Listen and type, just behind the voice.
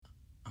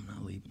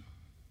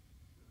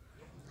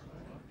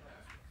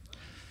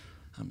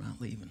I'm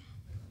not leaving.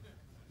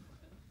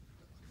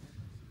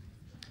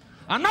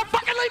 I'm not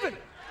fucking leaving!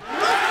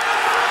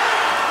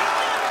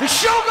 The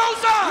show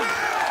goes on!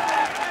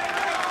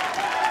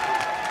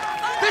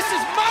 This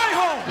is my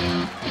home!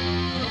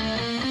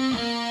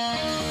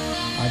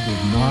 I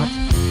did not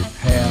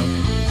have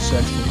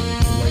sexual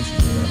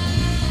relations with her.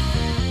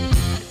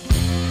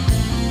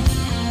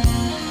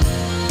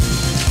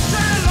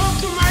 Say hello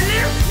to my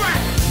little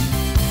friend!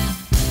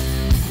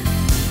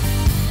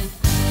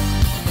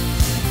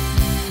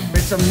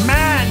 It's a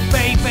man,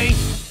 baby!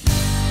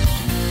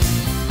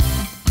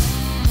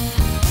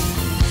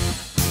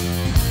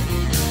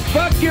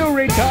 Fuck you,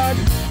 retard!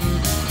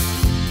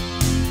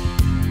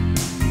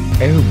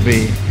 Oh,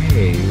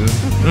 behave.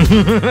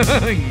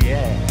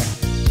 Yeah.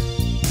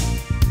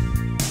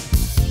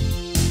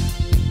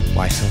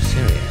 Why so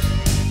serious?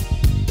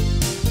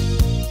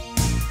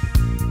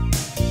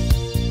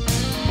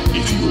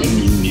 If you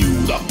only knew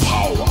the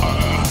power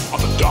of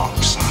the dark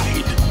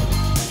side.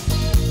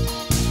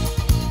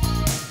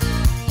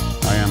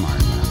 I am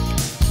Iron Man.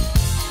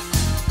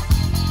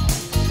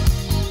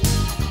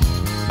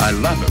 I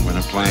love it when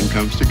a plan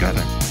comes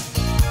together.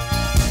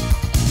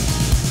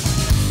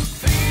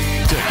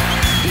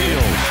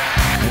 Deals.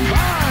 And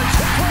lines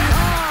to play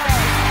high.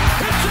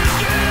 It's in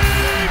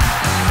deep.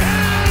 It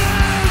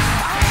is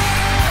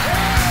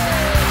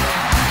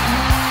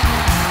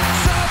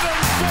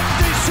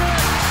 7:56.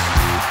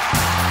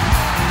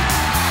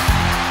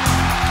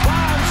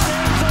 Bond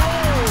stands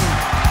alone.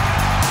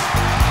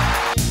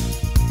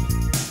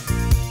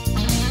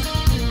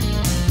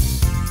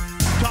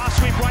 Toss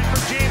sweep right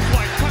for James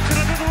White. Puts it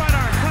under the right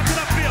arm. Puts it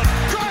upfield.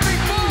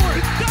 Driving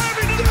forward.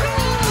 Diving to the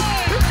goal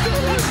line.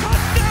 A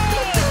touchdown.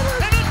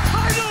 And a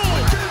title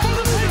for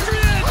the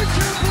Patriots. I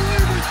can't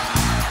believe it.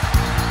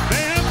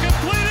 They have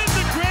completed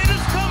the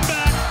greatest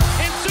comeback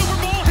in Super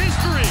Bowl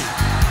history.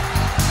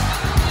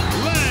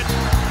 Led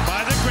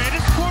by the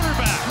greatest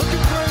quarterback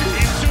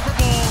in Super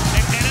Bowl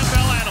and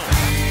NFL annals.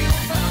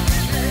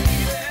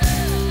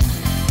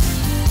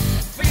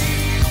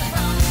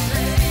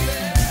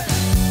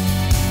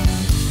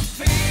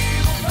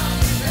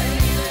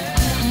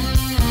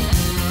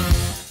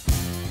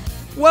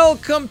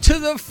 Welcome to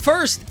the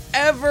first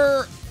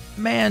ever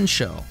Man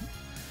Show.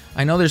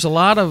 I know there's a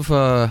lot of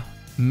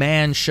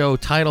Man Show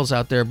titles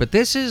out there, but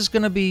this is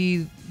going to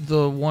be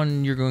the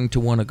one you're going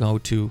to want to go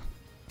to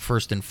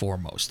first and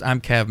foremost.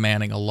 I'm Cav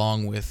Manning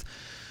along with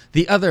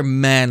the other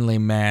manly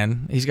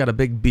man. He's got a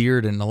big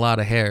beard and a lot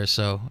of hair,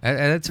 so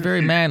it's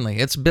very manly.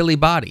 It's Billy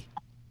Body.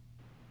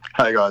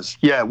 Hey guys,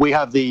 yeah, we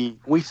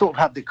sort of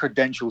have the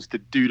credentials to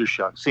do the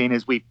show, seeing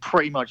as we've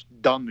pretty much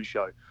done the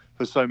show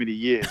for so many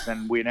years,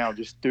 and we're now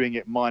just doing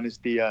it minus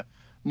the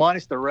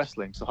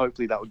wrestling. So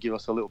hopefully that would give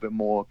us a little bit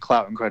more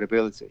clout and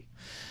credibility.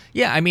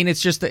 Yeah, I mean,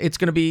 it's just it's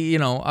going to be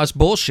us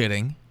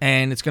bullshitting,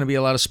 and it's going to be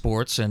a lot of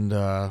sports and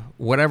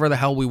whatever the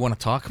hell we want to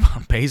talk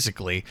about,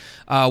 basically.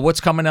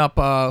 What's coming up?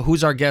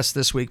 Who's our guest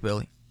this week,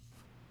 Billy?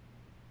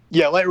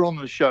 Yeah, later on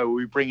in the show,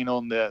 we'll be bringing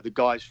on the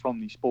guys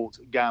from the Sports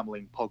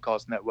Gambling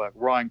Podcast Network,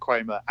 Ryan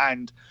Kramer,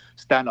 and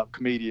stand-up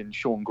comedian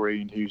Sean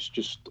Green, who's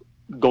just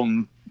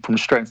gone from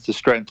strength to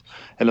strength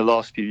in the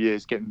last few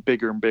years, getting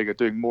bigger and bigger,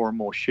 doing more and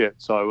more shit.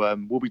 So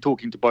we'll be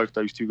talking to both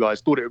those two guys.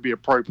 Thought it would be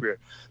appropriate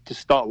to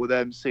start with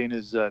them, seeing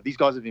as these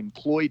guys have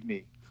employed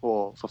me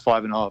for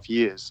 5.5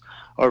 years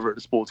over at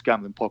the Sports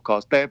Gambling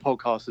Podcast. Their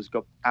podcast has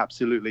got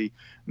absolutely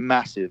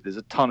massive. There's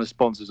a ton of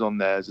sponsors on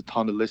there. There's a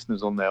ton of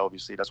listeners on there.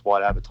 Obviously, that's why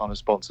they have a ton of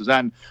sponsors.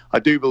 And I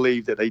do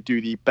believe that they do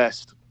the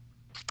best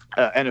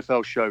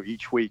NFL show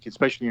each week,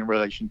 especially in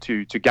relation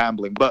to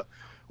gambling. But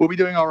we'll be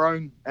doing our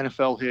own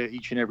NFL here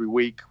each and every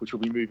week, which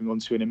we'll be moving on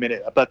to in a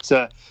minute. But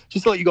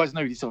just to let you guys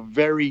know, it's a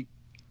very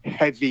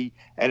heavy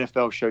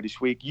NFL show this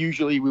week.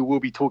 Usually we will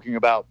be talking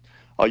about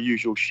our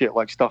usual shit,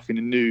 like stuff in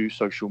the news,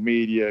 social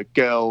media,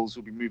 girls.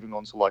 We'll be moving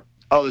on to like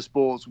other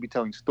sports. We'll be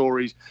telling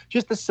stories,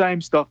 just the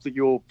same stuff that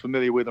you're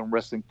familiar with on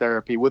Wrestling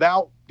Therapy,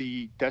 without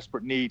the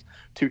desperate need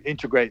to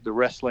integrate the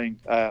wrestling.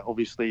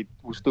 Obviously,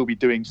 we'll still be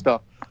doing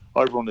stuff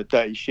over on the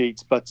dirty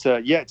sheets. But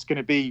yeah, it's going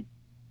to be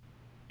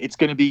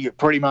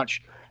pretty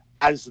much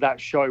as that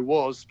show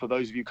was for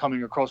those of you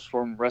coming across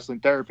from Wrestling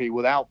Therapy,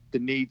 without the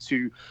need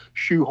to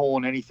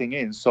shoehorn anything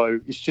in. So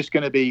it's just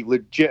going to be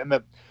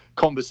legitimate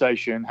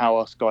conversation, how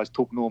us guys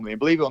talk normally. And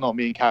believe it or not,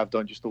 me and Cav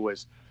don't just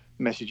always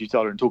message each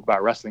other and talk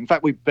about wrestling. In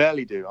fact, we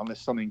barely do, unless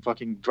something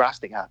fucking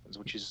drastic happens,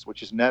 which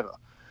is never.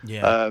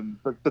 Yeah.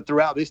 But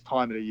throughout this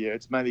time of the year,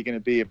 it's mainly going to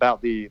be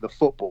about the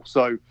football.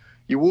 So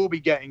you will be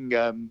getting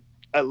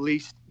at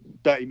least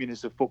 30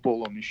 minutes of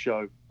football on this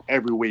show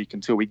every week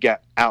until we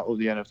get out of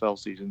the NFL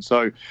season.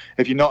 So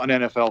if you're not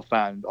an NFL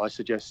fan, I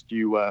suggest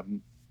you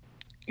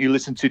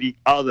listen to the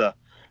other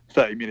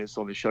 30 minutes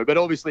on the show. But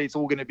obviously it's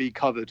all going to be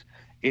covered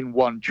in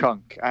one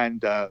chunk, and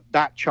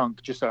that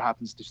chunk just so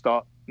happens to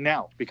start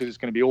now, because it's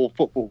going to be all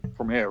football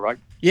from here, right?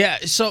 Yeah,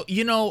 so,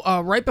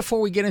 right before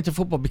we get into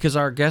football, because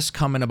our guests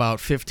come in about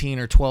 15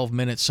 or 12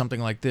 minutes, something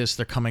like this,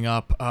 they're coming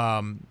up,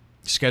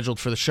 scheduled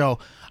for the show.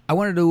 I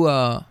wanted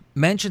to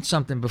mention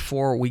something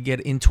before we get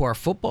into our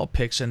football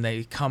picks and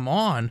they come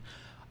on.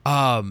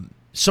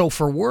 So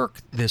for work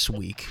this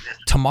week,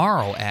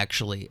 tomorrow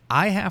actually,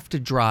 I have to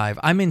drive.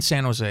 I'm in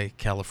San Jose,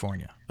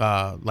 California,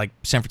 like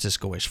San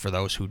Francisco-ish for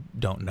those who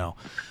don't know.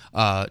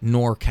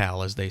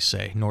 NorCal, as they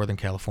say, Northern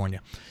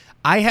California.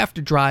 I have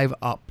to drive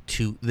up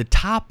to the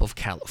top of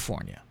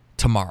California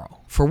tomorrow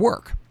for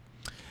work,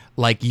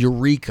 like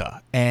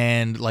Eureka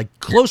and like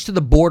close to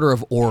the border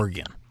of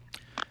Oregon.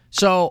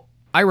 So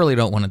I really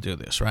don't want to do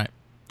this, right?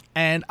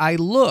 And I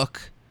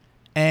look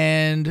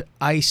and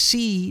I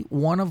see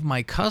one of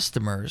my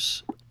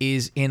customers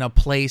is in a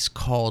place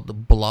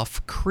called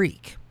Bluff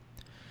Creek.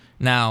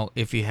 Now,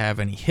 if you have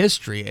any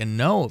history and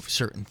know of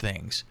certain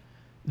things,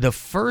 the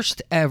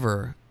first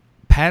ever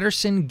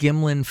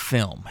Patterson-Gimlin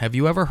film. Have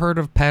you ever heard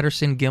of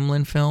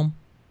Patterson-Gimlin film?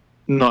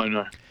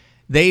 No.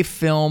 They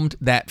filmed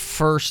that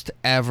first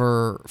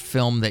ever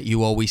film that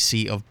you always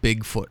see of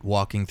Bigfoot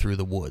walking through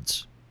the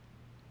woods.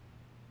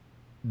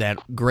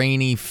 That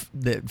grainy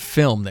that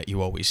film that you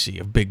always see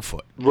of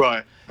Bigfoot.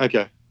 Right.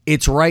 Okay.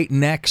 It's right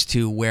next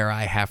to where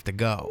I have to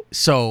go.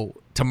 So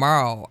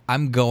tomorrow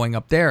I'm going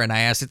up there, and I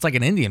asked, it's like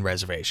an Indian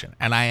reservation.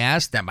 And I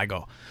asked them, I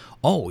go,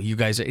 oh, you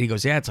guys, he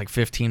goes, yeah, it's like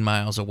 15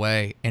 miles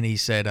away. And he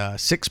said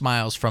 6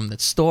 miles from the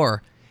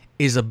store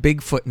is a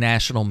Bigfoot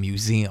National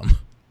Museum.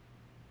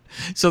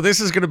 So this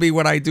is going to be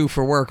what I do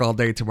for work all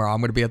day tomorrow.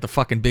 I'm going to be at the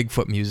fucking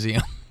Bigfoot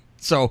Museum.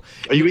 So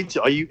Are you into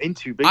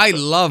Bigfoot? I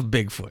love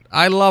Bigfoot.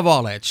 I love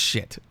all that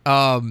shit.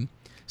 So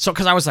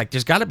because I was like,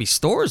 there's got to be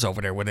stores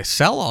over there where they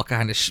sell all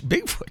kind of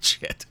Bigfoot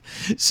shit.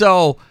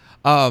 So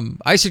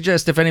I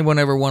suggest if anyone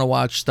ever want to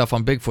watch stuff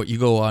on Bigfoot, you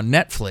go on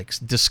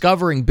Netflix,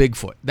 Discovering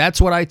Bigfoot. That's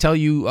what I tell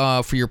you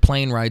for your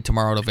plane ride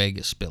tomorrow to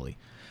Vegas, Billy.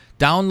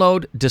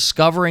 Download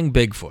Discovering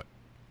Bigfoot.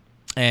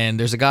 And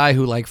there's a guy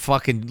who like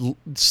fucking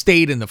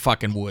stayed in the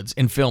fucking woods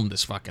and filmed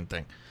this fucking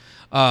thing.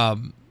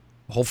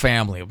 Whole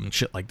family of them and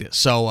shit like this.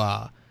 So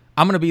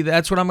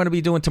that's what I'm going to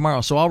be doing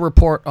tomorrow. So I'll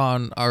report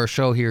on our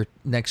show here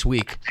next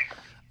week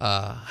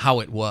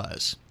how it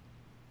was.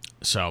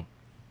 So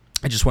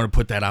I just want to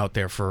put that out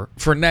there for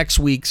next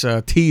week's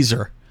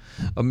teaser.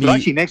 But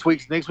actually, next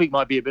week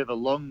might be a bit of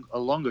a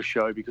longer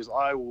show because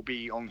I will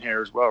be on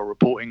here as well,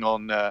 reporting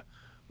on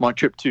my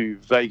trip to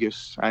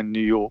Vegas and New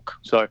York.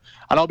 So,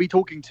 and I'll be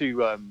talking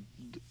to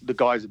the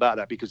guys about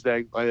that because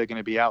they're going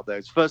to be out there.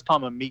 It's the first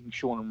time I'm meeting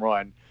Sean and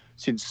Ryan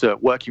since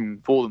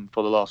working for them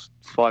for the last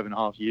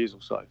 5.5 years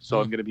or so. So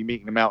I'm going to be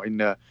meeting them out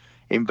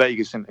in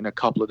Vegas in a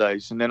couple of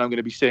days, and then I'm going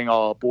to be seeing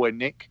our boy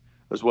Nick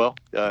as well,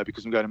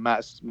 because I'm going to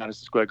Madison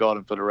Square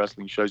Garden for the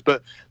wrestling shows.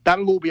 But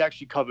that'll all be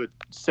actually covered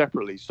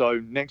separately.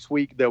 So next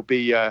week there'll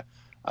be a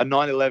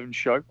 9/11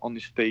 show on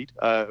this feed.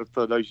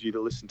 For those of you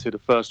that listen to the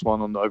first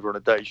one over on the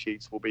day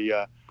sheets, we'll be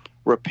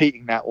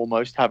repeating that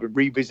almost,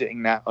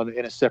 revisiting that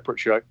in a separate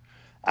show.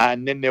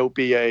 And then there'll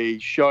be a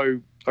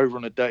show over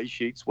on the day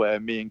sheets where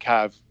me and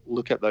Cav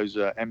look at those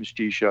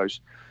MSG shows.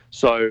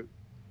 So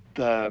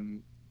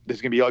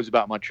there's going to be loads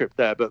about my trip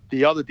there. But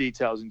the other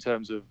details in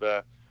terms of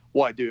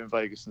what I do in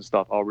Vegas and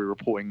stuff, I'll be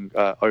reporting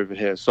over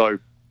here. So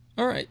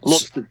all right,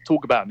 lots to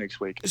talk about next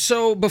week.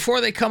 So before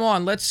they come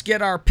on, let's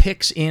get our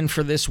picks in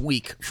for this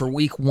week, for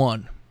week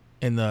one.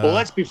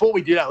 Before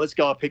we do that, let's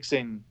get our picks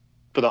in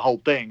for the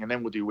whole thing, and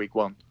then we'll do week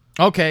one.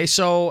 Okay,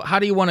 so how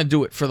do you want to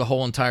do it for the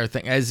whole entire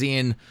thing? As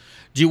in,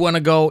 do you want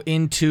to go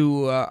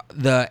into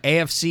the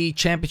AFC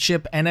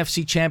Championship,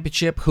 NFC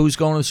Championship, who's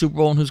going to the Super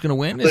Bowl and who's going to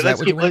win? Is that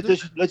what you want to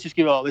do? Let's just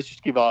give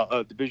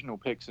our divisional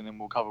picks, and then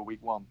we'll cover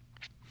week one.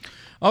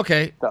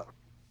 Okay.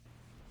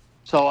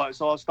 So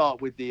I'll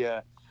start with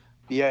the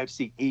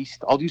AFC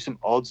East. I'll do some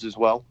odds as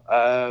well.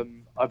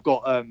 I've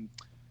got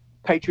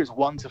Patriots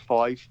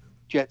 1-5,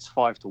 Jets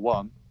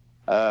 5-1,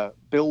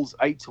 Bills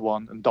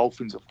 8-1, and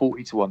Dolphins at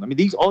 40-1. I mean,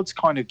 these odds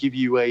kind of give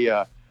you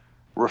a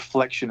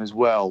reflection as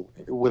well,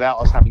 without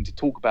us having to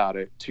talk about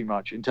it too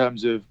much, in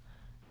terms of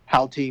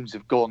how teams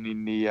have gone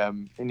in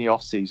the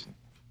off season.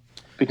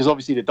 Because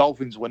obviously the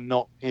Dolphins were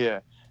not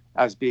here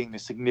as being the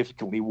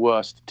significantly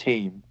worst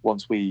team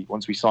once we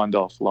signed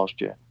off last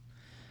year.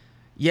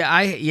 Yeah,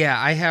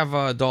 I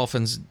have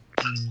Dolphins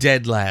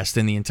dead last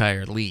in the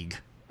entire league.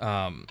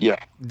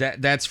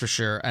 That's for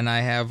sure. And I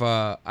have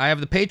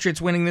the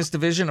Patriots winning this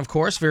division, of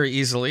course, very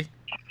easily.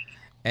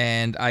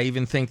 And I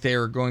even think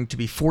they're going to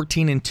be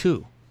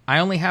 14-2. I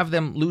only have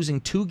them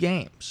losing 2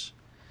 games.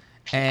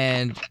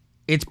 And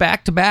it's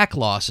back-to-back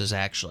losses,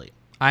 actually.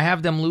 I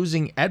have them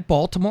losing at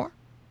Baltimore,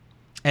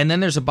 and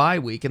then there's a bye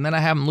week, and then I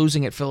have them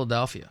losing at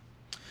Philadelphia.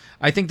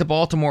 I think the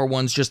Baltimore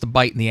one's just a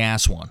bite in the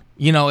ass one.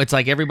 You know, it's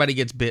like everybody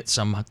gets bit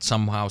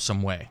somehow,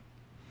 some way.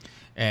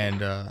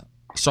 And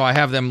so I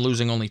have them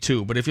losing only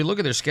 2. But if you look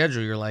at their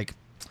schedule, you're like,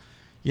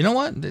 you know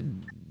what?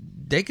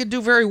 They could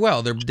do very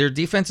well. Their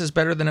defense is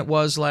better than it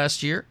was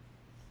last year.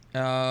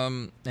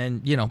 And,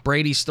 you know,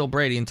 Brady's still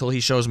Brady until he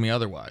shows me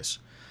otherwise.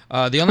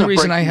 The only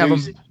reason I have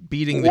them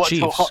beating the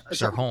Chiefs is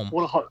they're home.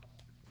 What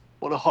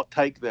a hot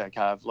take there,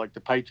 Cav. Like,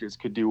 the Patriots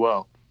could do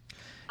well.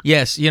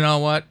 Yes, you know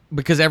what?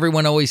 Because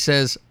everyone always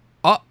says,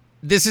 oh,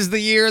 this is the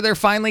year they're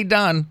finally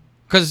done.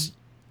 Because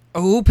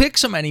who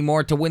picks them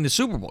anymore to win the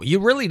Super Bowl? You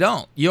really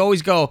don't. You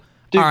always go,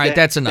 Dude, all right,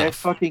 that's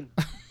enough.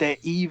 they're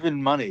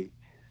even money.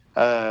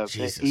 They're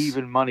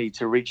even money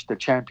to reach the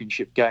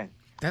championship game.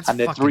 That's and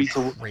they're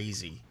fucking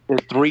crazy. They're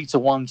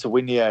 3-1 to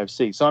win the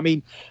AFC. So I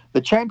mean,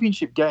 the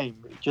championship game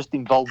just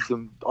involves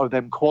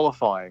them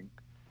qualifying,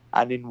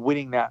 and then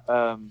winning that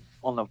on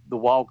the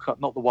wild card,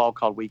 not the wild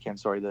card weekend.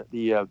 Sorry,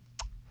 the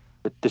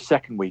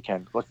second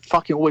weekend. I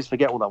fucking always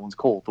forget what that one's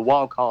called. The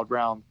wild card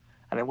round,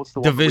 and then what's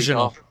the one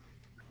divisional?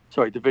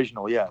 Sorry,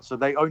 divisional. Yeah. So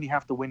they only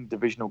have to win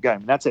divisional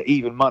game, and that's at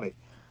even money.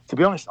 To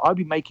be honest, I'd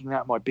be making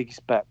that my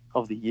biggest bet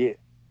of the year,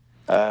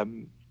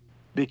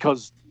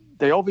 because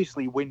they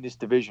obviously win this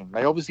division.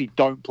 They obviously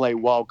don't play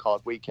wild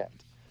card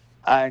weekend,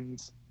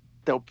 and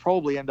they'll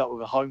probably end up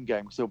with a home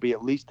game because they'll be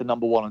at least the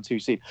number 1 and 2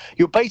 seed.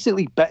 You're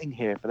basically betting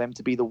here for them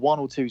to be the 1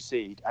 or 2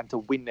 seed and to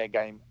win their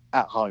game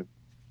at home.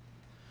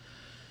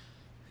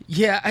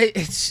 Yeah,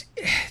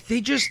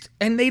 they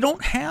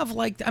don't have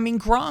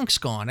Gronk's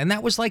gone, and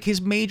that was like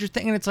his major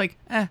thing, and it's like,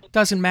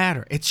 doesn't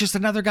matter. It's just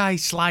another guy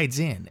slides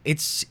in.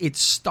 It's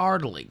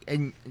startling,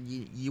 and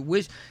you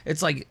wish.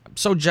 It's like, I'm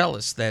so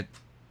jealous that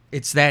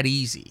it's that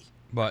easy,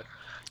 but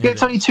yeah,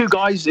 it's only two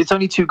guys. It's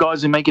only two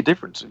guys who make a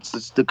difference.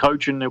 It's the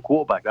coach and the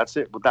quarterback. That's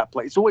it with that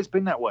play. It's always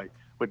been that way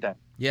with them.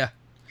 Yeah,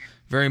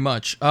 very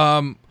much. It's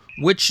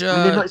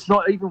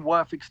not even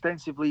worth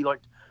extensively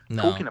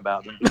talking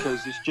about them,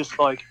 because it's just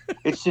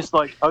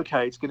like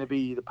okay, it's going to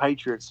be the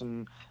Patriots,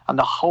 and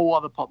the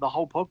whole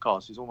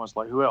podcast is almost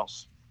like, who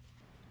else?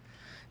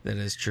 That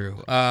is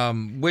true.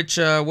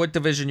 What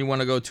division you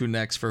want to go to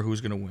next for who's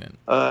going to win?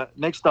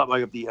 Next up, I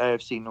have the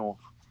AFC North.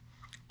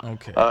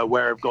 Okay.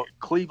 Where I've got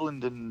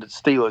Cleveland and the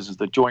Steelers as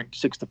the joint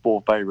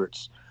 6-4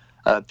 favorites,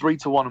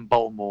 3-1 in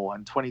Baltimore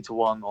and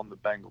 20-1 on the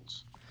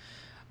Bengals.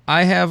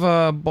 I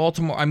have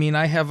Baltimore.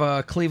 I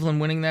have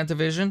Cleveland winning that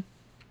division,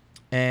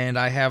 and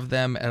I have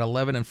them at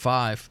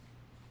 11-5,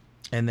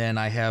 and then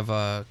I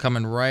have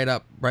coming right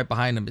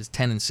behind them is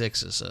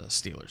 10-6 as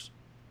Steelers.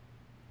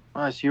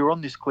 All right, so you're on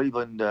this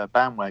Cleveland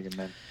bandwagon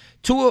then.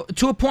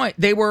 To a point,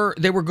 they were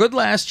good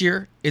last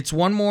year. It's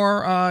one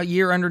more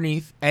year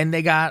underneath, and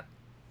they got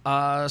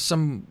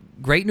some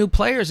great new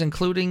players,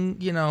 including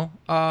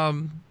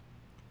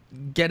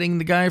getting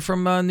the guy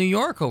from New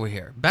York over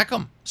here,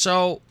 Beckham.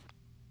 So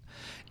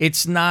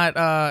it's not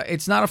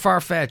a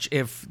far fetch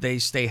if they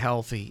stay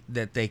healthy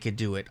that they could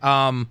do it.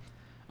 I'm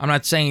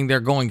not saying they're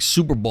going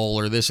Super Bowl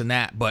or this and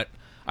that, but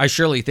I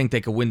surely think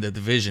they could win the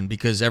division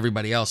because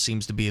everybody else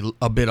seems to be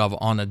a bit of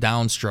on a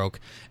downstroke.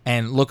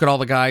 And look at all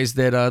the guys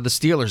that the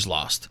Steelers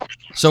lost.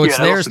 So it's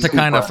theirs to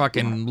kind of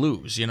fucking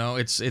lose.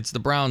 It's the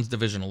Browns'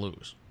 division to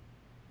lose.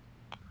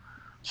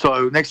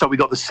 So next up, we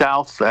got the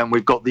South, and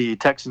we've got the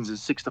Texans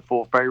as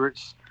 6-4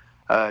 favorites.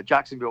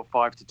 Jacksonville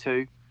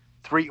 5-2,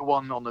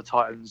 3-1 on the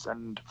Titans,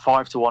 and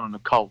 5-1 on the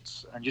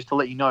Colts. And just to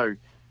let you know,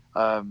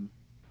 a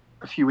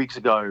few weeks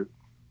ago,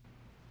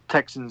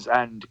 Texans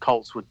and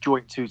Colts were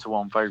joint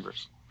 2-1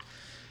 favorites.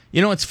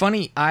 It's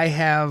funny. I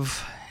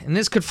have, and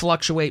this could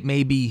fluctuate,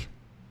 maybe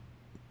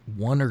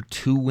 1 or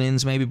 2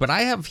 wins, maybe, but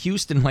I have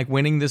Houston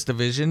winning this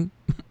division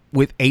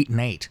with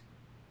 8-8.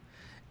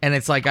 And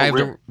it's like I have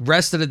the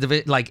rest of the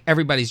division,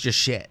 everybody's just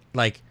shit.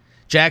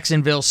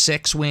 Jacksonville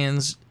 6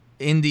 wins,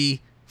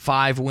 Indy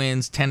 5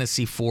 wins,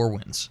 Tennessee 4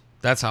 wins.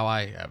 That's how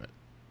I have it.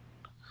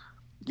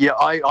 Yeah,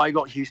 I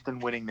got Houston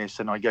winning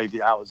this, and I gave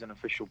it out as an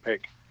official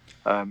pick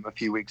a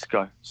few weeks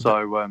ago.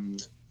 So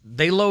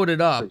they loaded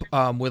up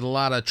with a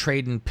lot of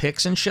trading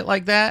picks and shit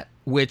like that,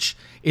 which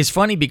is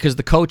funny because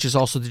the coach is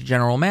also the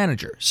general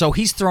manager. So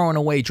he's throwing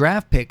away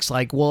draft picks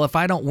well, if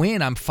I don't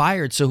win, I'm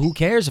fired, so who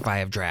cares if I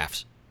have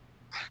drafts?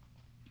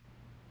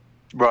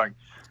 Right,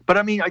 but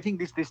I think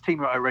this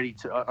team are ready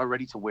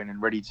to win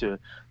and ready to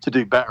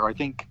do better. I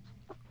think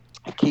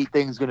a key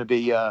thing is going to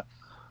be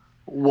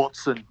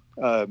Watson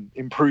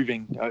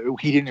improving.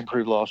 He didn't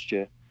improve last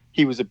year.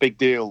 He was a big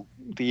deal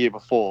the year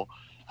before,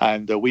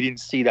 and we didn't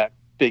see that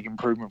big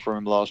improvement from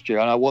him last year.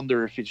 And I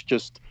wonder if it's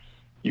just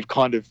you've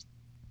kind of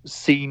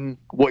seen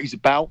what he's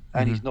about,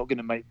 and he's not going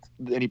to make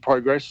any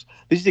progress.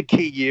 This is a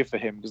key year for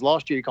him because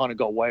last year he kind of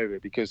got away with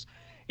it because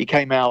he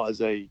came out as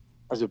a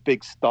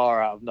big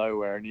star out of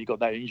nowhere, and he got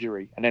that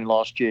injury. And then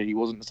last year, he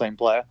wasn't the same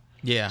player.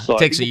 Yeah, so it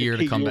takes a year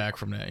to come back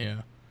from that,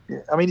 yeah.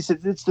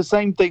 It's the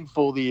same thing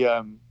for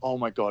the, oh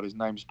my God, his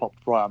name's popped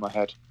right out of my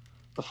head.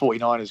 The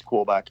 49ers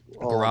quarterback.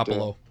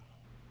 Garoppolo.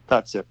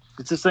 That's it.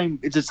 It's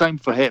the same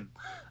for him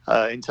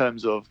in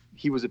terms of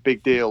he was a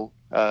big deal,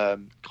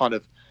 kind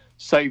of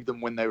saved them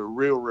when they were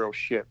real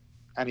shit.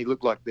 And he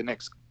looked like the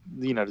next,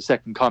 the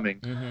second coming.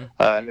 Mm-hmm.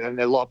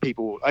 And a lot of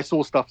people, I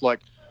saw stuff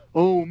like,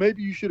 oh,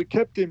 maybe you should have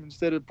kept him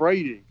instead of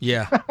Brady.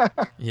 Yeah.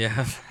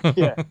 Yeah.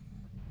 Yeah.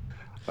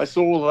 I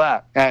saw all of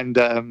that. And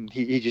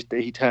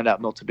he turned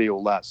out not to be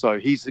all that. So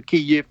he's the key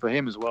year for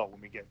him as well when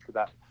we get to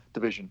that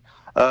division.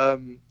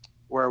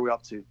 Where are we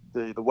up to?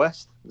 The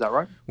West? Is that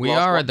right? We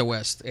are at the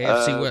West.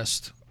 AFC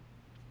West.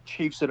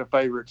 Chiefs are the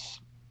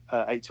favorites,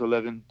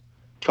 8-11.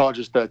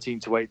 Chargers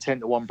 13-8.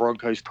 10-1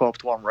 Broncos.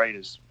 12-1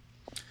 Raiders.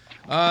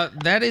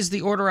 That is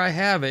the order I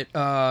have it.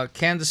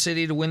 Kansas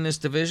City to win this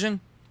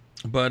division.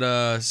 But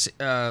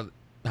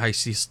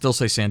still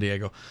say San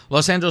Diego.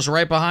 Los Angeles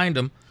right behind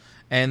them.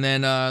 And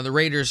then the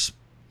Raiders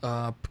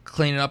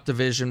cleaning up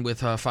division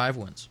with 5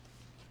 wins.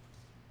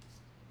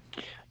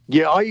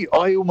 Yeah,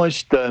 I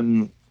almost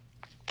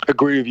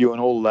agree with you on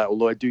all of that.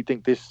 Although I do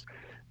think this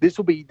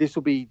will be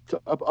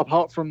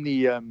apart from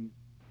the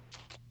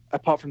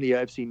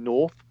AFC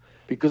North,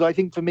 because I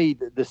think for me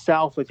the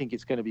South, I think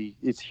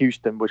it's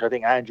Houston, which I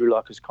think Andrew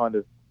Luck has kind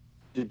of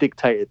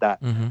dictated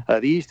that. Mm-hmm.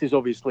 The East is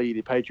obviously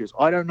the Patriots.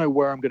 I don't know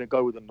where I'm going to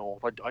go with the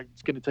North.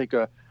 It's going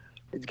to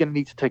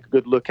need to take a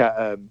good look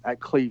at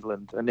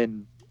Cleveland, and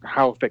then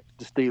how effective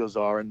the Steelers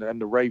are, and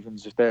the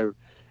Ravens if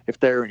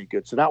they're any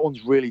good. So that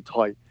one's really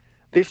tight.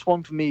 This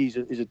one for me is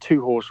a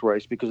 2-horse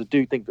race, because I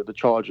do think that the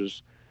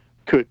Chargers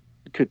could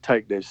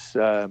take this.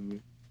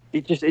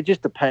 It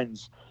just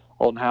depends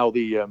on how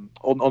the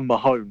on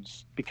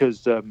Mahomes,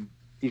 because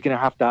he's going to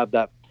have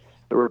that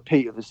a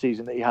repeat of the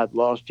season that he had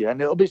last year.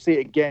 And obviously,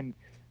 again,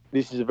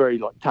 this is a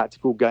very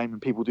tactical game,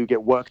 and people do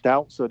get worked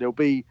out. So there'll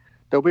be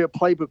a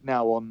playbook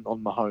now on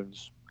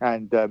Mahomes,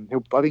 and I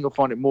think he'll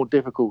find it more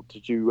difficult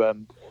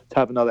to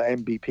have another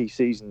MVP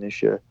season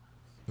this year.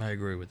 I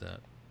agree with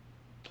that.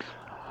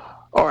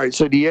 All right,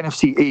 so the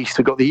NFC East,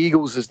 we've got the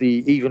Eagles as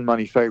the even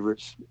money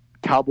favorites,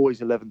 Cowboys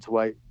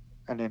 11-8,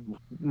 and then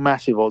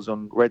massive odds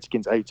on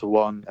Redskins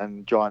 8-1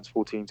 and Giants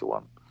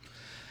 14-1.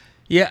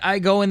 Yeah, I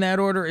go in that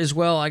order as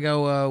well. I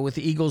go with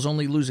the Eagles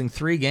only losing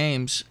 3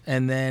 games,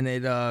 and then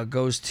it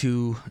goes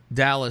to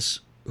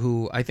Dallas,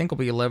 who I think will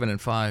be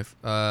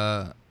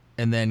 11-5,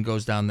 and then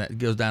goes down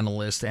the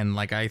list. And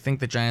I think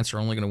the Giants are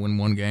only going to win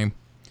 1 game,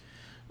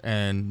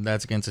 and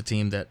that's against a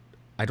team that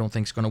I don't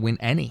think is going to win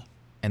any,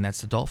 and that's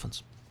the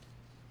Dolphins.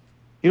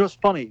 You know what's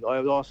funny? I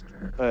asked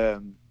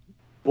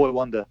Boy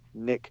Wonder,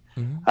 Nick,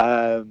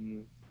 Mm-hmm.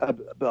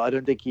 but I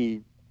don't think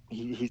he's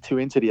too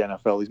into the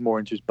NFL. He's more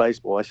into his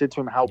baseball. I said to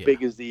him, how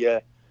big is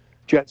the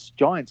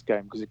Jets-Giants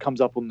game? Because it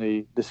comes up on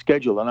the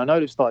schedule. And I know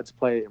they've started to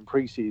play it in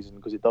preseason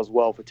because it does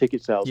well for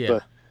ticket sales. Yeah.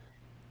 But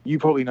you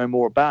probably know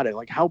more about it.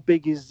 How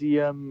big is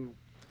the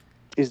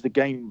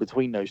game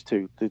between those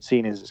two? The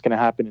scene is it's going to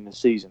happen in the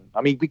season.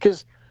 I mean,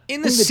 because...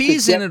 In the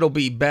season, it'll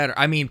be better.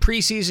 I mean,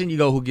 preseason, you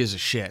go, who gives a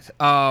shit?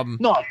 No,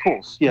 of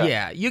course, yeah.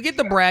 Yeah, you get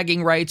the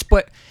bragging rights,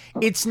 but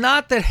it's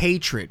not the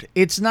hatred.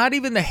 It's not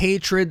even the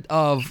hatred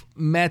of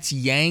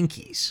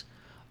Mets-Yankees.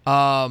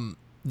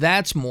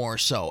 That's more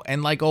so.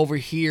 And over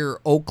here,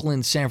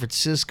 Oakland, San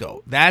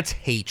Francisco, that's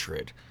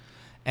hatred.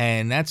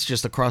 And that's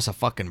just across a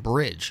fucking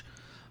bridge.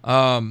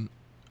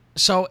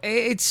 So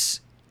it's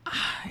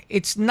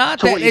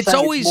not so that it's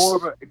always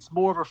it's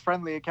more of a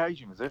friendly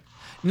occasion, is it?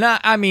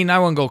 I mean, I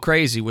wouldn't go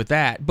crazy with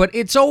that, but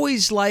it's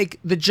always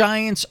the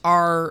Giants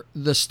are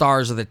the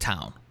stars of the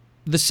town,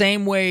 the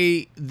same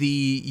way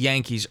the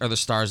Yankees are the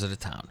stars of the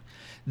town.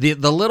 The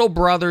little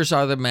brothers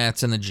are the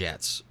Mets and the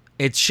Jets.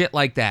 It's shit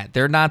like that.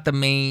 They're not the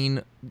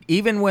main,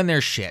 even when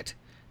they're shit.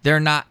 They're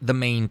not the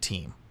main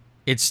team.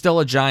 It's still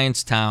a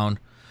Giants town.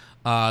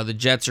 The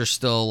Jets are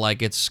still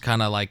it's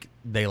kind of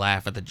they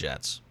laugh at the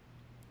Jets.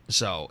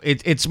 So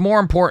it's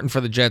more important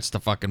for the Jets to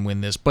fucking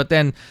win this. But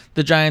then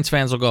the Giants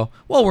fans will go,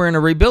 well, we're in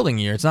a rebuilding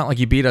year. It's not like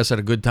you beat us at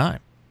a good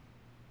time.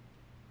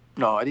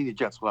 No, I think the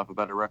Jets will have a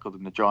better record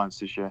than the Giants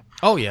this year.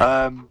 Oh,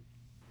 yeah.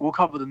 We'll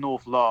cover the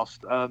North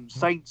last.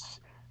 Saints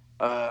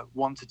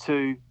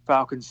 1-2,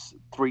 Falcons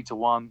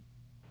 3-1,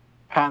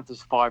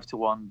 Panthers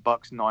 5-1,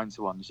 Bucks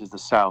 9-1. This is the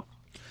South.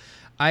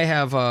 I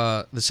have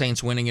the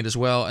Saints winning it as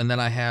well. And then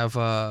I have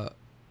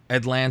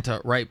Atlanta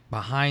right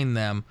behind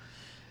them.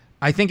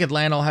 I think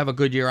Atlanta will have a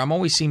good year. I'm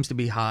always seems to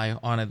be high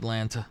on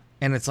Atlanta.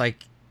 And it's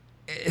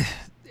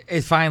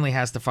it finally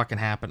has to fucking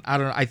happen. I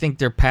don't know. I think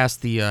they're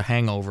past the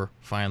hangover,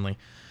 finally.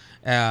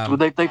 Well,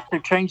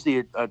 they've changed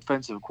the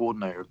offensive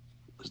coordinator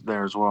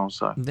there as well.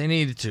 So they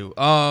needed to.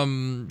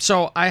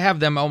 So I have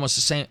them almost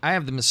the same. I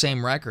have them the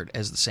same record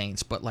as the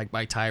Saints, but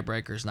by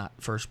tiebreakers, not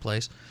first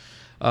place.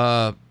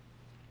 And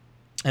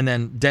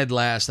then dead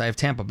last, I have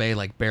Tampa Bay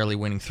barely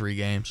winning 3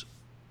 games.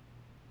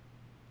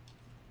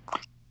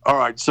 All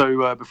right,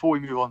 so before we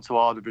move on to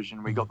our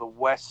division, we got the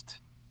West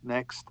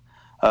next.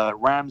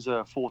 Rams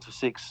are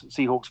 4-6,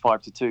 Seahawks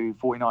 5-2,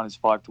 49ers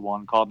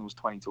 5-1, Cardinals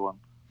 20-1.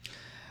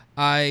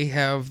 I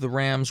have the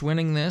Rams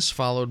winning this,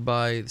 followed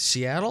by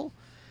Seattle,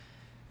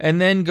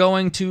 and then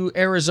going to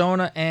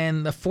Arizona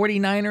and the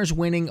 49ers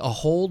winning a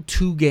whole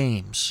 2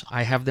 games.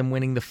 I have them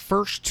winning the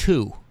first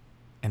 2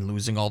 and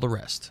losing all the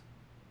rest.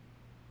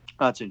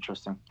 That's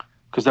interesting,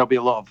 because there'll be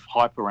a lot of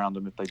hype around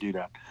them if they do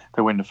that.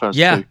 They win the first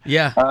 2.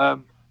 Yeah.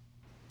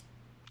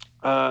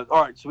 All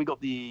right, so we got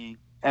the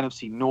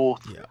NFC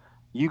North. Yeah.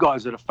 You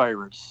guys are the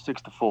favorites,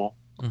 6-4.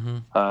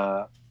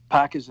 Mm-hmm.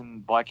 Packers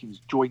and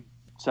Vikings joint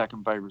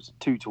second favorites,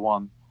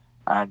 2-1,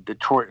 and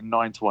Detroit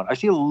 9-1. I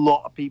see a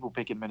lot of people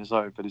picking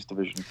Minnesota for this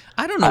division.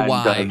 I don't know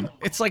why.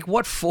 It's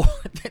what for?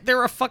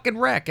 They're a fucking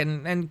wreck,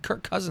 and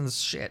Kirk Cousins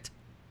shit.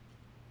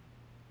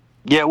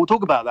 Yeah, we'll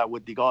talk about that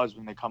with the guys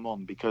when they come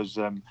on, because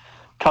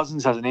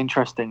Cousins has an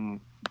interesting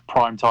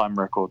primetime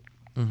record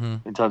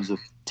in terms of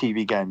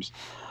TV games.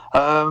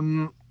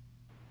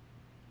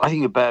 I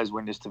think the Bears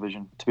win this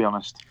division, to be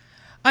honest.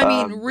 I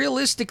mean,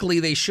 realistically,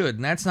 they should,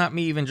 and that's not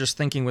me even just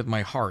thinking with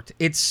my heart.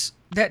 It's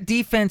that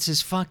defense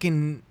is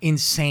fucking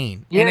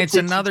insane, Yeah, and it's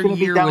another gonna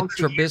be year down with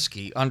to-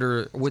 Trubisky with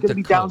It's the going to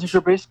be coach. down to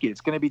Trubisky.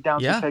 It's going to be down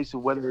to Yeah. a case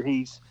of whether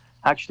he's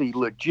actually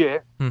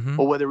legit Mhm.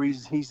 or whether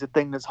he's the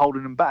thing that's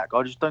holding him back.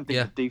 I just don't think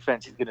Yeah. the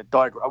defense is going to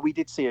digress. We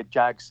did see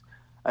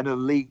an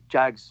elite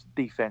Jags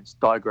defense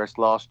digress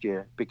last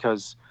year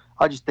because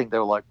I just think they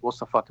were like, what's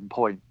the fucking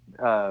point?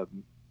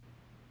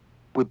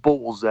 With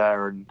balls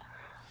there and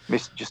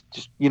just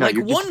Like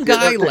one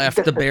guy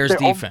left the Bears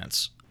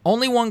defense.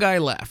 Only one guy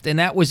left, and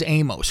that was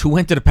Amos, who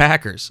went to the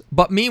Packers.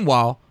 But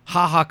meanwhile,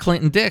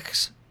 Clinton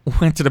Dix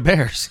went to the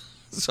Bears.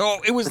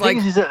 So it was The like,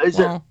 thing is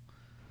well,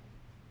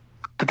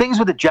 the things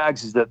with the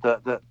Jags is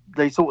that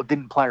they sort of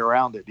didn't play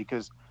around it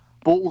because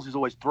Balls is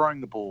always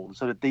throwing the ball,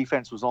 so the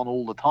defense was on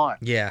all the time.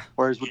 yeah,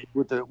 Whereas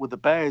with the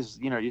Bears,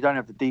 you don't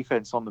have the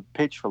defense on the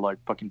pitch for like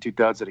fucking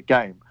 2/3 of the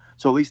game.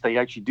 So at least they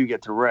actually do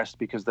get to rest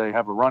because they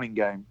have a running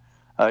game,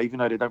 even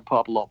though they don't put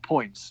up a lot of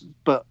points.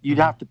 But you'd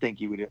have to think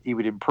he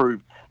would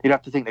improve. You'd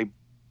have to think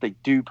they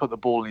do put the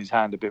ball in his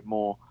hand a bit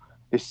more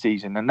this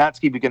season, and that's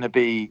either going to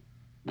be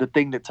the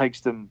thing that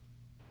takes them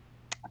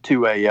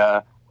to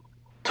a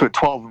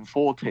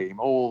 12-4 team,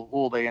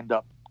 or they end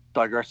up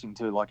digressing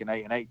to like an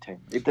 8-8 team.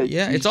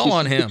 it's all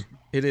on him.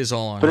 It is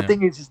all on But him. the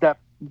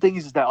thing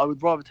is that I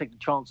would rather take the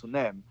chance on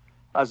them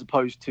as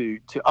opposed to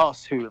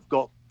us who have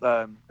got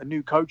a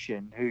new coach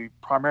in who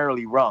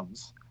primarily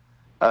runs.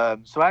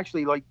 So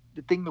actually, like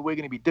the thing that we're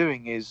going to be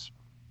doing is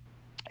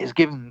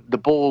putting the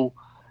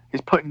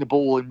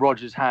ball in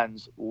Rodgers'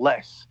 hands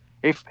less.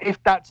 If his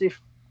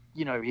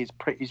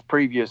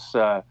previous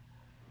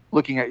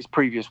looking at his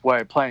previous way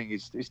of playing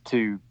is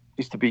to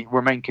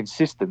remain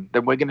consistent,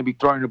 then we're going to be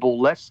throwing the ball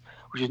less,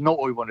 which is not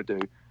what we want to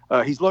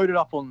do. He's loaded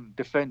up on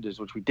defenders,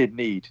 which we did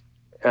need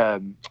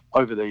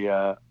over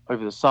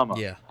the summer.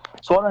 Yeah.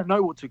 So I don't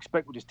know what to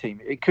expect with this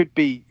team. It could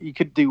be he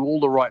could do all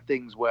the right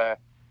things where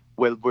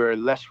we're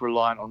less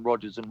reliant on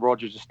Rodgers, and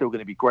Rodgers is still going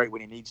to be great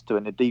when he needs to,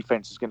 and the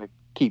defense is going to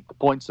keep the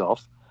points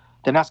off.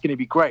 Then that's going to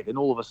be great, and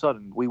all of a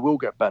sudden we will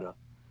get better.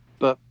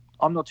 But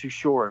I'm not too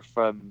sure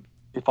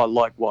if I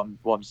like what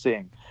I'm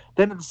seeing.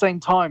 Then at the same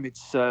time,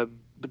 it's the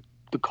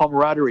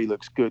camaraderie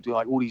looks good.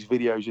 Like all these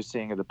videos you're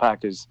seeing of the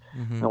Packers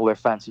and all their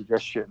fancy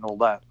dress shit and all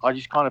that. I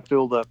just kind of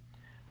feel that.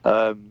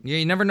 Yeah,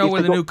 you never know if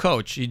with they a got- new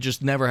coach. You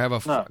just never have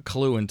a No.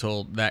 clue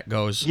until that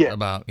goes Yeah.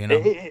 about,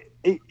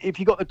 If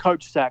you got the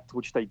coach sacked,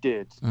 which they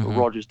did, Mhm.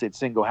 Rodgers did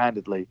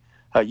single-handedly,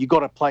 you got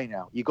to play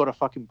now. You got to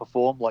fucking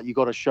perform. Like you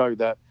got to show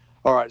that.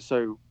 All right,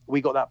 so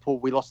we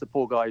lost the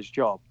poor guy's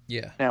job.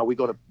 Yeah. Now we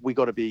got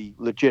to be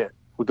legit.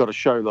 We got to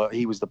show that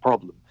he was the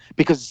problem.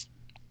 Because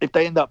if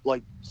they end up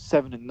like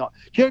 7-9,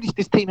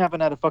 this team haven't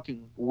had a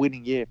fucking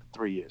winning year for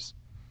 3 years.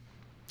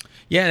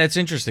 Yeah, that's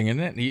interesting, isn't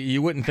it?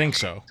 You wouldn't think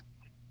so.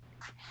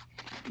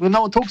 Well,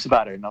 no one talks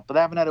about it enough, but they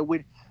haven't had a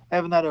win. They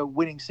haven't had a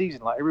winning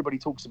season. Like everybody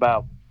talks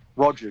about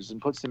Rodgers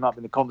and puts him up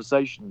in the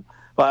conversation,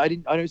 but I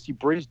don't see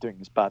Breeze doing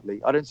this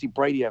badly. I don't see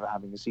Brady ever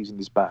having a season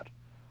this bad.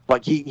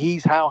 Like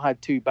he's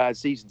had 2 bad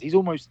seasons. He's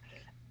almost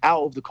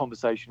out of the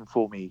conversation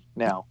for me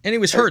now. And he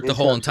was hurt the In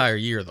whole terms- entire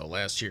year, though,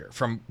 last year.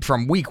 From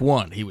week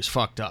 1, he was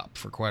fucked up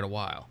for quite a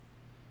while.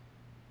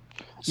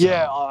 So-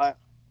 Yeah,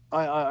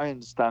 I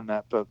understand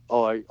that, but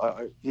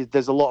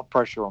there's a lot of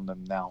pressure on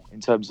them now in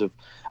terms of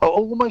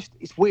almost.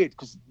 It's weird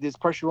because there's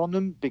pressure on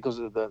them because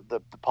of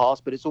the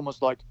past, but it's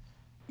almost like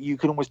you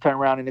can almost turn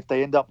around and if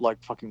they end up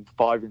like fucking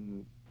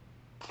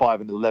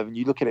 5-11,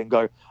 you look at it and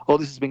go, "Oh,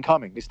 this has been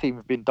coming. This team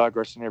have been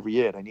digressing every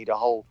year. They need a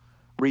whole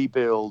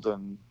rebuild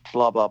and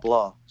blah blah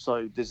blah."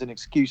 So there's an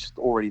excuse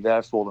already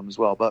there for them as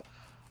well. But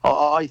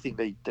I think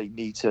they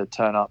need to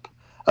turn up.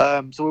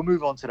 So we'll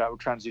move on to that. We'll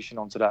transition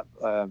onto that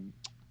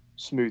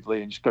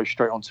smoothly and just go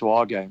straight onto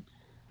our game,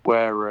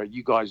 where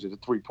you guys are the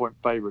 3-point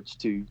favorites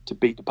to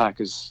beat the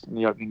Packers in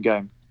the opening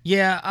game.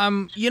 Yeah,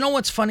 you know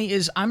what's funny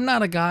is I'm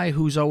not a guy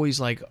who's always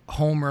like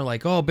homer,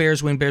 like, oh,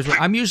 Bears win, Bears win.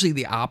 I'm usually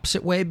the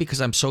opposite way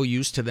because I'm so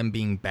used to them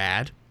being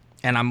bad.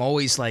 And I'm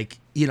always like,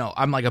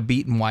 I'm like a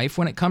beaten wife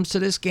when it comes to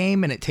this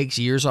game, and it takes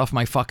years off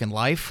my fucking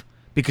life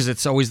because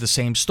it's always the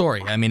same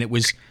story. I mean,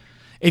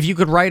 if you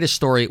could write a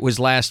story, it was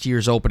last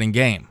year's opening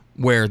game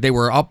where they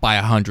were up by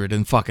 100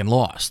 and fucking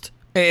lost.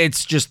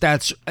 It's just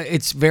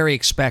it's very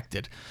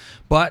expected.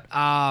 But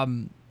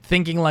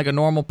thinking like a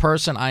normal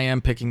person, I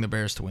am picking the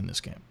Bears to win this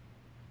game.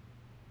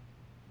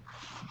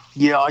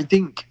 Yeah, I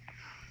think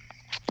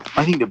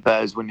the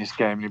Bears win this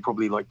game and they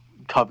probably like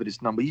cover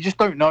this number. You just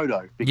don't know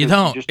though. You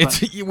don't.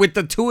 It's with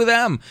the two of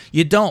them,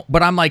 you don't.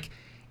 But I'm like,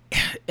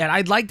 and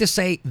I'd like to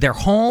say they're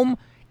home.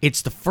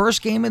 It's the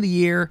first game of the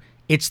year.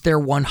 It's their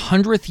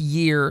 100th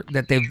year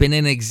that they've been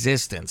in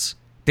existence.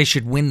 They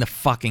should win the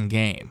fucking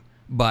game.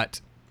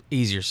 But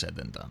easier said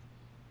than done.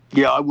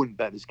 Yeah, I wouldn't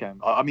bet this game.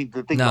 I mean,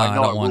 the thing No, I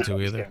know I don't will want to bet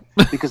this either.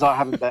 game because I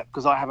haven't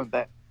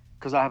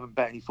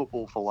bet any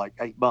football for like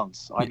 8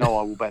 months. I know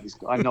I will bet this.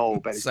 I know I will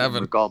bet this game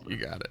 7. regardless.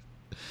 You got it.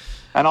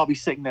 And I'll be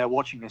sitting there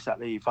watching this at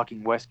the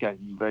fucking Westgate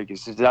in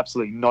Vegas. There's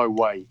absolutely no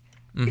way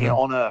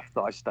on earth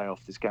that I stay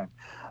off this game.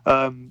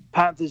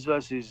 Panthers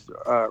versus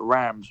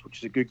Rams, which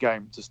is a good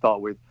game to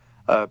start with.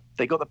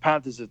 They got the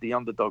Panthers as the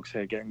underdogs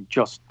here, getting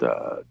just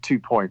 2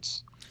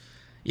 points.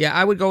 Yeah,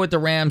 I would go with the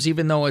Rams,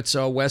 even though it's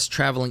west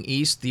traveling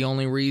east. The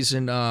only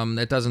reason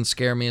that doesn't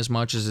scare me as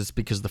much is it's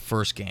because of the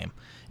first game.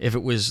 If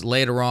it was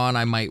later on,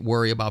 I might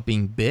worry about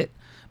being bit,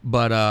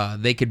 but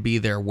they could be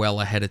there well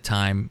ahead of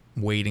time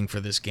waiting for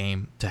this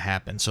game to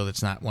happen, so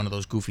it's not one of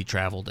those goofy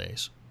travel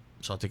days.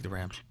 So I'll take the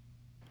Rams.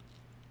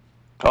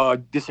 I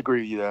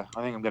disagree with you there.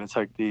 I think I'm going to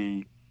take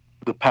the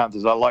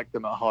Panthers. I like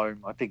them at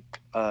home. I think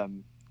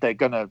they're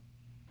going to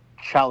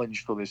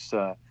challenge for this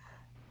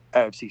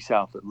AFC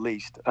South at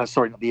least.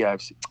 Sorry, not the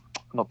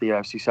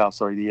AFC South.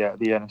 Sorry,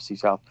 the NFC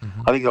South.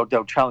 Mm-hmm. I think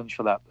they'll challenge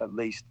for that at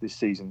least this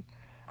season,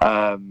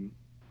 and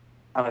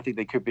I think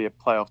they could be a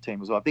playoff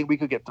team as well. I think we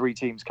could get 3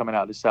 teams coming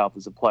out of the South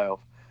as a playoff,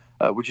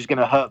 which is going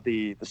to hurt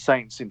the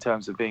Saints in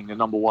terms of being the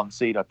number 1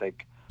 seed. I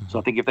think. Mm-hmm. So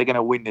I think if they're going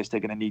to win this, they're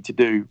going to need to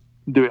do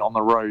it on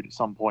the road at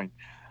some point.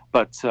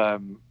 But I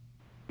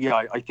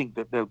think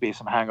that there'll be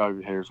some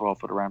hangover here as well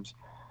for the Rams.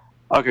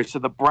 Okay, so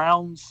the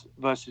Browns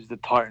versus the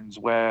Titans,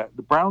 where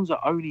the Browns are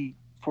only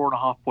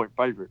 4.5-point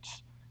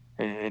favorites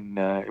in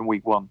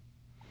week 1.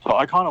 So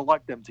I kind of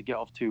like them to get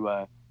off to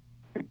a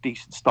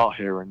decent start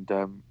here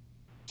and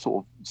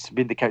sort of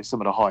vindicate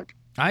some of the hype.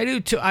 I do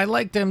too. I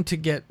like them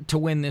to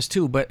win this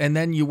too, and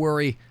then you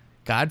worry,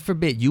 God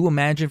forbid, you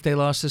imagine if they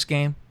lost this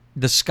game,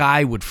 the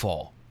sky would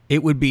fall.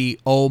 It would be,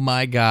 oh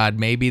my God,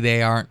 maybe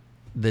they aren't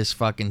this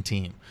fucking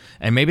team.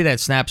 And maybe that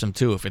snaps them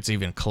too if it's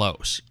even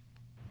close.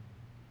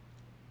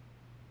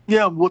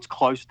 Yeah, what's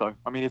close though?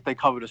 I mean, if they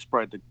cover the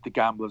spread, the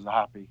gamblers are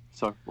happy.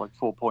 So,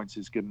 4 points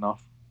is good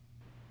enough.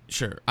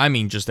 Sure. I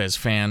mean, just as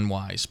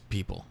fan-wise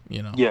people,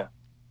 Yeah.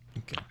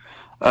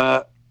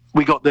 Okay.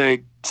 We got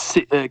the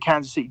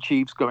Kansas City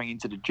Chiefs going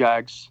into the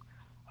Jags,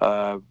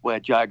 where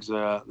Jags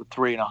are the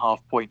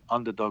 3.5-point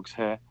underdogs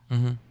here.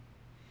 Mm-hmm.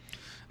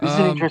 This is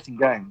an interesting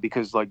game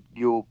because,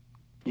 you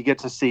get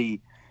to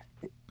see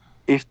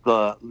if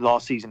the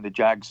last season the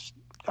Jags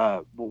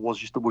was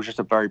just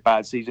a very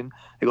bad season.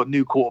 They got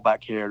new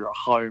quarterback here. They're at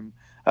home.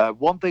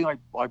 One thing I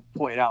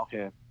pointed out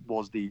here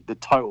was the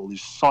total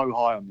is so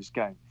high on this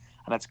game,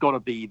 and that's got to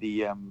be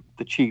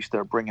the Chiefs that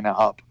are bringing it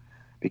up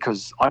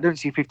because I don't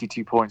see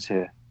 52 points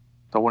here.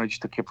 So I wanted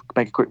just to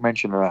make a quick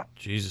mention of that.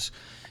 Jesus,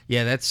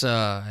 yeah, that's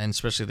and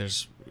especially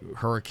there's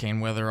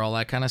hurricane weather, all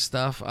that kind of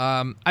stuff.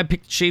 I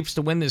picked Chiefs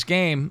to win this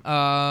game.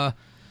 I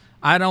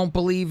don't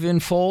believe in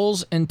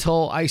Foles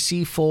until I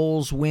see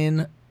Foles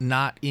win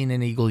not in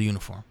an Eagle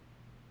uniform.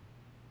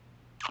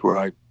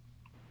 Right.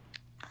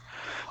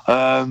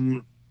 I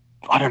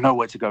don't know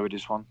where to go with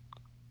this one.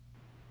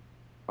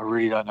 I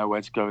really don't know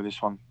where to go with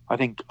this one. I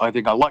think I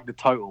like the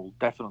total,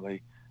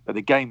 definitely, but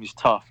the game is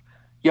tough.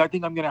 Yeah, I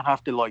think I'm going to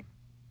have to,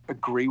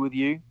 agree with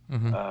you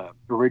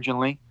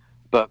originally,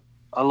 but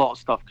a lot of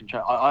stuff can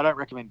change. I don't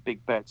recommend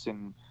big bets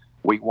in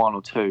week 1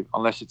 or 2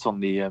 unless it's on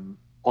the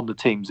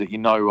teams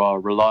that are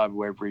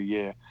reliable every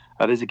year.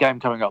 There's a game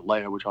coming up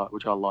later which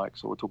I like,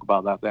 so we'll talk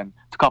about that then.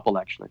 It's a couple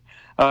actually.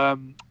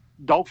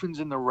 Dolphins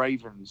and the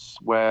Ravens,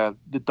 where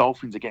the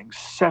Dolphins are getting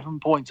 7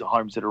 points at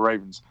home to the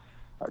Ravens.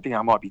 I think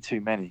that might be too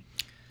many.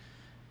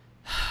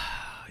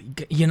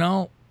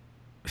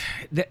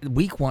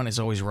 Week 1 is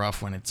always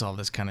rough when it's all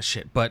this kind of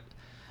shit, but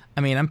I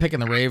mean, I'm picking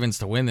the Ravens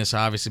to win this,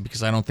 obviously,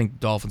 because I don't think the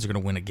Dolphins are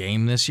going to win a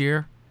game this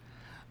year.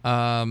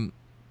 And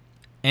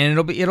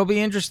it'll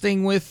be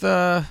interesting with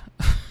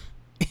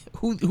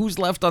who's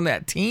left on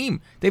that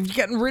team. They've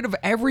gotten rid of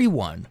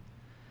everyone.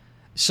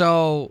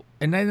 So,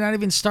 and they're not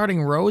even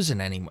starting Rosen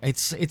anymore.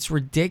 It's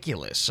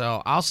ridiculous.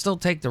 So I'll still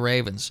take the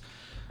Ravens.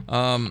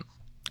 I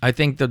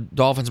think the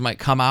Dolphins might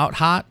come out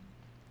hot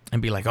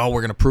and be like, oh, we're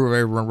going to prove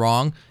everyone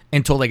wrong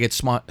until they get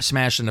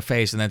smashed in the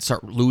face and then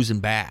start losing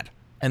bad.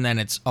 And then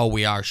it's, oh,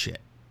 we are shit.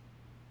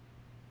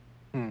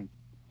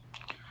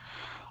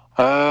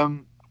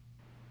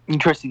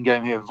 Interesting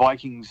game here.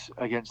 Vikings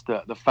against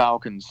the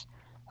Falcons,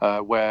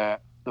 where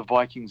the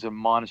Vikings are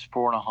minus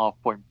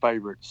 4.5-point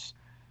favorites.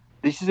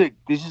 This is a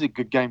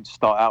good game to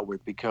start out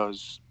with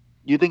because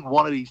you think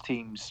one of these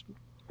teams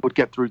would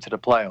get through to the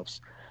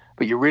playoffs,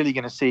 but you're really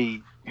going to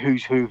see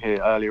who's who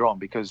here earlier on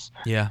because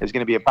there's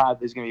going to be a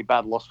bad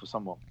loss for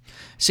someone.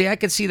 See, I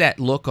could see that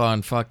look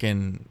on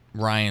fucking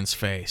Ryan's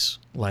face,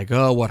 like,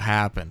 oh, what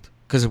happened?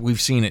 Because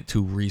we've seen it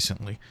too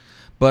recently.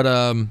 But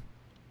I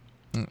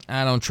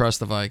don't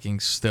trust the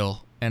Vikings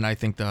still, and I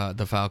think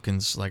the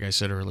Falcons, like I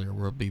said earlier,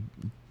 will be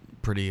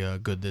pretty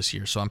good this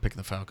year. So I'm picking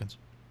the Falcons.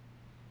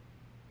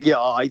 Yeah,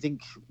 I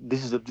think I'm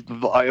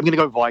going to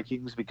go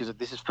Vikings because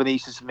this is for me.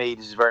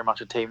 This is very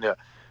much a team that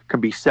can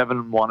be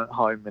 7-1 at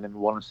home and then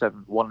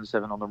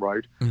 1-7 on the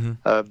road.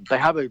 Mm-hmm. They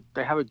have a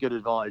good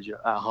advantage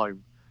at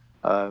home,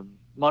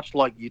 much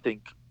like you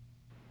think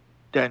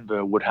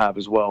Denver would have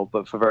as well,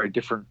 but for very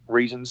different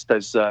reasons.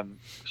 There's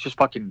just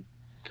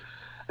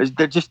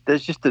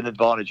an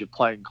advantage of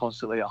playing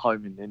constantly at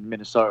home in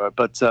Minnesota,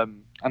 but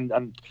and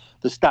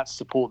the stats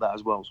support that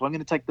as well. So I'm going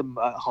to take them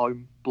at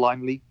home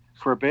blindly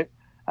for a bit,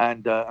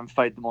 and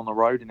fade them on the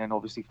road, and then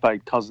obviously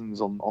fade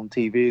Cousins on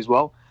TV as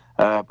well.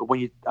 But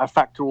when I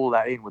factor all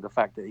that in with the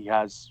fact that he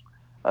has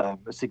a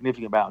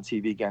significant amount of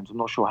TV games, I'm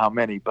not sure how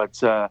many,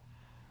 but I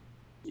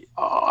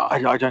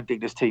don't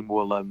think this team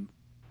will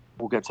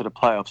get to the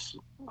playoffs.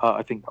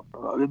 I think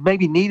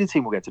maybe neither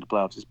team will get to the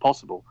playoffs. It's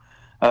possible.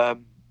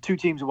 Two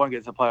teams that won't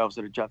get to the playoffs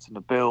are the Jets and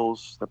the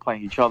Bills. They're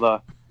playing each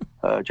other.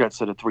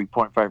 Jets are the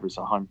 3-point favorites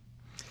at home.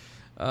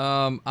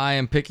 I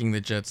am picking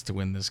the Jets to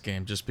win this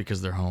game just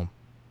because they're home.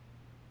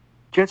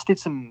 Jets did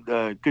some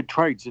good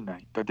trades, didn't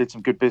they? They did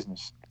some good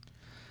business.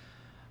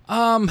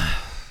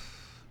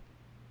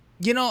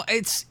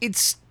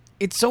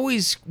 It's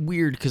always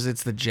weird because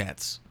it's the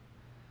Jets,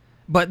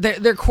 but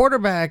their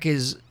quarterback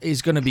is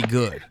going to be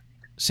good,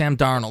 Sam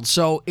Darnold.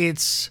 So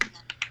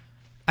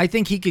I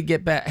think he could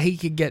get back. He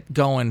could get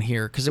going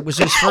here because it was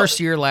his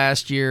first year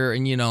last year,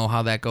 and you know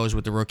how that goes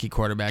with the rookie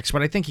quarterbacks.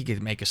 But I think he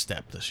could make a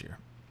step this year.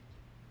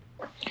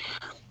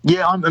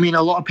 Yeah, I mean,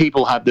 a lot of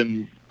people have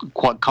them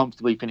quite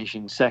comfortably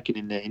finishing second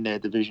in their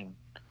division.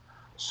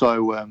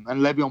 So, and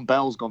Le'Veon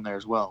Bell's gone there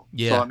as well.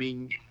 Yeah. So, I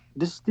mean,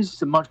 this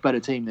is a much better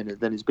team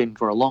than it's been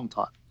for a long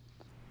time.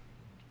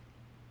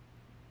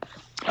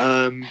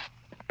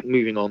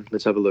 Moving on,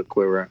 let's have a look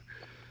where we're at.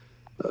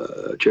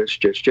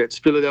 Jets.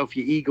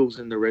 Philadelphia Eagles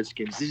and the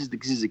Redskins. This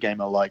is a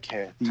game I like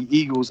here. The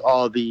Eagles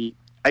are the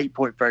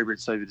 8-point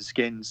favorites over the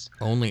Skins.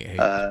 Only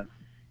 8.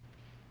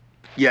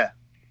 Yeah.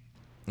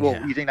 Well,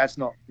 Yeah. you think that's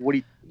not? What do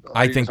you?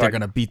 I think they're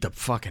going to beat the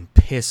fucking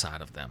piss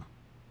out of them.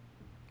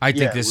 I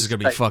think Yeah, this is going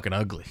to be fucking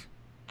ugly.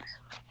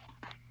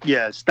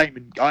 Yeah,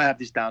 statement. I have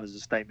this down as a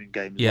statement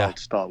game as well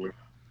to start with.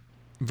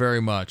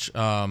 Very much.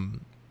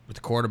 With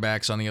the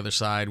quarterbacks on the other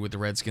side, with the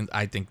Redskins,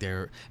 I think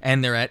they're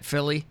at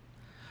Philly.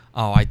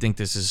 Oh, I think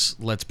this is,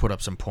 let's put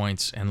up some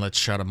points and let's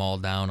shut them all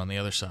down on the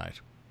other side.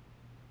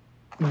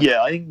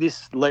 Yeah, I think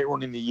this later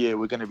on in the year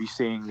we're going to be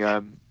seeing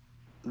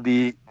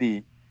the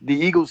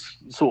Eagles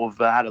sort of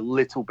had a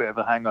little bit of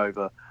a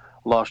hangover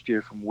last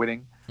year from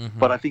winning. Mm-hmm.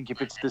 But I think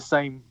if it's the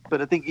same,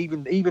 but I think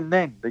even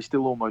then they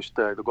still almost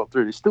they got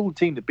through. They're still a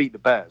team to beat the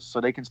Bears, so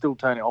they can still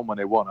turn it on when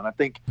they want. And I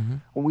think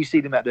when we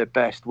see them at their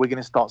best, we're going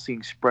to start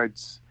seeing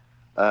spreads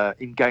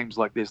in games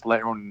like this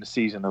later on in the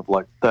season of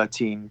like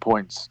 13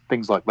 points,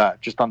 things like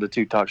that, just under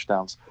 2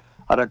 touchdowns.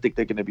 I don't think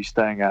they're going to be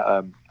staying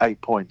at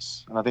 8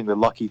 points, and I think they're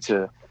lucky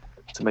to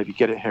maybe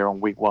get it here on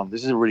week 1.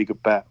 This is a really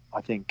good bet,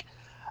 I think.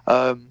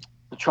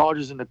 The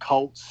Chargers and the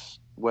Colts,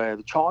 where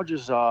the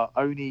Chargers are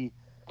only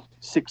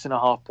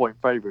 6.5-point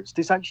favorites.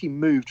 This actually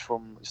moved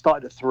from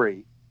started at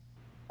 3,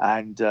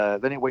 and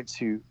then it went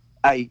to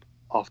 8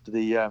 after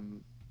the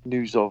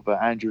news of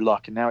Andrew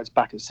Luck, and now it's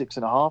back at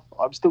 6.5.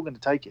 I'm still going to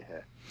take it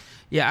here.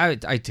 Yeah,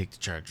 I take the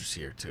Chargers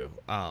here too.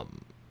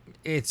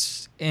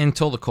 It's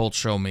until the Colts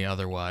show me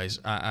otherwise.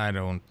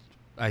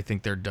 I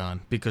think they're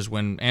done because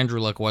when Andrew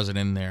Luck wasn't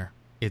in there,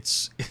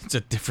 it's a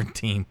different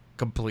team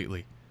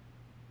completely.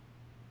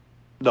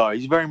 No,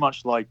 he's very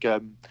much like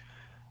the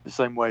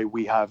same way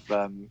we have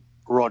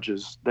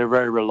Rodgers. They're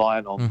very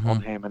reliant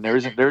on him, and there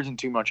isn't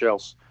too much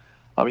else.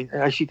 I mean, I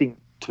actually think,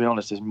 to be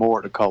honest, there's more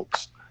at the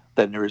Colts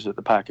than there is at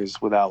the Packers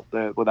without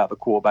the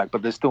quarterback,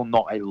 but there's still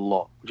not a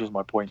lot, which is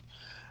my point.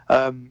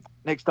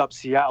 Next up,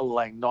 Seattle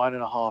laying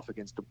 9.5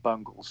 against the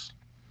Bengals.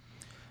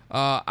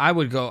 I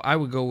would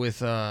go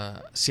with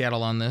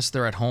Seattle on this.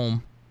 They're at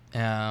home.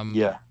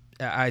 Yeah,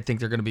 I think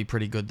they're going to be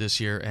pretty good this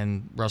year,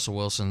 and Russell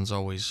Wilson's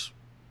always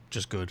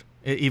just good.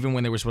 Even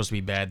when they were supposed to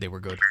be bad, they were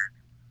good.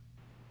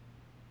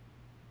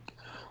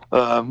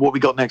 What we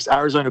got next?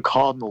 Arizona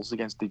Cardinals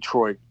against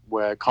Detroit,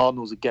 where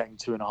Cardinals are getting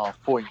 2.5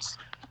 points.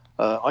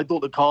 I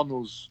thought the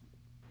Cardinals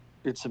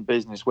did some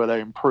business where they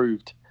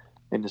improved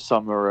in the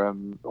summer.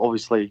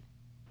 Obviously,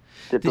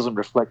 it doesn't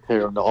reflect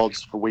here on the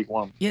odds for week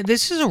 1. Yeah,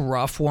 this is a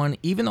rough one.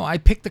 Even though I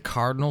picked the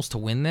Cardinals to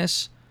win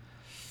this,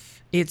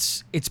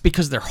 it's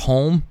because they're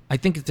home. I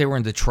think if they were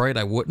in Detroit,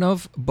 I wouldn't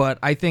have. But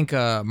I think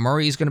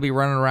Murray's going to be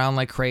running around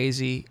like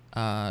crazy,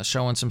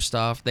 showing some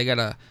stuff.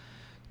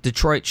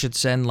 Detroit should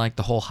send like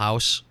the whole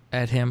house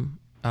at him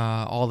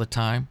all the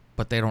time,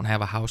 but they don't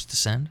have a house to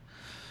send.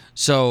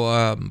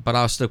 So, but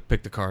I'll still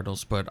pick the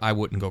Cardinals, but I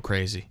wouldn't go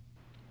crazy.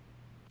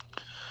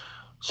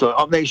 So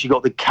up next, you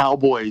got the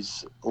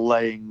Cowboys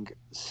laying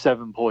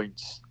 7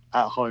 points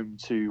at home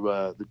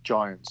to the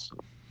Giants.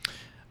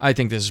 I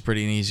think this is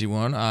pretty an easy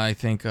one. I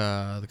think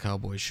the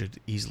Cowboys should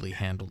easily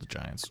handle the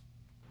Giants.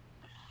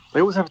 They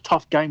always have a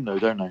tough game, though,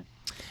 don't they?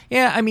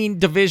 Yeah, I mean,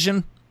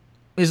 division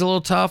is a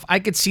little tough. I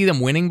could see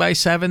them winning by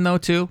 7, though,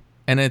 too.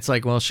 And it's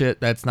like, well,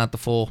 shit, that's not the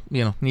full,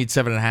 need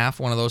 7.5,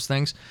 one of those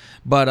things.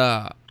 But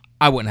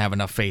I wouldn't have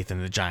enough faith in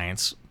the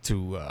Giants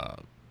to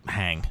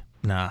hang.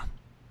 Nah.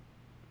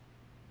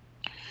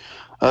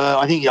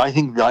 I think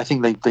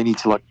they need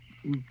to like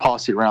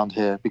pass it around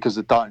here because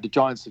the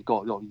Giants have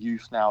got a lot of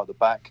youth now at the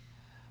back.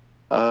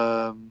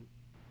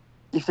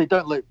 If they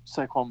don't let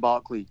Saquon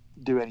Barkley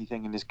do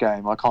anything in this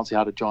game, I can't see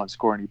how the Giants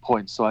score any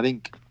points. So I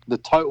think the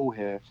total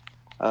here,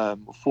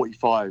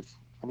 45,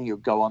 I think it'll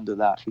go under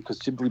that because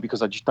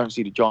I just don't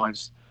see the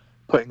Giants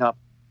putting up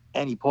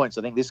any points.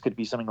 I think this could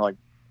be something like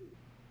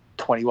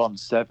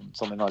 21-7,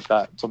 something like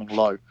that, something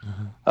low.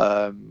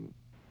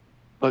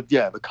 But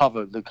yeah, the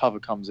cover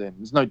comes in.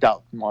 There's no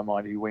doubt in my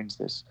mind who wins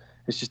this.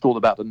 It's just all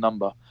about the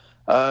number.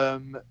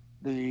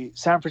 The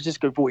San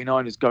Francisco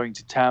 49ers going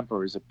to Tampa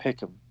is a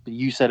pick 'em. But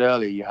you said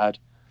earlier you had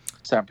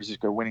San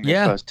Francisco winning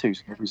their first two,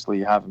 so obviously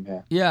you have them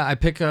here. Yeah, I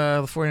pick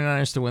the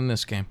 49ers to win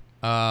this game.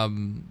 I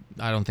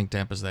don't think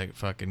Tampa's that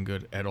fucking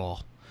good at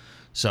all.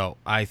 So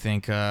I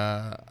think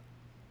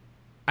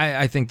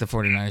I think the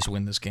 49ers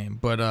win this game.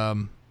 But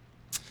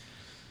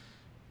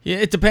yeah,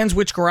 it depends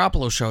which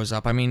Garoppolo shows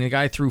up. I mean, the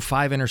guy threw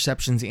 5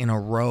 interceptions in a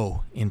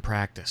row in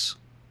practice.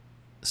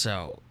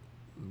 So,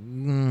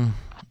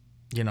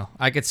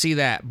 I could see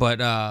that, but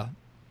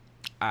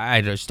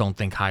I just don't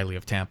think highly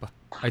of Tampa.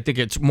 I think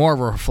it's more of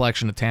a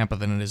reflection of Tampa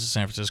than it is of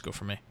San Francisco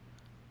for me.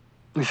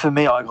 For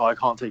me, I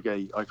can't take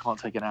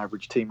an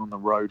average team on the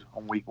road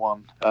on week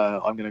 1.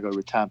 I'm going to go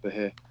with Tampa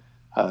here.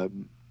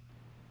 I'm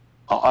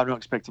not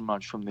expecting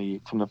much from the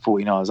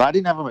 49ers. I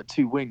didn't have them at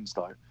 2 wins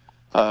though.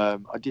 I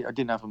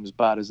didn't have them as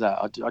bad as that.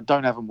 I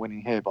don't have them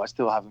winning here, but I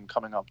still have them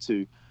coming up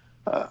to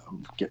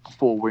get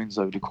 4 wins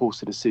over the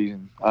course of the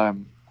season.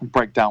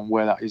 Break down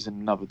where that is in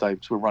another day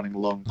because we're running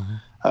along.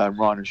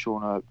 Ryan and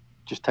Sean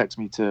just text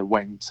me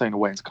saying to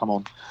wait to come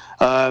on.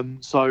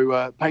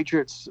 So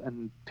Patriots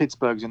and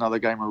Pittsburgh's another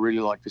game I really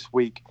like this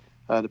week.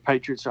 The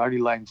Patriots are only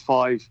laying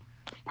 5.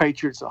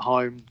 Patriots at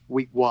home,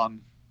 week 1.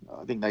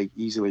 I think they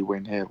easily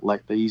win here.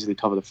 Like they easily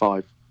cover the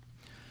 5.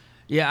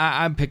 Yeah,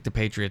 I picked the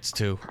Patriots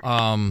too.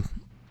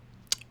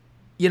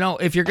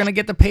 If you're going to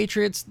get the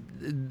Patriots,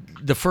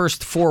 the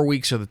first 4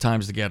 weeks are the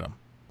times to get them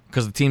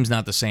because the team's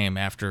not the same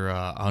after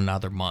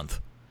another month.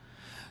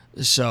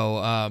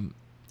 So,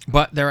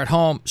 but they're at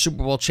home, Super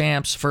Bowl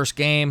champs, first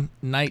game,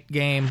 night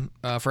game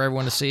for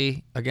everyone to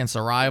see against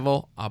a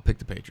rival. I'll pick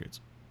the Patriots.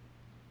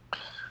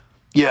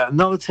 Yeah,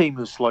 another team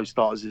of slow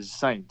starters is the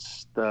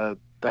Saints.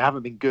 They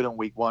haven't been good on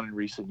week 1 in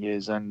recent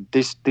years, and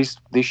this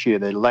year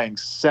they're laying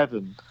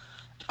 7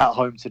 at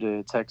home to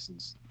the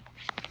Texans.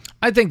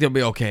 I think they'll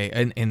be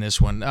okay in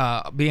this one.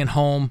 Being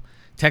home,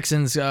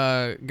 Texans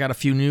got a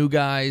few new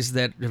guys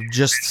that have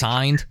just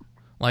signed,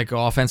 like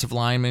offensive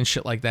linemen,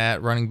 shit like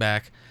that, running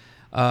back.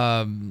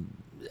 I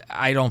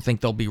don't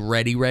think they'll be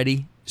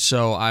ready,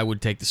 so I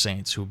would take the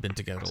Saints, who have been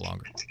together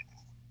longer.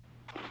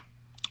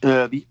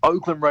 The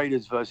Oakland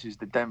Raiders versus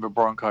the Denver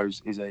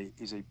Broncos is a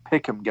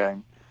pick'em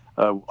game.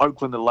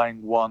 Oakland are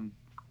laying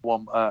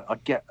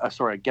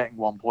getting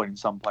 1 point in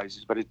some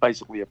places, but it's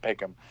basically a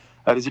pick'em.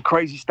 There's a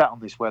crazy stat on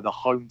this where the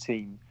home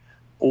team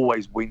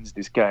always wins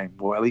this game,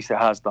 or at least it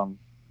has done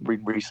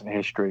in recent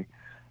history.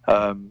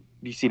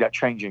 You see that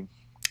changing?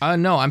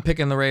 No, I'm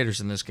picking the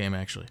Raiders in this game,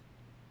 actually.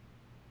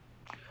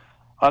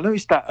 I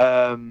noticed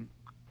that.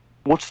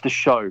 What's the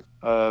show?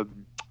 The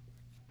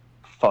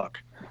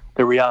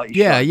reality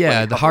show.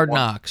 Yeah, the Hard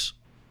Knocks.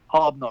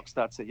 Hard Knocks,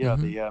 that's it. Yeah,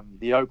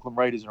 the Oakland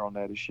Raiders are on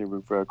there this year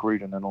with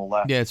Gruden and all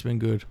that. Yeah, it's been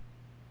good.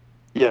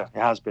 Yeah, it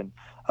has been.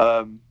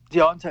 I'm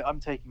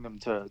taking them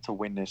to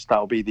win this.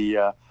 That'll be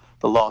the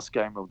last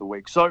game of the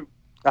week. So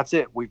that's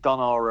it. We've done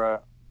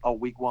our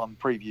week 1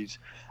 previews.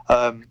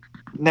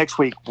 Next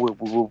week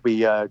we'll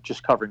be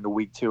just covering the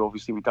week 2.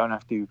 Obviously, we don't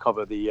have to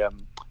cover the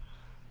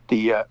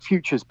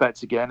futures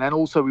bets again, and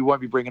also we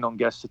won't be bringing on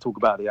guests to talk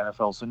about the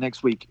NFL. So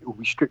next week we'll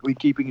be strictly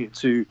keeping it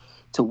to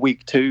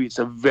week 2. It's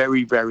a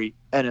very, very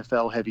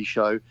NFL heavy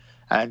show,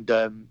 and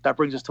that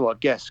brings us to our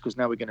guests, because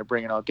now we're going to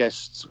bring in our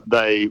guests.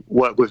 They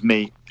work with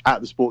me at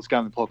the Sports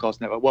Gambling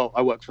Podcast Network. Well,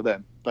 I work for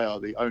them. They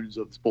are the owners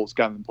of the Sports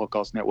Gambling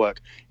Podcast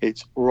Network.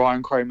 It's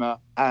Ryan Kramer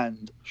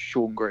and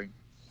Sean Green.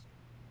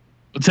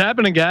 What's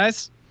happening,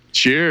 guys?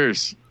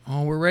 Cheers.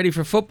 Oh, we're ready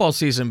for football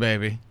season,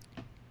 baby.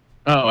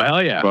 Oh,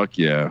 hell yeah. Fuck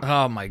yeah.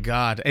 Oh, my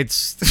God.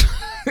 It's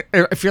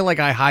I feel like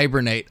I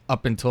hibernate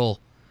up until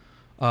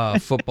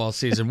football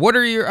season. What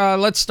are your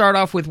let's start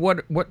off with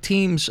what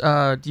teams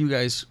do you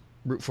guys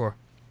root for?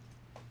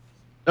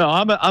 Oh,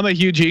 I'm a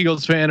huge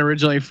Eagles fan,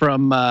 originally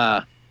from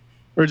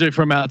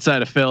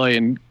outside of Philly,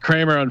 and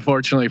Kramer,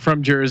 unfortunately,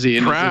 from Jersey,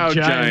 and proud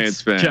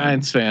Giants fan.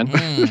 Giants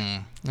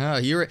fan. Oh,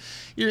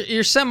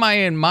 you're semi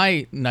in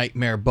my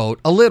nightmare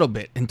boat a little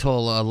bit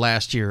until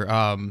last year.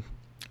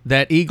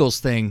 That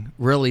Eagles thing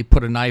really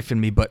put a knife in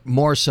me, but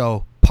more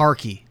so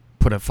Parkey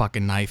put a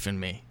fucking knife in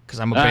me because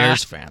I'm a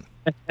Bears fan.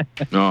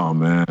 Oh,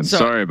 man. So,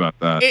 sorry about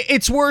that.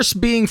 It's worse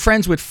being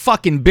friends with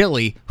fucking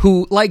Billy,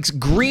 who likes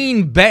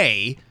Green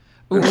Bay,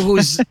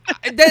 who's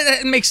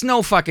that makes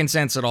no fucking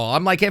sense at all.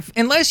 I'm like,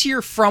 unless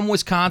you're from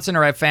Wisconsin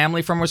or have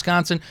family from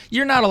Wisconsin,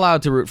 you're not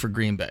allowed to root for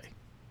Green Bay.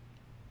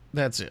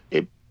 That's it.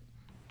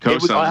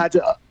 I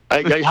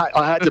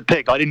had to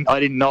pick. I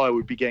didn't know I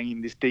would be getting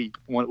this deep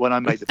when I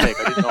made the pick.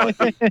 I didn't know I'd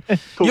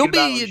be You'll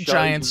be a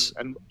Giants.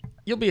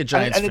 You'll be a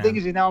Giants fan. And the thing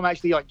is now I'm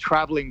actually like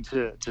traveling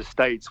to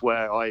states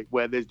where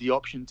there's the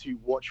option to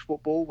watch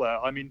football. Where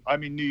I'm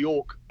in New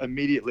York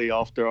immediately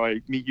after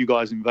I meet you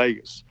guys in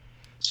Vegas.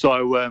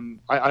 So I'm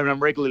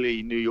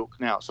regularly in New York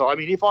now. So I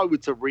mean, if I were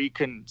to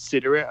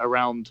reconsider it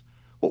around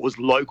what was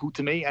local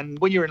to me, and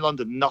when you're in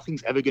London,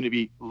 nothing's ever going to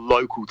be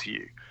local to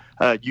you.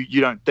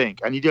 You don't think,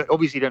 and you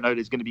obviously don't know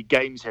there's going to be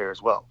games here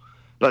as well.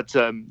 But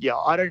yeah,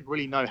 I don't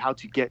really know how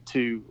to get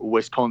to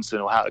Wisconsin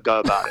or how to go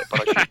about it.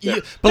 But I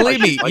should, believe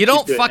me, you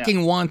don't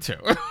fucking want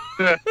to.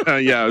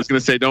 Yeah, I was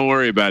gonna say, don't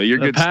worry about it. You're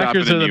The good. stopping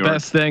Packers in are the New York.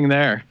 best thing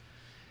there.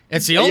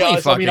 It's the only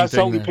fucking I thing.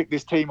 solely there. picked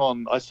this team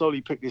on. I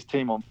solely picked this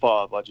team on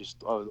Favre.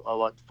 I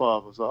liked Favre.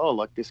 I was like, I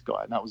like this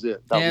guy, and that was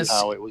it. That was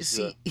how it was.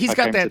 See, he's I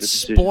got came to that the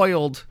decision.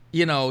 spoiled,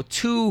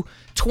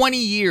 20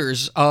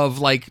 years of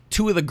like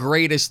two of the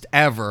greatest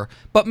ever.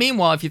 But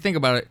meanwhile, if you think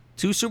about it,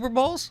 2 Super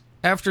Bowls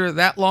after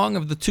that long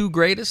of the 2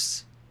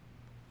 greatest.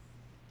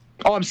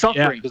 Oh, I'm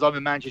suffering because I'm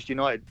a Manchester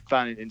United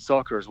fan in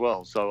soccer as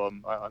well. So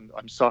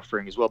I'm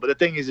suffering as well. But the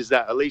thing is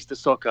that at least they're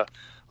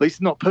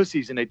not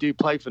pussies, and they do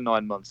play for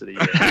 9 months of the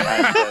year.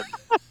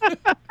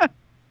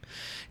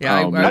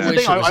 Yeah, I that's the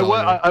wish thing. it was all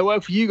year. I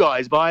work for you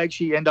guys, but I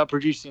actually end up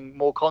producing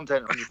more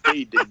content on your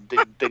feed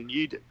than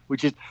you do,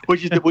 which is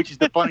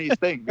the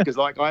funniest thing, because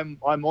like I'm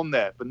on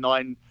there for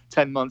 9-10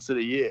 months of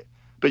the year,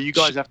 but you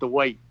guys have to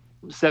wait.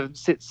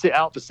 Sit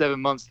out for 7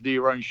 months to do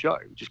your own show,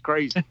 which is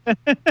crazy.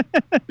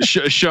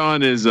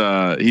 Sean is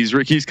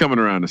he's coming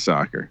around to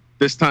soccer.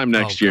 This time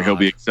next year, he'll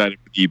be excited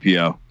for the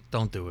EPL.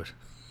 Don't do it.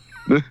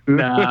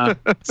 Nah,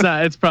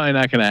 it's probably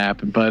not going to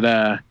happen. But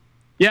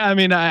yeah, I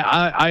mean,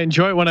 I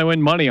enjoy it when I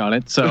win money on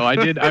it. So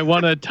I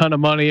won a ton of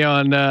money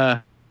on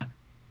our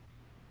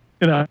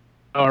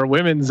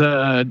women's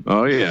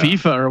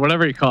FIFA or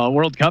whatever you call it,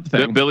 World Cup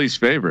thing. Billy's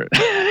favorite.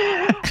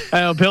 I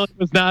know Billy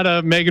was not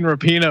a Megan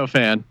Rapinoe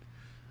fan.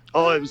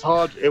 Oh, it was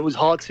hard. It was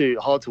hard to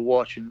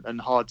watch and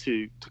hard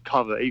to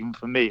cover, even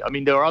for me. I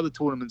mean, there are other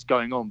tournaments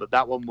going on, but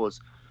that one was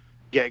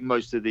getting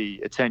most of the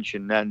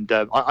attention. And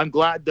I'm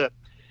glad that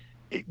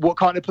what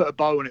kind of put a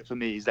bow on it for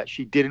me is that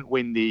she didn't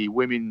win the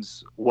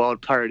Women's World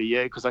Player of the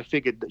Year, because I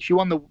figured that she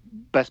won the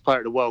Best Player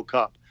of the World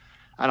Cup,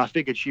 and I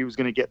figured she was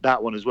going to get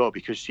that one as well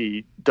because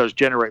she does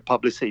generate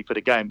publicity for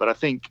the game. But I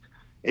think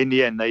in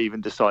the end they even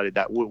decided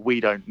that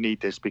we don't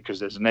need this because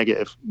there's a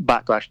negative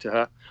backlash to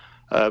her.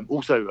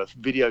 Also, a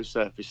video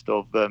surfaced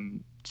of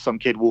some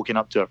kid walking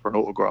up to her for an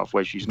autograph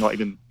where she's not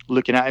even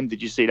looking at him.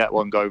 Did you see that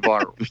one go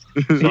viral?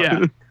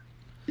 Yeah.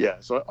 Yeah,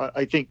 so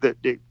I think that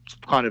it's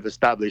kind of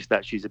established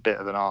that she's a bit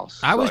of an arse.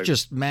 I was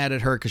just mad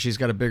at her because she's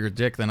got a bigger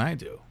dick than I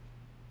do.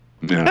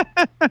 Yeah,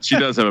 she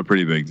does have a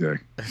pretty big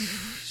dick.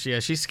 Yeah,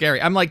 she's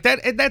scary. I'm like,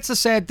 that's a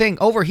sad thing.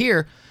 Over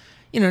here,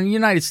 in the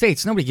United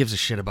States, nobody gives a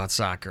shit about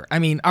soccer. I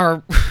mean,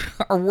 our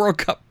World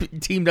Cup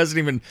team doesn't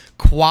even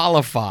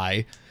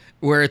qualify.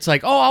 Where it's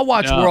like, oh, I'll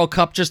watch World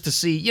Cup just to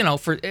see,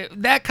 for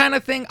that kind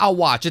of thing, I'll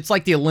watch. It's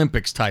like the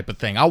Olympics type of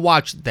thing. I'll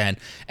watch it then.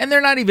 And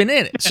they're not even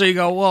in it. So you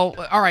go, well,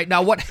 all right,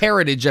 now what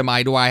heritage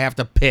do I have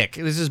to pick?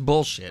 This is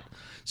bullshit.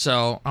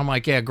 So I'm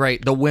like, yeah,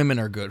 great. The women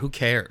are good. Who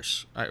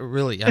cares? I'd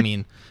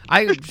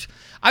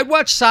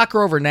watch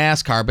soccer over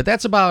NASCAR, but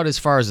that's about as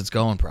far as it's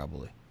going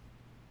probably.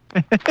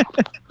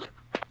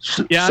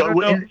 Yeah, I don't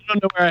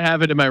know where I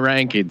have it in my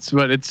rankings,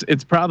 but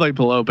it's probably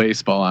below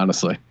baseball,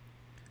 honestly.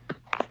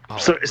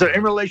 So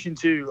in relation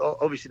to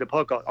obviously the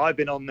podcast, I've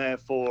been on there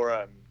for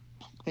I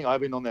think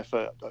I've been on there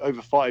for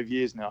over 5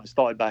 years now. I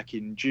started back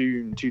in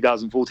June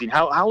 2014.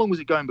 How long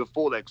was it going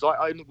before that?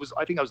 Because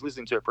I think I was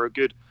listening to it for a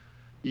good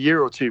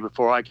year or two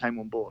before I came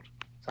on board.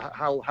 So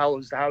how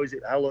long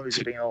has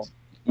it been on?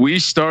 We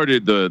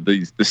started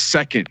the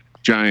second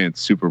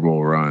Giants Super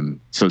Bowl run,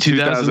 so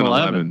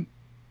 2011.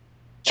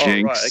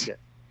 Jinx.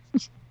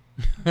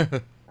 Oh, right,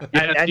 okay.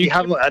 And you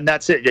haven't, and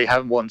that's it. You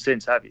haven't won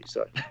since, have you?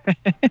 So,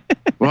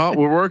 well,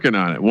 we're working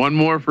on it. One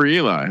more for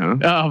Eli, huh?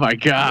 Oh my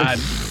God,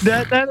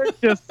 that is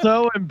just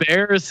so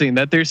embarrassing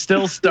that they're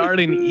still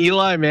starting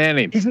Eli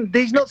Manning.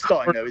 He's not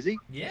starting though, is he?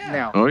 Yeah.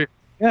 Now. Oh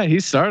yeah,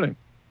 he's starting.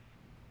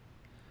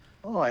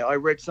 Oh, I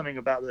read something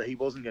about that he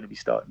wasn't going to be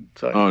starting.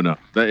 So. Oh no,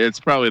 it's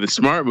probably the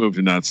smart move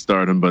to not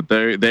start him, but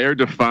they're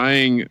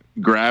defying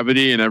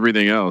gravity and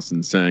everything else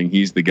and saying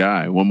he's the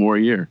guy. One more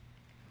year.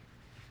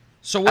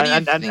 So what do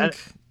you think?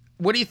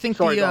 What do you think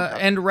the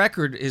end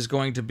record is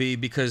going to be?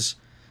 Because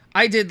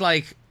I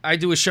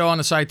do a show on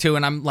the side too,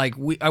 and I'm like,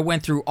 I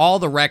went through all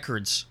the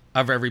records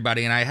of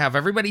everybody, and I have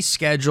everybody's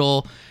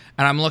schedule,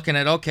 and I'm looking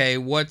at, okay,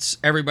 what's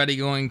everybody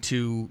going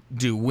to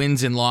do,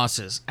 wins and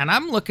losses, and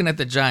I'm looking at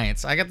the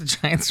Giants. I got the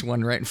Giants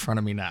one right in front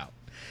of me now,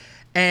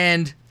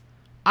 and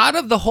out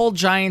of the whole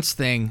Giants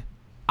thing,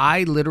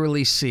 I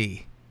literally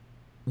see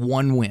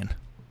one win.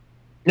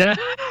 Yeah,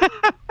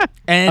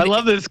 and I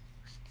love this.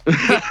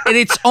 And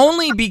it's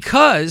only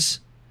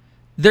because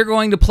they're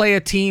going to play a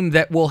team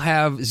that will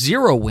have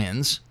 0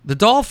 wins, the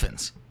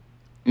Dolphins.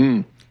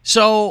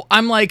 So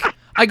I'm like,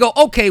 I go,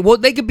 okay, well,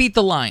 they could beat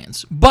the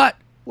Lions, but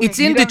it's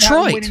in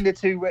Detroit.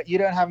 You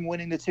don't have them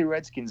winning the 2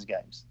 Redskins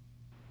games.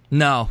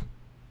 No.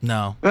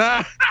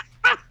 Yeah,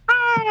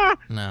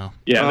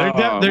 they're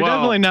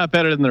definitely not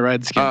better than the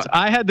Redskins.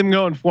 I had them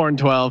going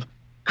 4-12.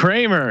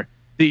 Kramer,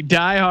 the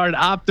diehard,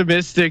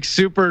 optimistic,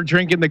 super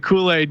drinking the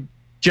Kool-Aid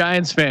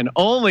Giants fan,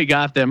 only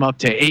got them up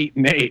to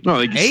 8-8. No,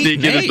 they can sneak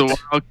in as the wild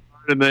card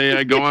and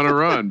they go on a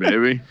run,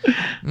 baby.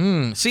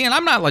 See, and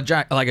I'm not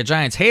like a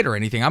Giants hater or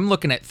anything. I'm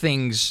looking at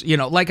things,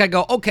 like I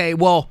go, okay,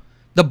 well,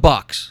 the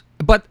Bucks.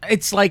 but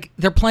it's like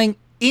they're playing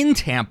in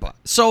Tampa.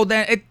 So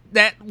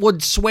that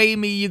would sway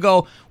me. You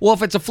go, well,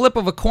 if it's a flip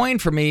of a coin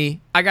for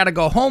me, I got to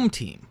go home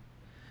team.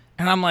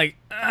 And I'm like,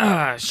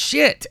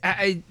 shit.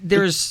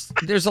 There's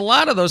a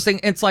lot of those things.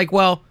 It's like,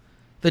 well,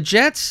 the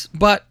Jets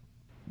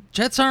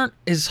aren't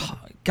as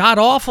god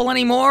awful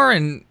anymore,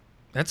 and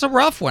that's a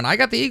rough one. I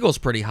got the Eagles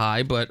pretty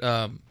high, but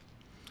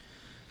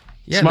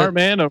yeah, smart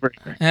man over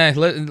here.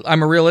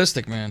 I'm a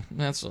realistic man.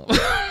 That's all.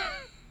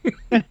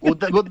 well,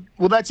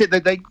 that's it.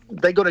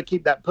 They got to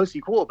keep that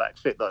pussy quarterback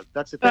fit though.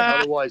 That's the thing.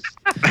 Otherwise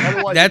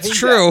that's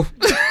true.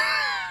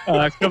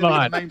 Come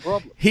on. Main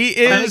problem. He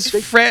is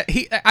Fred.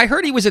 I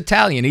heard he was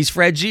Italian. He's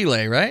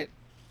Fragile, right?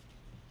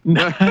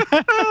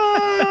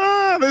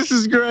 This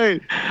is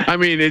great. I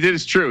mean, it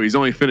is true. He's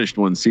only finished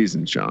one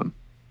season, Sean.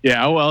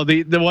 Yeah, well,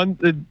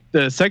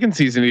 the second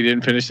season he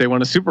didn't finish. They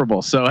won a Super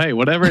Bowl. So hey,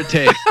 whatever it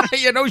takes.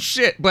 No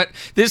shit. But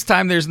this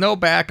time there's no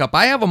backup.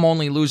 I have him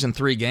only losing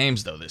 3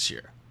 games though this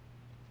year.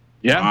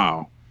 Yeah.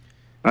 Wow.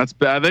 That's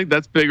bad. I think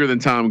that's bigger than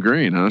Tom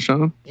Green, huh,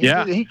 Sean?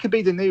 He could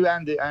be the new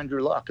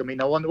Andrew Luck. I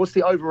mean, I wonder what's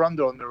the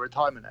over/under on the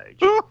retirement age.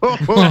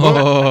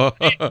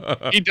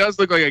 He does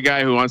look like a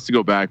guy who wants to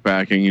go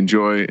backpacking,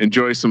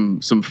 enjoy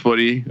some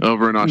footy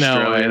over in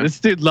Australia. No way.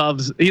 This dude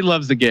loves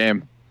the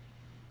game.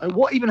 And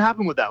what even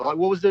happened with that? Like,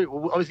 what was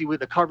obviously with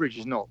the coverage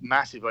is not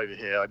massive over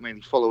here. I'm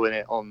mainly following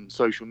it on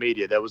social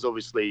media. There was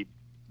obviously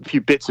a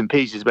few bits and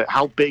pieces, but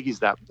how big is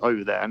that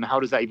over there, and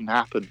how does that even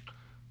happen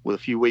with a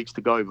few weeks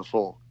to go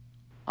before?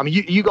 I mean,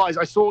 you guys,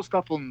 I saw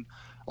stuff on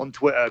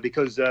Twitter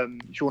because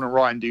Sean and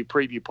Ryan do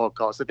preview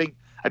podcasts. I think,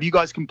 have you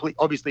guys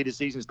obviously the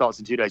season starts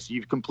in 2 days, so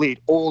you've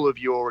completed all of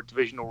your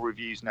divisional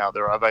reviews now that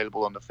are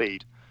available on the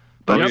feed.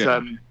 But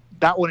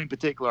that one in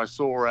particular, I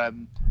saw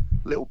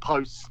little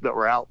posts that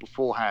were out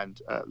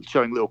beforehand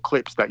showing little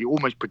clips that you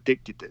almost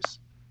predicted this.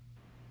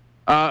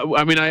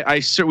 I mean,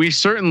 we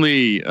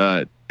certainly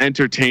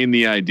entertained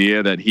the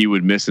idea that he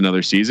would miss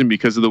another season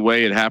because of the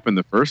way it happened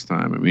the first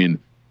time. I mean,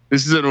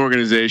 this is an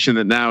organization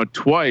that now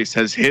twice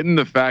has hidden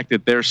the fact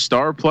that their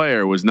star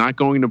player was not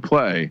going to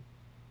play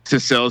to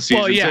sell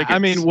season tickets. I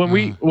mean, when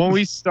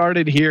we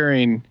started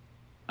hearing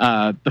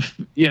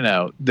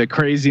the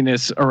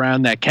craziness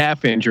around that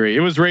calf injury, it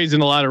was raising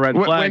a lot of red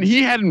flags. When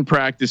he hadn't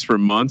practiced for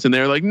months and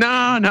they were like,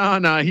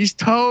 no, he's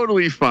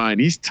totally fine.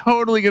 He's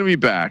totally going to be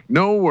back.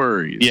 No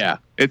worries. Yeah.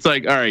 It's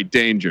like, all right,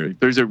 danger.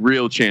 There's a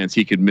real chance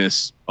he could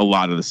miss a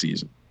lot of the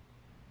season.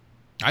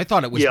 I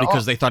thought it was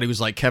because they thought he was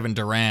like Kevin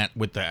Durant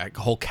with the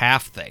whole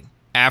calf thing.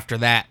 After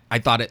that, I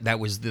thought that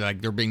was like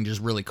they're being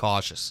just really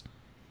cautious.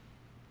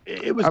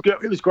 It was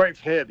good. It was great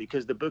for her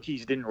because the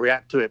bookies didn't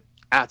react to it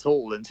at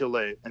all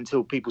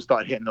until people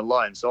started hitting the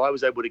line. So I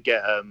was able to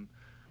get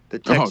the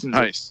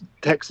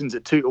Texans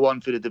at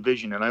 2-1 for the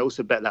division, and I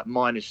also bet that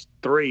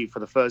 -3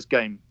 for the first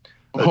game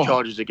of the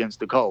Chargers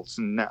against the Colts.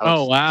 And that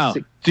was wow!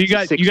 So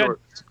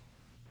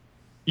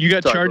you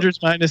got Chargers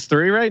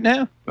 -3 right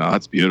now. Oh,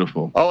 that's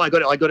beautiful. Oh, I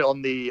got it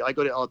on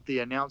the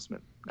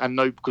announcement, and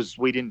no, because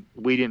we didn't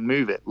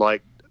move it.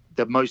 Like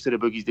most of the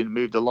bookies didn't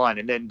move the line,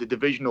 and then the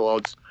divisional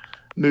odds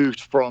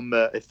moved from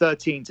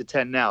 13 to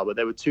 10 now, but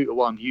they were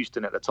 2-1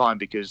 Houston at the time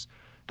because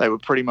they were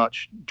pretty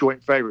much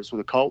joint favorites with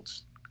the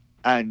Colts,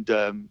 and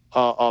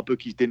our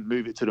bookies didn't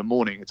move it to the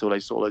morning until they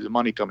saw loads of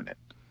money coming in.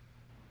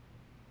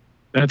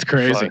 That's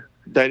crazy. So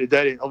they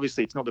didn't.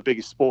 Obviously, it's not the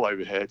biggest sport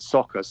over here. It's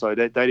soccer, so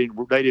they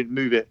didn't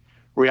move it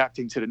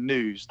reacting to the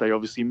news. They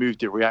obviously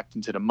moved it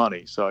reacting to the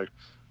money. So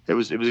it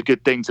was a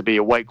good thing to be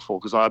awake for,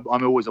 because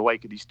I'm always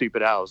awake at these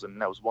stupid hours, and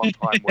that was one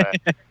time where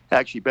it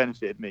actually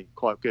benefited me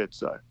quite good.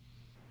 So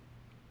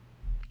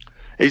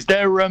is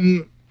there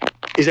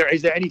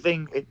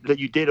anything that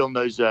you did on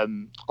those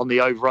on the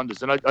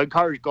over-unders? And I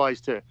encourage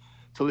guys to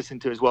listen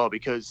to as well,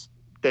 because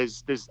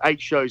there's 8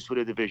 shows for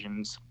the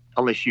divisions,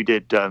 unless you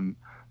did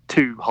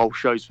 2 whole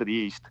shows for the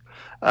East.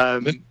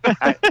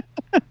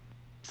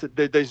 So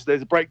there's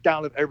a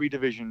breakdown of every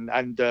division,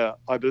 and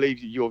I believe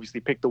you obviously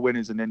picked the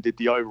winners and then did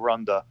the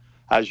over/under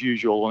as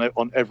usual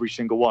on every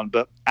single one.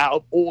 But out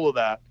of all of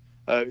that,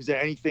 is there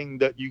anything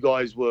that you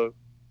guys were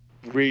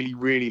really,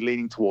 really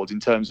leaning towards in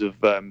terms of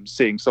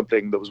seeing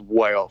something that was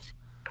way off?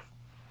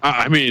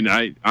 I mean,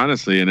 I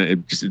honestly, and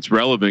it's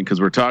relevant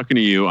because we're talking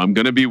to you. I'm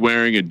going to be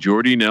wearing a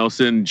Jordy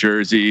Nelson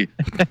jersey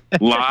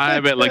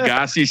live at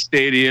Legacy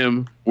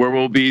Stadium, where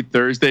we'll be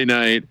Thursday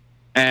night,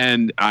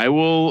 and I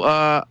will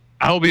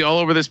be all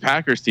over this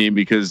Packers team,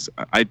 because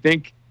I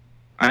think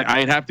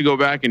I'd have to go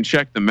back and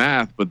check the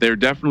math, but they're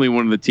definitely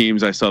one of the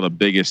teams I saw the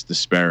biggest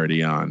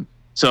disparity on.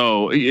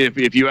 So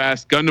if you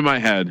ask, gun to my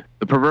head,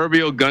 the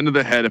proverbial gun to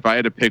the head, if I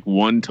had to pick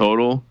one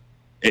total,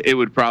 it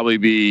would probably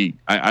be,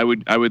 I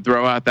would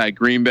throw out that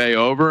Green Bay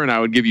over, and I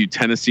would give you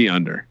Tennessee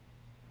under.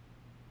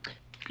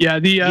 Yeah.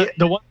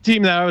 The one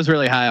team that I was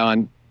really high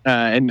on,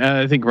 and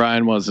I think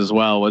Ryan was as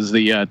well, was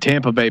the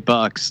Tampa Bay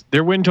Bucks.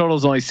 Their win total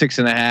is only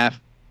 6.5.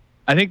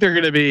 I think they're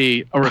going to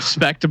be a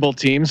respectable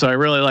team, so I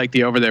really like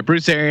the over there.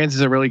 Bruce Arians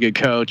is a really good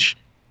coach.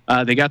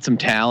 They got some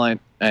talent.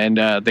 and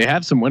they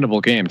have some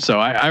winnable games. So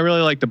I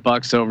really like the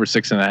Bucks over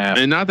 6.5.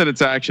 And not that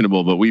it's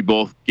actionable, but we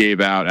both gave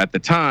out at the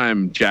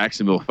time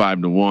Jacksonville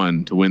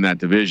 5-1 to win that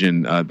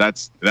division.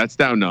 That's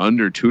down to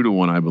under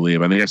 2-1, I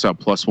believe. I think I saw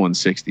plus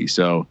 160.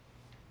 So,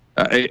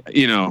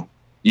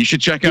 you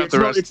should check out the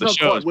rest of the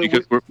shows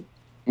because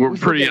we're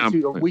pretty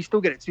on. We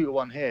still get it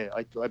 2-1 here.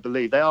 I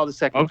believe they are the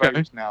second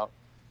favorites now.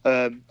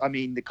 I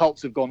mean, the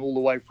Colts have gone all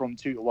the way from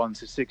 2-1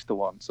 to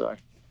 6-1. So.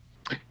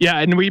 Yeah,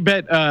 and we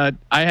bet. I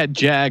had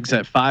Jags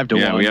at 5-1.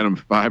 Yeah, we had them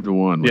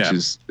 5-1,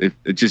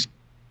 which is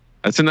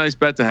that's a nice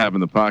bet to have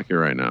in the pocket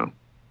right now.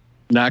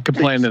 Not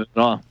complaining at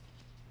all.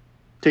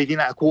 Do you think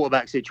that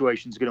quarterback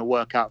situation is going to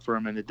work out for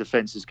him, and the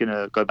defense is going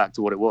to go back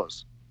to what it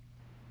was?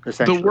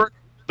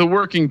 The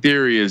working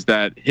theory is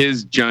that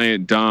his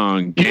giant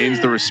dong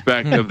gains the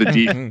respect of the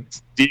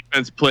defense.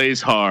 Defense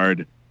plays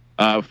hard.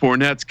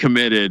 Fournette's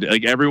committed.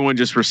 Like everyone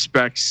just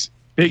respects.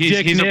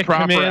 He's a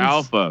proper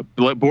alpha.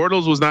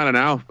 Bortles was not an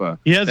alpha.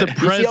 He has a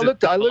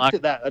presence. I looked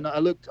at that, and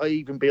I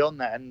even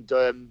beyond that,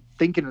 and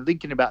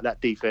thinking about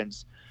that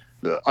defense.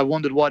 I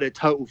wondered why their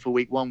total for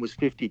week 1 was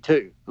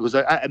 52, because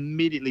I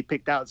immediately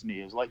picked out to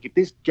me. It was like, if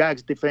this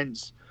Jags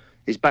defense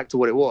is back to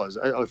what it was,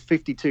 a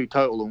 52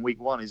 total in week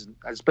 1 is,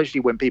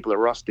 especially when people are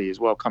rusty as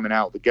well coming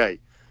out the gate.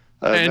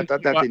 That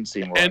didn't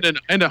seem right.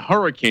 And a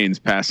hurricane's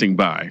passing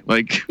by.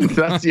 Like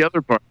that's the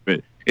other part of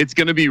it. It's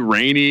going to be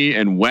rainy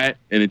and wet,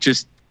 and it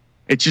just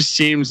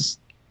seems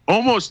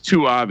almost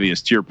too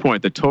obvious. To your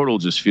point, the total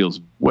just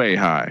feels way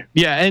high.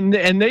 Yeah, and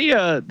they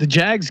the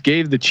Jags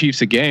gave the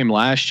Chiefs a game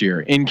last year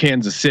in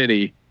Kansas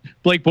City.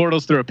 Blake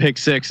Bortles threw a pick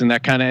 6, and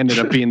that kind of ended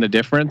up being the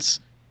difference.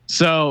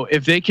 So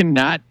if they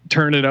cannot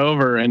turn it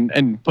over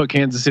and put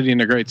Kansas City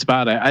in a great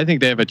spot, I think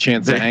they have a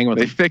chance to hang with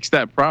them. They fixed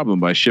that problem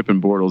by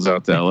shipping Bortles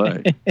out to LA.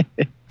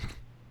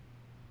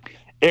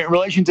 In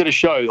relation to the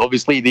show,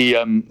 obviously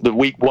the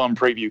week 1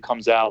 preview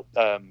comes out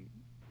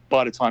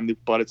by the time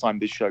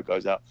this show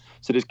goes out.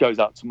 So this goes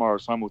out tomorrow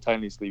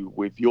simultaneously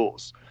with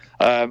yours.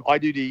 I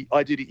do the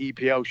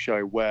EPL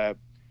show where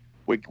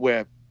we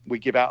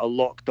give out a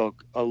lock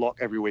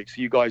every week.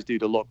 So you guys do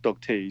the lock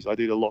dog teas. I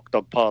do the lock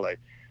dog parlay.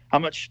 How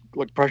much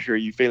pressure are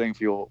you feeling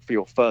for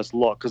your first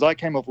lock? Because I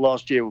came off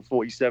last year with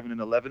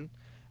 47-11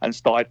 and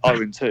started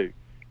 0-2,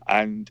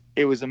 and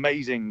it was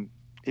amazing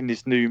in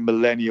this new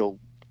millennial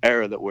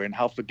era that we're in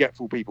how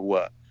forgetful people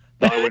were.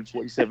 That I went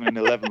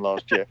 47-11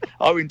 last year.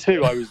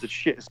 0-2, I was the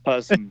shittest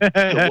person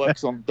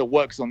that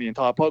works on the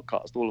entire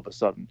podcast all of a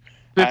sudden.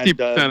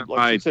 50% of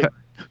my.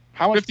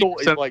 How much thought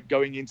is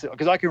going into,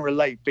 because I can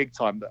relate big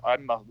time that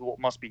what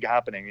must be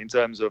happening in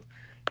terms of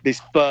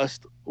this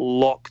first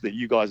lock that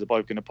you guys are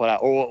both going to put out,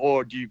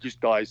 or do you just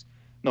guys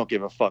not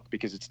give a fuck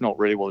because it's not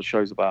really what the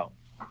show's about?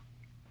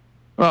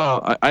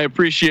 Well, I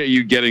appreciate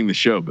you getting the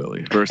show,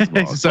 Billy, first of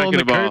all.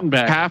 Second of all,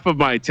 half of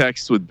my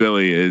texts with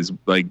Billy is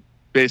like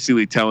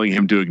basically telling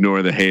him to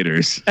ignore the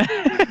haters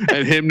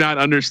and him not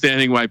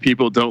understanding why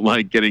people don't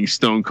like getting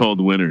stone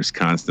cold winners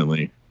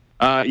constantly.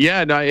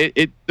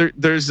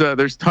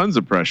 There's tons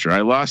of pressure.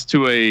 I lost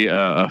to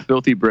a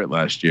filthy Brit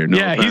last year. No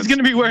offense. He's going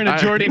to be wearing a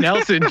Jordy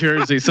Nelson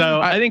jersey.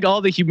 So I think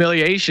all the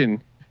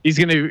humiliation he's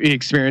going to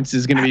experience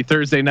is going to be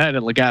Thursday night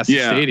at Legacy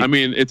Stadium. Yeah, I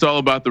mean, it's all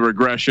about the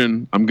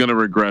regression. I'm going to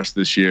regress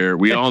this year.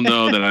 We all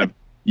know that I've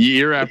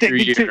year after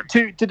year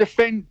to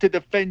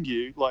defend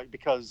you, like,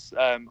 because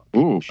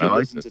you should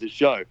listen to the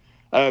show.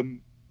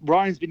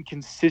 Ryan's been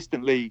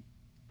consistently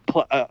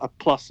a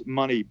plus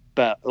money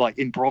bet, like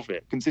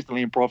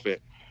consistently in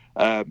profit.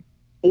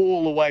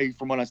 All the way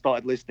from when I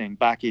started listening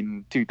back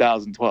in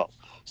 2012.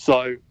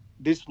 So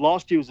this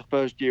last year was the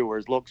first year where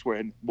his locks were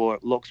at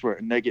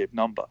a negative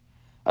number.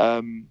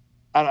 And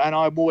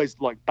I'm always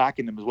like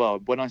backing them as well.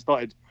 When I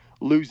started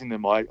losing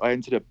them, I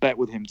entered a bet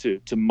with him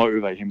to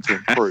motivate him to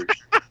improve.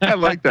 I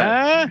like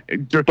that.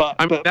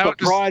 But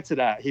prior to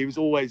that, he's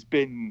always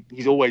been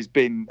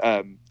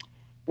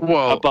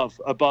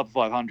above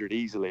 500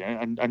 easily,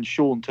 and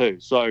Sean too.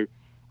 So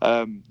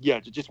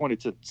just wanted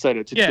to say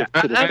that to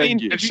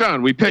defend you.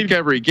 Sean, we pick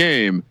every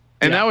game.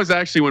 And that was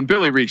actually when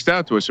Billy reached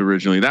out to us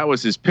originally. That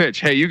was his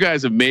pitch. Hey, you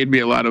guys have made me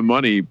a lot of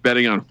money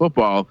betting on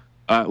football.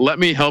 Let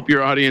me help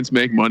your audience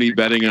make money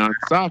betting on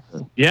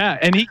soccer. Yeah,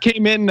 and he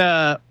came in,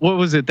 what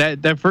was it,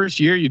 that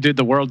first year you did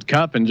the World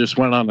Cup and just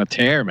went on a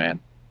tear, man.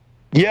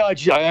 Yeah,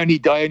 I only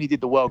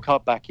did the World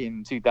Cup back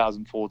in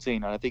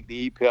 2014, and I think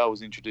the EPL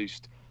was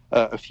introduced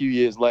a few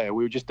years later.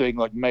 We were just doing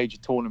like major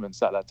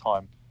tournaments at that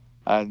time.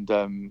 And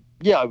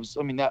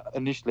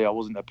initially I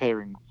wasn't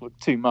appearing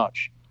too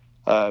much.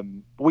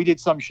 We did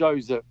some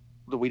shows that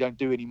we don't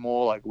do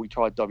anymore. Like we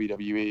tried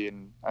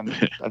WWE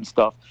and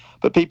stuff,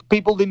 but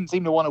people didn't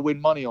seem to want to win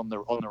money on the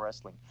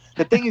wrestling.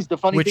 The thing is, the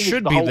funny thing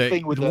is the whole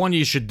thing with the one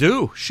you should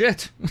do.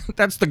 Shit,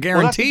 that's the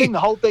guarantee. Well, that's the thing.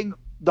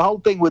 The whole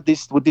thing with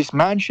this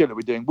man show that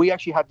we're doing. We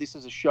actually had this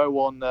as a show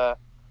on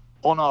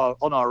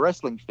our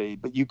wrestling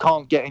feed, but you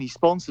can't get any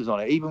sponsors on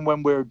it. Even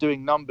when we're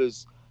doing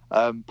numbers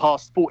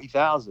past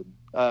 40,000,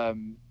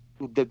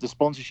 the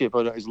sponsorship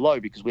is low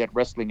because we had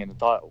wrestling in the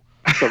title.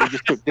 So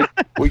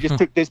we just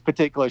took this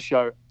particular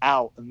show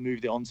out and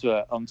moved it onto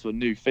a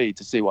new feed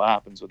to see what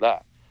happens with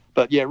that.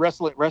 But yeah,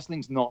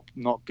 wrestling's not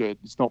good.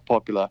 It's not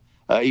popular,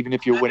 even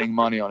if you're winning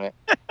money on it.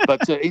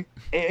 But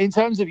in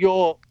terms of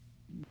your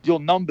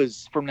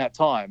numbers from that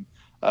time,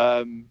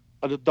 I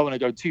don't want to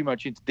go too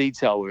much into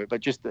detail with it,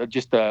 but just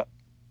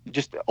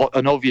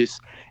an obvious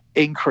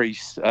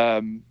increase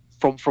from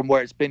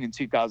where it's been in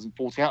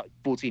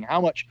 2014.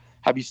 How much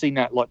have you seen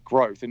that like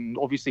growth? And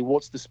obviously,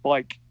 what's the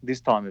spike this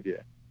time of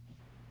year?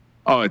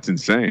 Oh, it's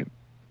insane.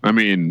 I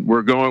mean,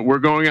 we're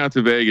going out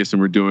to Vegas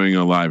and we're doing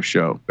a live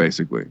show,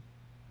 basically.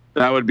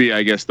 That would be,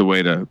 I guess, the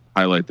way to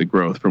highlight the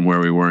growth from where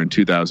we were in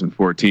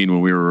 2014 when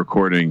we were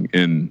recording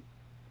in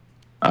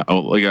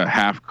like a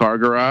half car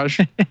garage.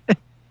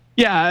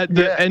 I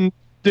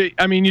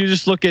mean, you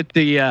just look at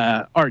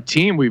our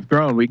team. We've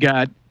grown. We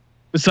got,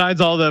 besides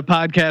all the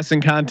podcasts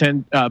and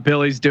content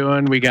Billy's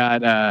doing, we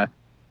got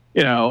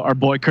our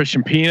boy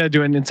Christian Pina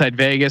doing Inside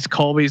Vegas.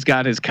 Colby's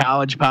got his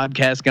college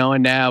podcast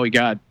going now. We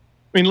got,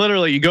 I mean,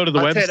 literally, you go to the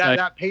website.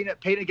 That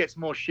Pina gets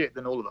more shit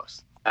than all of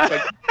us.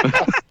 Like,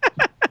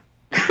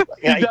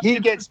 yeah, he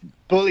gets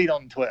bullied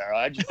on Twitter.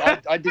 I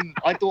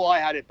thought I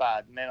had it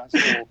bad, and then I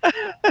saw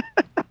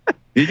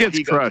he gets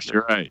crushed.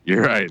 You're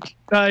right.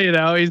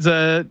 He's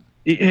a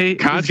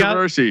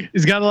controversy.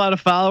 He's got a lot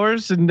of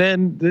followers, and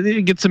then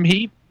he gets some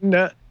heat.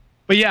 But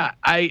yeah,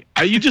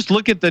 you just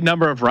look at the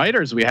number of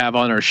writers we have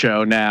on our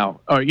show now.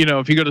 Or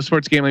if you go to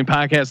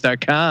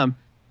sportsgamblingpodcast.com,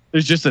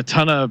 there's just a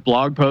ton of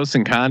blog posts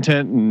and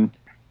content, and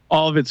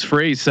all of it's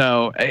free.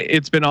 So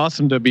it's been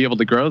awesome to be able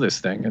to grow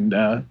this thing. And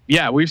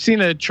we've seen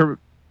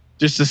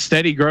just a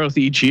steady growth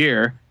each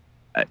year.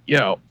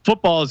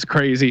 Football is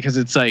crazy because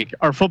it's like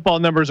our football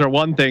numbers are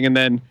one thing, and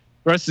then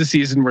the rest of the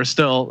season we're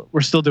still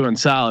doing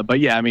solid. But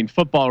yeah, I mean,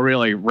 football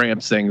really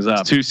ramps things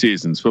up. It's 2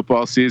 seasons,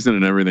 football season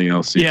and everything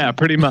else season. Yeah,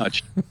 pretty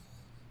much.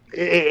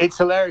 It's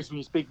hilarious when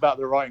you speak about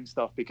the writing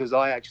stuff, because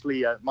I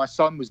actually my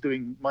son was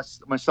doing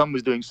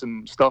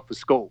some stuff for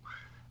school,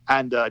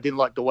 and I didn't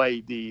like the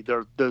way the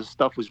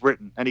stuff was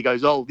written. And he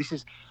goes, "Oh, this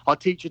is our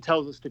teacher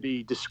tells us to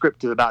be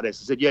descriptive about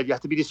this." I said, "Yeah, you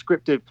have to be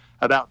descriptive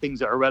about things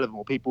that are relevant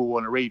or people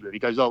want to read with." He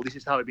goes, "Oh, this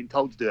is how I've been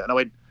told to do it." And I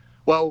went,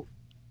 "Well,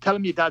 tell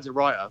him your dad's a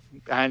writer."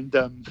 And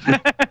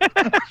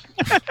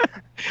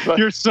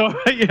you're so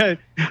yeah.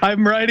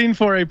 I'm writing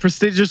for a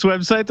prestigious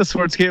website, the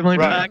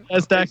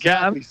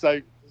sportsgamblingpodcast.com.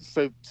 Exactly.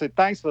 So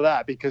thanks for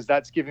that, because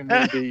that's giving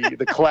me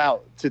the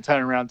clout to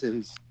turn around to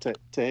him to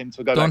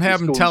go. Don't back have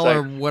to him school tell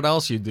and her say, what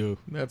else you do.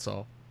 That's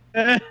all.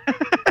 Yeah.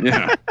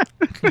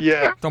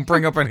 Yeah. Don't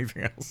bring up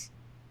anything else.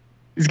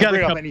 He's got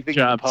bring a up couple anything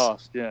jobs. in the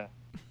past. Yeah.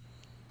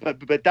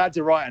 But dad's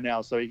a writer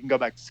now, so he can go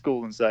back to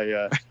school and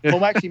say,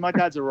 well, actually, my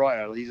dad's a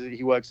writer.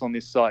 He works on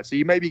this site. So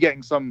you may be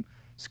getting some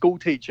school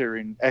teacher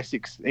in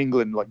Essex,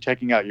 England, like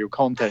checking out your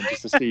content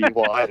just to see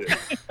what I do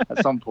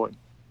at some point.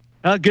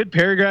 Good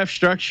paragraph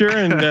structure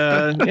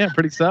and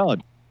pretty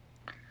solid.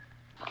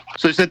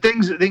 So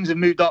things have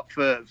moved up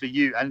for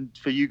you and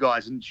for you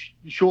guys, and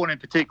Sean in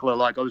particular.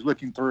 Like, I was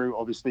looking through,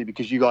 obviously,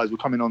 because you guys were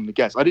coming on the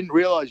guest. I didn't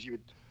realize you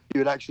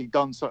had actually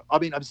done so. I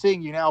mean, I'm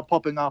seeing you now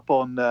popping up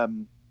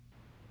on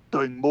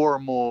doing more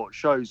and more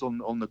shows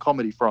on the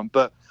comedy front.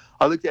 But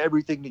I looked at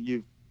everything that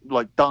you've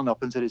like done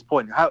up until this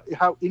point.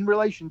 How in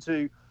relation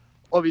to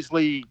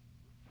obviously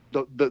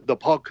the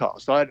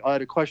podcast, I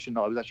had a question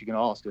that I was actually going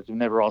to ask that I've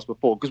never asked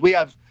before, because we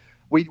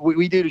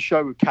do the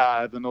show with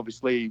Cav, and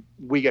obviously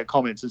we get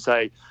comments and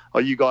say, "Oh,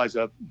 you guys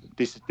are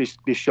this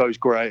show's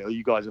great," or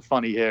 "You guys are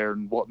funny here,"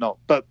 and whatnot.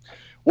 But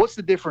what's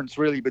the difference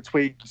really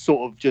between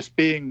sort of just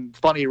being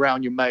funny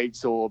around your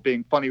mates, or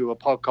being funny with a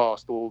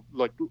podcast, or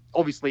like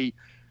obviously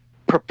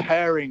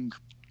preparing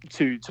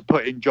to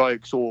put in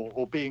jokes,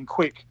 or being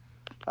quick?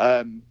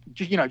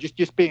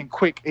 Just being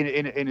quick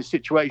in a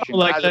situation,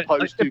 as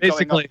opposed to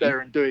going up there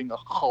and doing a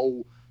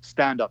whole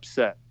stand-up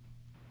set.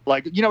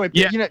 Like, you know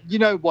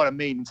what I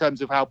mean in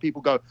terms of how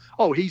people go,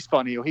 "Oh, he's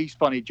funny," or "He's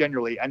funny"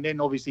 generally, and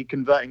then obviously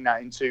converting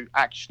that into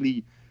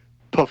actually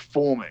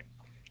performing.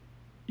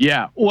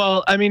 Yeah.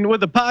 Well, I mean,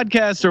 with a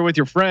podcast or with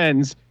your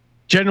friends,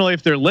 generally,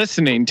 if they're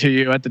listening to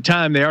you at the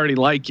time, they already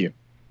like you.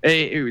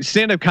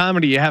 Stand-up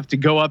comedy, you have to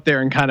go up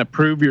there and kind of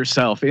prove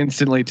yourself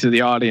instantly to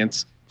the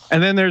audience.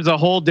 And then there's a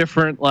whole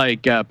different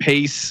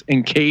pace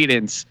and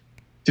cadence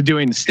to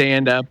doing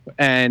stand-up,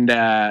 and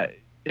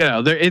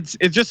it's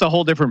just a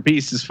whole different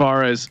beast as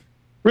far as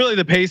really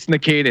the pace and the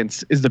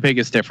cadence is the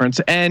biggest difference,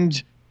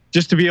 and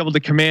just to be able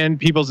to command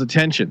people's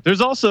attention.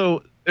 There's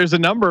a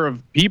number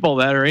of people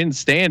that are in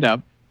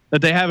stand-up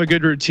that they have a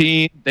good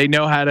routine, they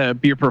know how to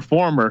be a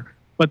performer,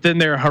 but then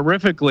they're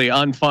horrifically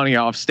unfunny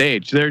off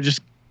stage. They're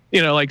just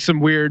like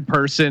some weird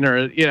person,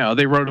 or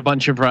they wrote a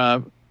bunch of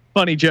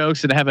funny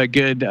jokes and have a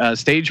good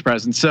stage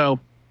presence. So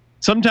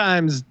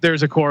sometimes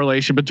there's a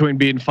correlation between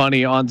being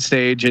funny on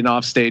stage and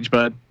off stage,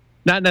 but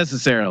not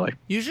necessarily.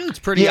 Usually it's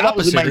pretty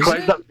opposite.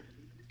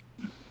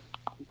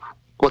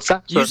 What's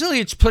that? Sorry. Usually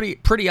it's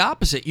pretty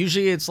opposite.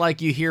 Usually it's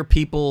like you hear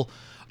people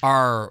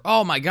are,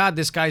 "Oh my God,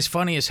 this guy's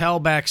funny as hell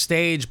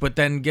backstage," but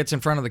then gets in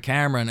front of the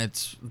camera and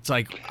it's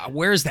like,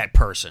 where's that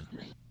person?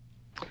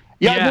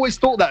 Yeah, I've always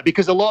thought that,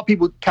 because a lot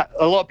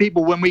of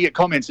people when we get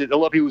comments, a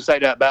lot of people say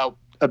that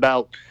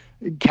about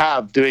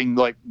Cav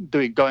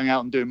going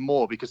out and doing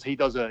more, because he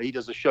does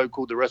a show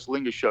called the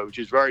Wrestlinga Show, which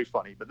is very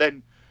funny. But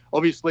then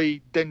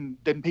obviously then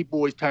people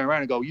always turn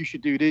around and go, you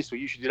should do this or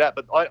you should do that.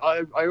 But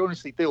I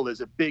honestly feel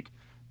there's a big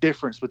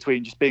difference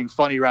between just being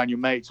funny around your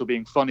mates or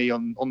being funny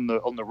on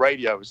the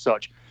radio as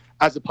such,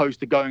 as opposed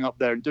to going up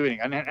there and doing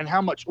it. And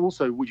how much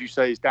also would you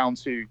say is down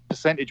to,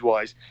 percentage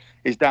wise,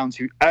 is down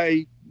to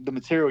A, the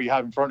material you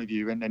have in front of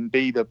you, and then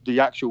B, the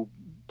actual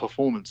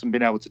performance and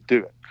being able to do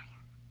it?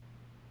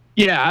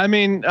 Yeah, I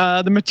mean,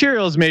 the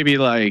materials maybe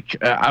like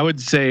I would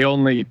say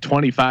only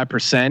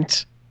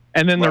 25%,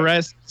 and then the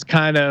rest is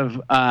kind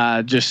of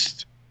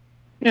just,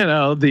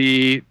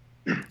 the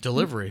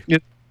delivery.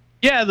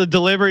 Yeah, the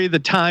delivery, the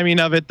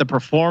timing of it, the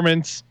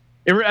performance.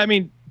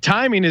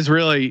 Timing is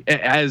really,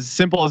 as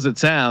simple as it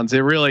sounds, it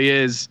really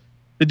is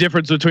the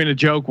difference between a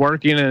joke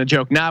working and a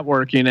joke not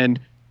working. And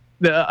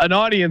an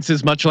audience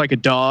is much like a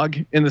dog,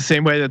 in the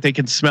same way that they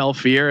can smell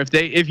fear.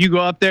 If you go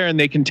up there and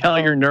they can tell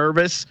you're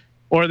nervous,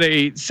 or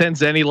they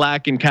sense any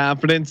lack in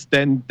confidence,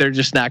 then they're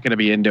just not going to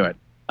be into it.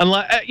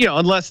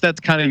 Unless that's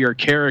kind of your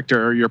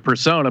character or your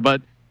persona.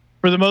 But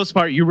for the most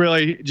part, you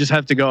really just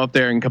have to go up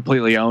there and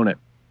completely own it.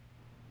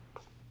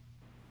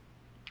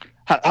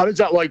 How does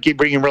that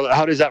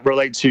how does that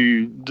relate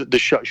to the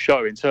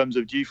show in terms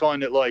of, do you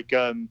find it like,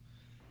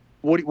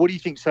 what do you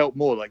think's helped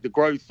more? Like the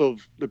growth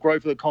of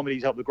the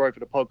comedies help the growth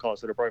of the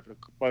podcast, or the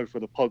growth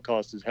of the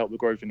podcasters help the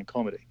growth in the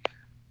comedy?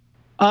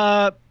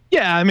 Yeah,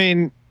 I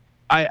mean,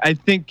 I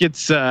think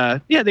it's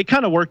they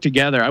kind of work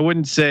together. I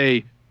wouldn't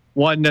say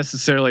one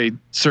necessarily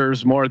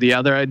serves more of the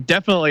other.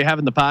 Definitely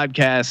having the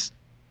podcast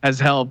has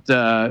helped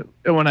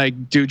when I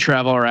do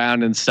travel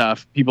around and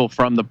stuff. People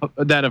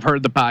that have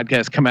heard the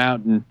podcast come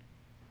out and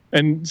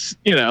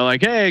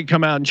like, hey,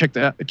 come out and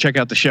check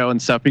out the show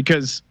and stuff.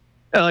 Because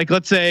like,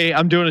 let's say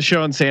I'm doing a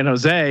show in San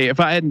Jose. If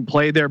I hadn't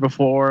played there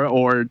before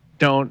or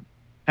don't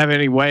have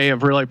any way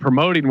of really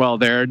promoting well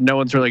there, no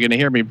one's really going to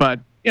hear me. But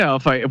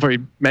if I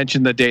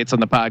mention the dates on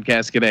the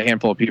podcast, get a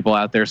handful of people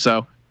out there.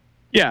 So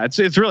yeah,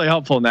 it's really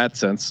helpful in that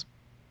sense.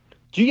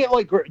 Do you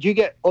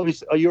get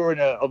obviously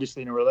you're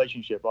obviously in a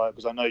relationship, right?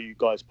 Because I know you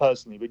guys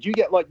personally, but do you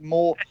get like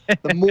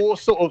the more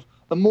sort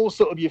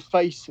of your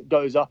face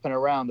goes up and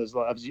around as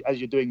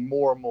you're doing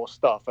more and more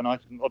stuff? And I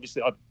can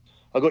obviously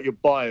I got your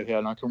bio here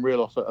and I can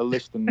reel off a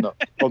list and not,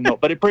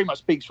 but it pretty much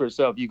speaks for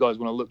itself. You guys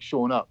want to look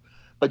shorn up,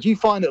 but do you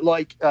find that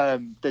like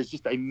there's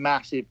just a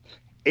massive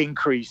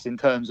increase in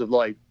terms of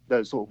like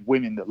those sort of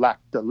women that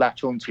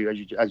latch onto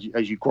you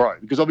as you grow?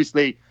 Because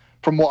obviously,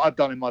 from what I've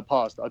done in my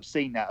past, I've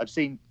seen that. I've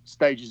seen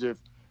stages of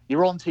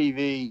you're on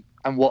TV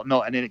and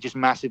whatnot, and then it just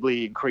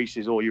massively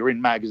increases, or you're in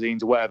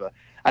magazines or whatever,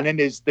 and then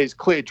there's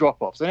clear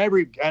drop-offs, and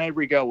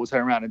every girl will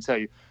turn around and tell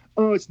you,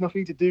 oh, it's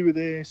nothing to do with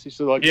this.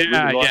 It's like,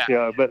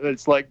 but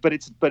it's like, but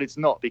it's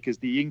not, because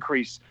the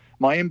increase,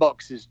 my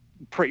inbox is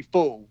pretty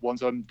full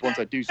once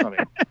I do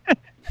something.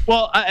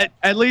 Well,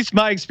 at least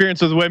my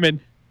experience with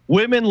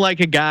women like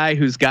a guy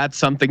who's got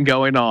something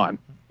going on.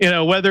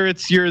 Whether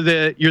it's you're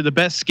the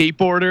best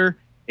skateboarder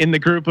in the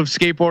group of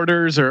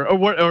skateboarders,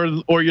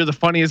 or you're the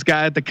funniest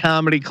guy at the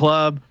comedy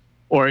club,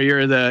 or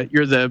you're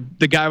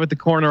the guy with the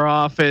corner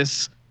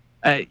office,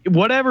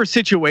 whatever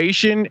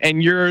situation,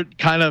 and you're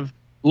kind of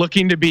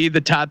looking to be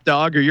the top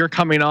dog, or you're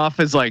coming off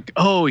as like,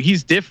 oh,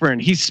 he's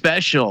different, he's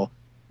special.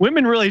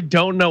 Women really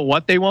don't know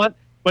what they want,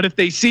 but if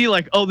they see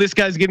like, oh, this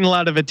guy's getting a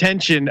lot of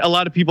attention, a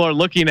lot of people are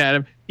looking at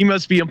him, he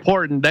must be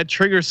important, that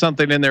triggers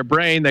something in their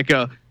brain that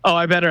go, oh,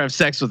 I better have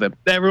sex with him.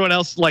 Everyone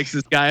else likes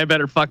this guy, I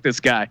better fuck this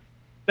guy.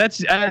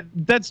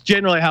 That's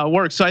generally how it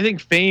works. So I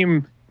think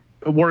fame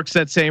works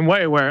that same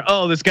way, where,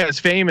 oh, this guy's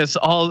famous,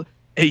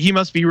 he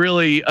must be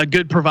really a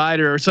good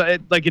provider. So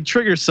it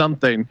triggers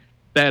something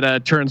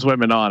that turns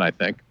women on, I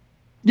think.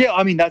 Yeah,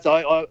 I mean, that's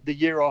the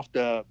year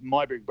after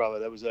my big brother,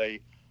 there was a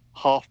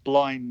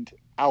half-blind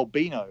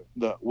albino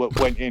that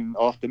went in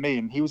after me,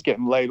 and he was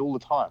getting laid all the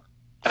time.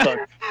 So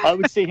I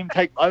would see him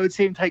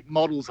take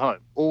models home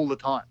all the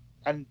time,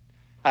 and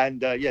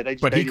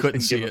they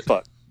couldn't see it.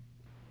 Fuck.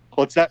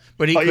 What's that?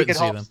 But he couldn't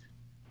see them.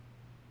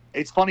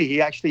 It's funny.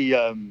 He actually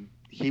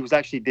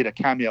did a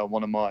cameo on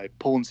one of my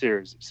porn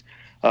series,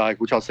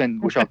 which I'll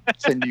send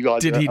you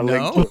guys. Did he a know?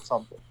 link to or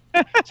something.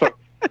 So,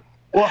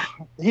 well,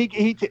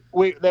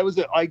 there was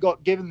I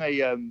got given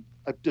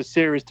a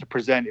series to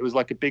present. It was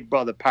like a Big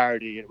Brother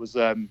parody. It was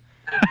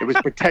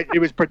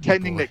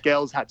pretending that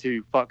girls had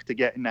to fuck to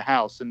get in the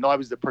house, and I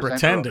was the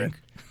presenter.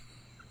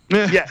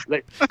 Pretending. Yeah,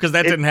 because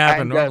that didn't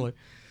happen normally.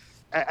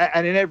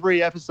 And in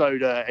every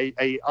episode,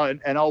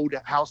 an old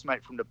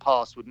housemate from the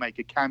past would make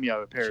a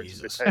cameo appearance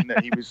to pretend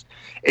that he was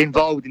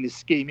involved in this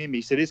scheme in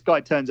me. So this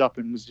guy turns up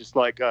and was just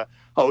like,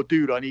 "Oh,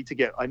 dude, I need to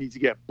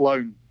get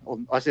blown."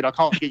 I said, "I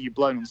can't get you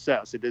blown on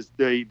set." I said, "There's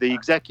the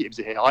executives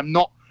are here. I'm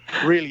not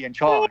really in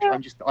charge.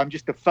 I'm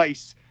just the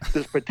face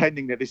that's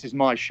pretending that this is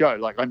my show.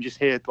 Like I'm just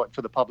here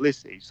for the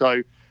publicity."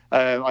 So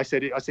I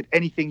said,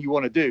 anything you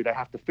want to do, they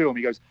have to film.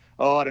 He goes,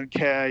 "Oh, I don't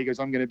care." He goes,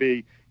 I'm going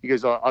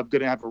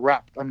to have a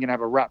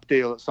rap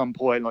deal at some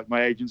point. Like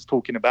my agent's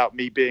talking about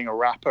me being a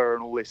rapper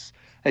and all this.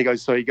 He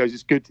goes,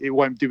 it's good. It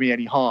won't do me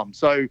any harm.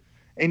 So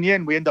in the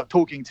end, we end up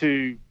talking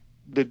to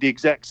the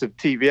execs of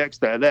TVX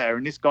that are there,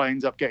 and this guy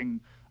ends up getting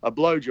a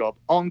blowjob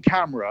on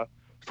camera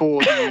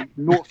for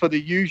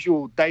the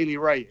usual daily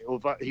rate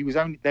of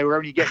they were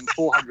only getting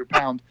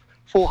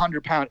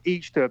 £400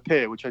 each to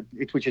appear, which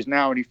is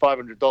now only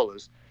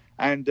 $500,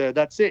 and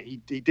that's it.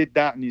 He did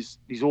that, and he's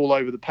all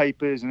over the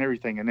papers and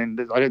everything. And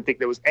then I don't think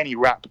there was any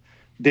rap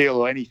deal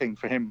or anything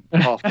for him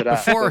after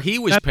that. Before he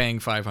was paying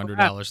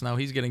 $500, now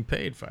he's getting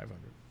paid $500.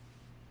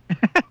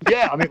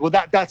 Yeah, I mean, well,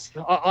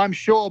 I'm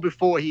sure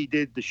before he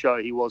did the show,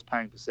 he was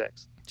paying for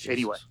sex. Jesus.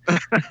 Anyway,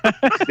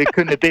 there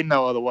couldn't have been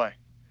no other way.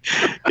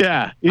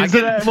 Yeah, but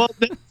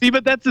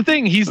that's the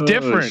thing. He's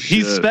different.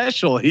 He's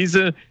special. He's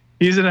an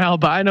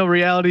albino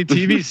reality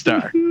TV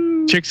star.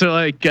 Chicks are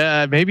like,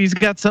 maybe he's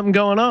got something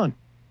going on.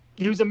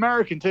 He was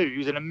American too. He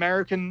was an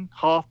American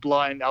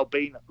half-blind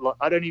albino.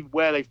 I don't even know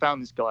where they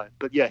found this guy,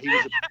 but yeah, he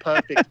was a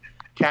perfect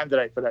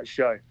candidate for that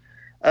show.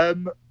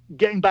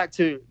 Getting back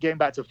to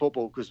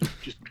football, because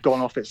we've just gone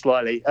off it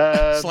slightly.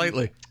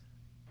 Slightly.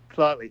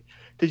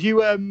 Did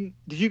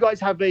you guys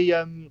have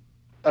an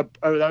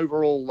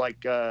overall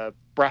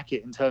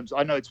bracket in terms?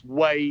 I know it's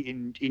way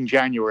in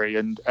January,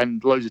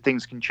 and loads of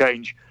things can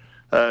change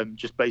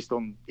just based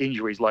on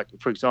injuries. Like,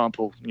 for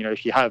example,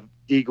 if you have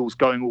Eagles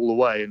going all the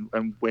way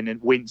and when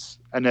it wins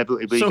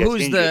inevitably. So gets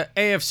who's injured. the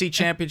AFC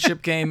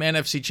Championship game,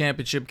 NFC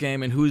Championship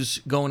game, and who's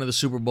going to the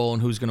Super Bowl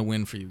and who's going to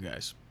win for you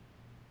guys?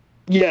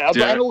 Yeah,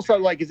 but and also,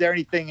 is there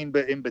anything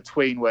in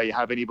between where you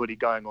have anybody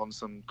going on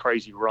some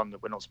crazy run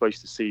that we're not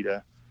supposed to see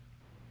there?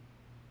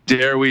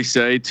 Dare we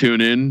say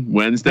tune in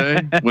Wednesday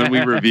when we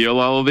reveal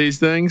all of these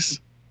things?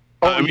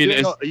 Are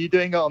you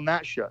doing it on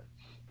that show?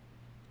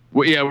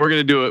 Well, yeah, we're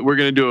gonna do it. We're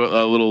gonna do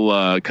a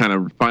little kind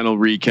of final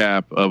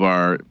recap of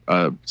our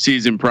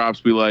season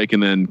props we like,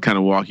 and then kind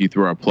of walk you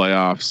through our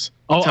playoffs.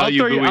 I'll throw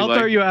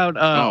you out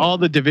all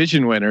the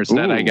division winners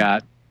that I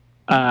got.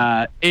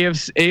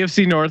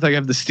 AFC North, I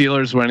have the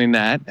Steelers winning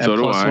that at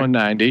plus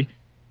 190.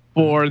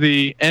 For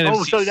the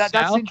NFC so that's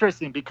South,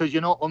 interesting, because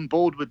you're not on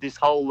board with this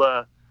whole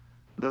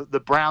the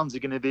Browns are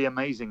going to be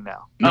amazing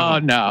now. No,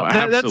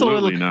 that's a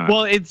little. Not.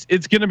 Well, it's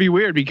going to be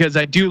weird, because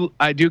I do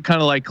kind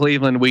of like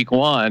Cleveland week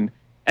 1,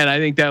 and I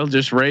think that'll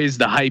just raise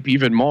the hype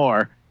even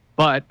more.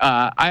 But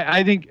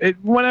I think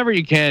whenever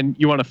you can,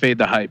 you want to fade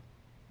the hype.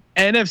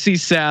 NFC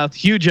South,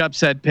 huge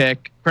upset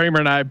pick. Kramer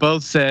and I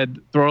both said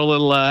throw a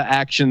little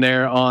action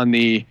there on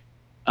the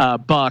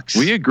Bucks.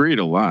 We agreed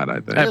a lot, I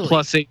think. At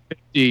plus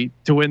 850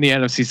 to win the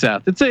NFC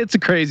South. It's a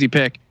crazy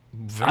pick.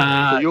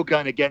 So you're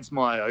going against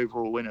my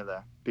overall winner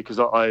there, because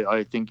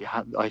I think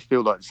I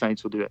feel like the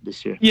Saints will do it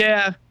this year.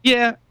 Yeah.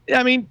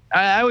 I mean,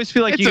 I always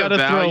feel like you got to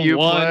throw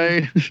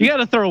one. You got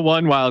to throw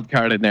one wild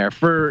card in there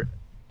for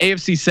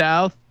AFC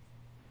South.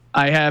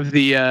 I have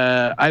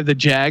the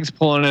Jags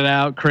pulling it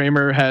out.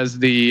 Kramer has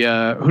the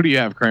who do you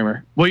have,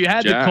 Kramer? Well, you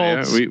had the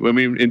Colts. Yeah, I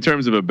mean, in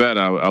terms of a bet,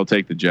 I'll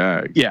take the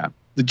Jags. Yeah,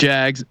 the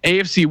Jags.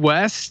 AFC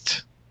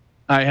West,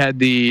 I had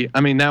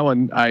that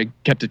one I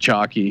kept it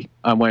chalky.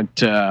 I went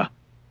KC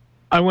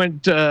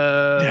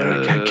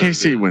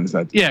wins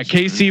that. Yeah,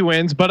 KC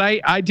wins, but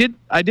I did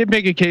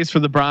make a case for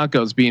the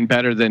Broncos being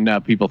better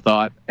than people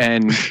thought,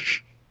 and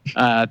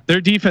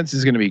their defense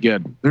is going to be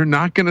good. They're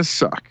not going to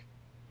suck.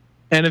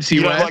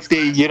 NFC West.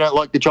 You don't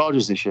like the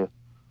Chargers this year?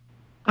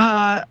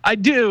 I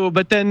do,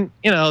 but then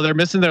they're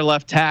missing their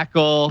left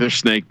tackle. They're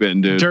snake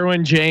bitten, dude.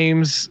 Derwin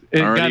James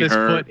got his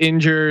foot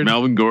injured.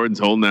 Melvin Gordon's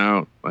holding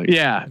out.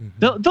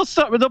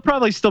 They'll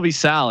probably still be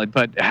solid,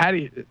 but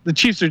the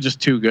Chiefs are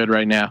just too good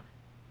right now.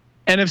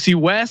 NFC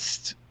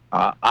West,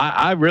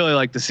 I really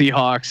like the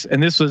Seahawks,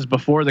 and this was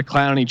before the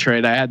Clowney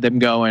trade. I had them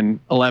going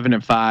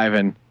 11-5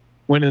 and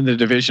winning the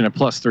division at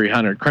plus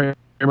 300.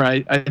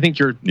 I think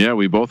you're. Yeah,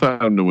 we both had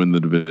them to win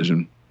the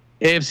division.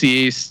 AFC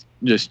East,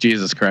 just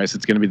Jesus Christ,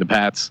 it's going to be the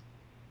Pats.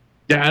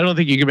 Yeah, I don't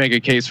think you can make a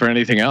case for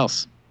anything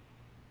else.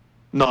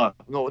 No,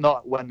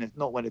 not when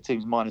the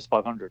team's minus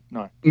 500.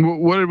 No.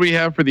 What did we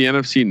have for the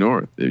NFC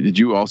North? Did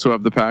you also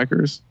have the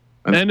Packers?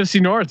 NFC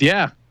North,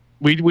 yeah.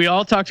 We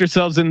all talked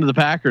ourselves into the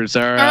Packers.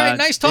 All right,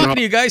 nice talking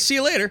to you guys. See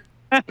you later.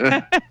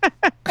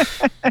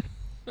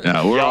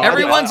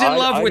 Everyone's in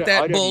love with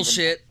that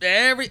bullshit.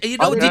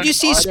 Did you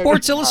see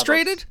Sports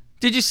Illustrated?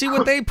 Did you see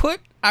what they put?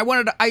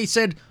 I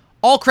said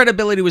all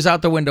credibility was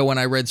out the window when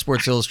I read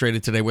Sports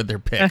Illustrated today with their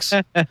picks.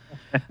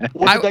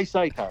 What did they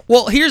say, Carl?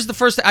 Well, here's the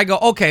first thing. I go,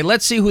 okay,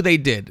 let's see who they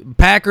did.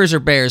 Packers or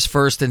Bears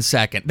first and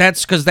second.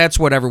 That's because that's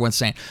what everyone's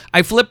saying.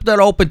 I flipped it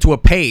open to a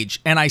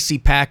page, and I see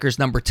Packers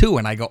number 2,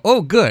 and I go,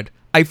 oh, good.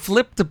 I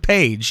flipped the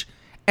page,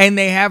 and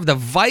they have the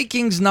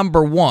Vikings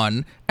number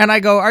 1, and I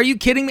go, are you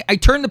kidding me? I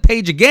turn the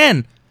page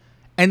again,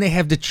 and they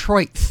have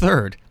Detroit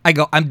third. I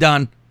go, I'm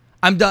done.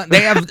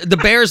 They have the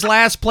Bears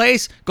last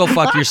place. Go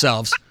fuck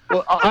yourselves.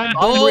 Well,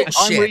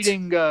 I'm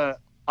reading. I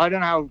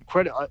don't know how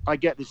credit. I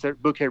get this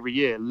book every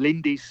year.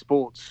 Lindy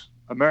Sports,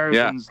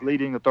 Americans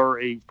Leading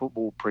Authority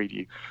Football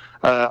Preview.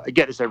 I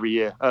get this every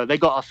year. They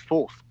got us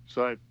 4th,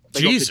 so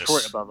they got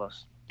Detroit above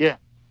us. Yeah.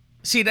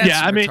 See, that's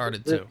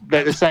retarded too.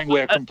 They're saying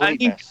we're a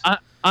complete mess.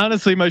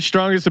 Honestly, my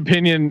strongest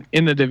opinion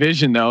in the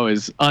division though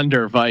is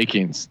under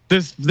Vikings.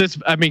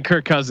 I mean,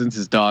 Kirk Cousins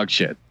is dog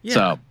shit. Yeah.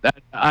 So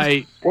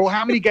Well,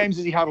 how many games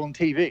has he had on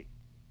TV?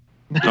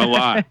 A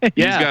lot. Yeah.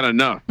 He's got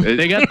enough.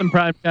 They got some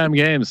primetime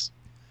games.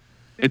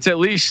 It's at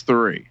least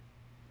 3.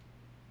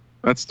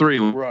 That's 3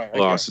 Right,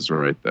 losses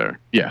right there.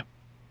 Yeah.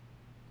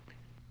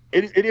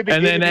 It'd be,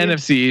 And then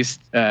NFC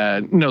East,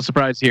 no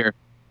surprise here.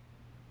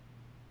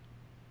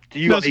 Do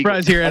you No got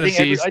surprise Eagles?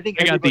 here, NFC East. I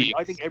think I got the everybody,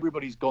 I think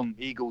everybody's gone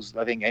Eagles.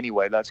 I think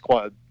anyway. That's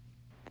quite.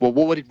 Well,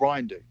 what did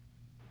Ryan do?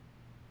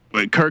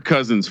 But Kirk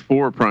Cousins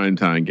 4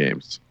 primetime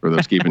games for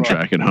those keeping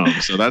track at home.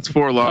 So that's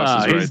 4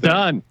 losses right he's there.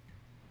 done.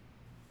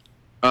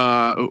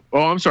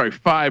 I'm sorry,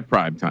 5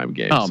 primetime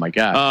games. Oh my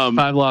God.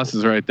 5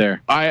 losses right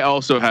there. I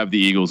also have the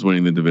Eagles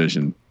winning the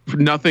division.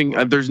 Nothing.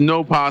 There's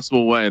no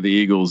possible way the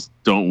Eagles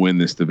don't win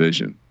this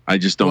division. I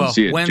just don't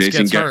see it. Wentz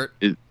Jason gets hurt.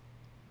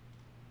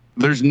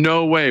 There's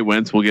no way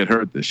Wentz will get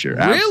hurt this year.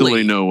 Really?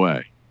 Absolutely no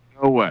way.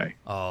 No way.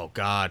 Oh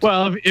God.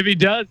 Well, if he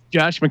does,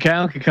 Josh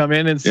McCown could come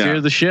in and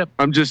steer the ship.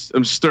 I'm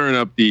stirring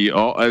up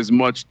as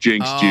much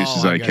jinx juice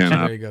as I got can. you.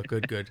 There you go.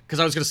 Good. Because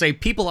I was going to say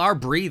people are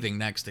breathing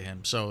next to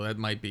him, so that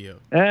might be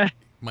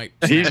might.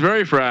 He's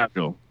very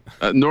fragile.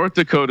 North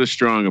Dakota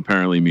strong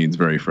apparently means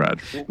very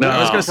fragile. No, I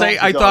was going to say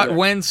I thought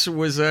Wentz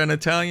was an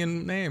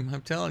Italian name.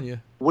 I'm telling you.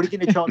 What do you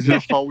think the chances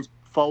that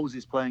Foles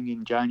is playing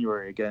in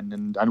January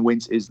again and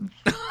Wentz isn't?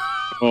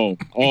 Oh,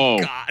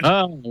 God.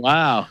 Oh,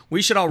 wow.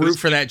 We should all root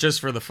for that just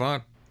for the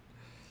fun.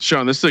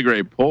 Sean, this is a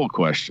great poll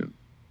question.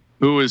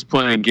 Who is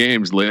playing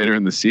games later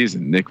in the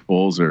season, Nick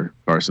Foles or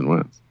Carson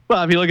Wentz?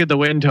 Well, if you look at the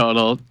win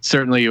total,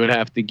 certainly you would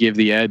have to give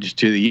the edge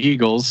to the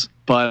Eagles.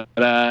 But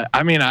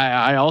I mean,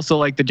 I also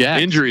like the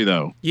Jacks. Injury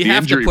though. You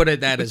have to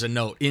put that as a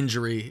note.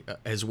 Injury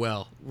as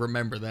well.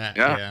 Remember that.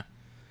 Yeah.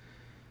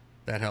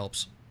 That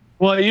helps.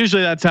 Well,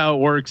 usually that's how it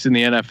works in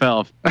the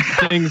NFL.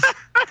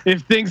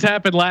 If things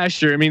happened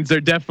last year, it means they're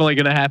definitely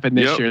going to happen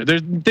this year.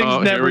 Things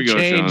never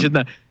change in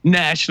the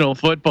National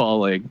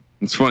Football League.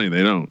 It's funny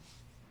they don't.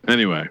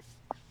 Anyway.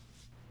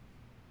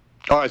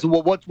 All right. So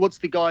what's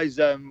the guys?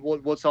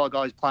 What's our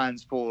guys'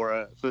 plans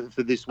for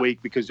this week?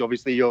 Because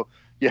obviously you're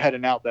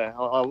heading out there.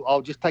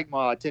 I'll just take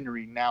my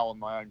itinerary now on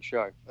my own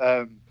show.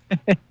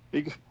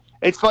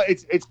 It's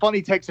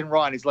funny texting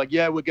Ryan. It's like,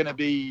 yeah, we're going to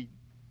be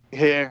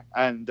here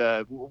and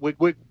we're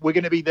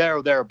going to be there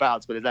or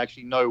thereabouts, but there's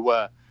actually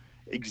no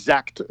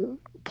exact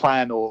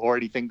plan or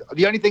anything.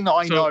 The only thing that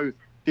I know,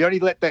 the only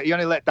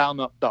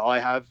letdown that I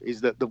have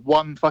is that the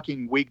one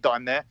fucking week that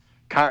I'm there,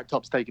 Carrot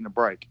Top's taking a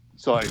break.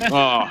 So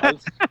I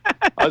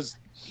was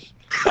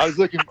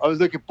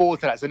looking forward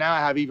to that. So now I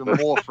have even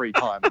more free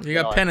time. You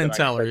got Penn and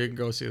Teller. You can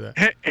go see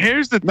that.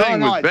 Here's the thing.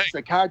 No,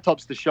 Carrot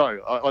Top's the show.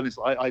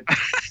 Honestly, I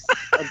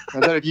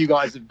don't know if you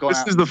guys have gone.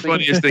 This is the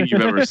funniest thing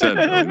you've ever said.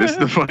 Billy. This is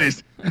the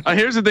funniest.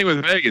 Here's the thing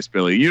with Vegas,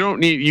 Billy. You don't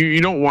need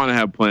you don't want to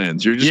have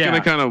plans. You're just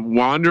gonna kind of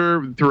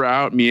meander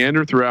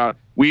throughout.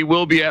 We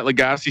will be at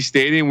Legacy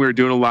Stadium. We're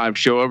doing a live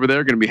show over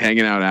there. Going to be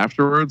hanging out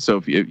afterwards.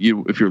 So if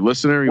you're a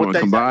listener, you want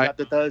to come by.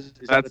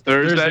 That's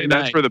Thursday.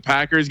 That's for the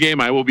Packers game.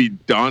 I will be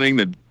donning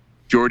the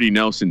Jordy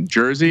Nelson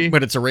jersey.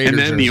 But it's a Raiders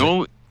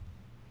jersey.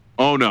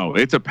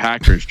 It's a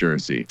Packers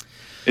jersey.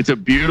 It's a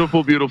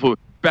beautiful, beautiful.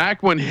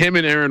 Back when him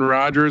and Aaron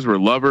Rodgers were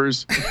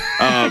lovers.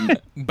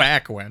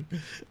 Back when. I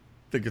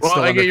think it's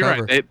still on the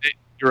cover.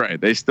 You're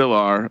right. They still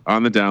are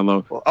on the down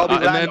low. Well,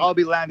 I'll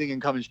be landing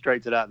and coming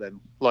straight to that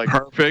then. Like,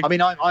 perfect. I mean,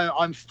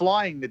 I'm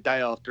flying the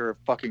day after a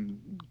fucking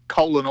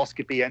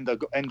colonoscopy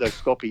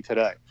endoscopy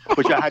today,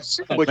 which I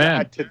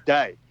had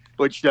today.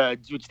 Which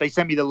they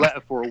sent me the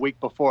letter for a week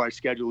before I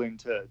schedule in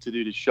to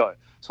do this show.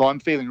 So I'm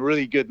feeling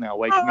really good now,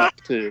 waking up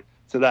to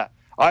that.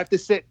 I have to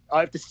sit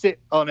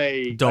on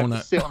a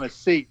donut. Sit on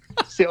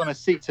a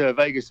seat to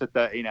Vegas for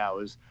 13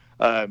 hours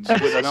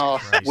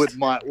with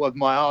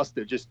my ass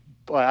that just.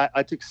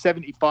 I took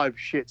 75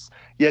 shits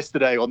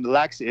yesterday on the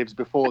laxatives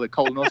before the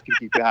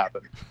colonoscopy could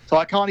happen. So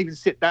I can't even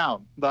sit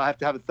down, but I have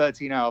to have a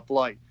 13-hour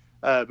flight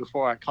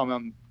before I come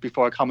and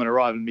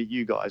arrive and meet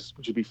you guys,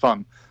 which would be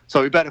fun.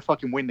 So we better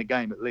fucking win the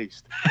game at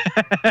least.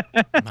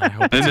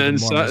 And then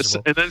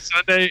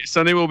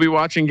Sunday we'll be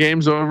watching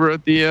games over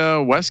at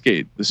the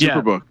Westgate, the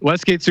Superbook.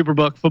 Westgate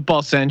Superbook,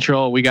 Football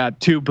Central. We got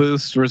 2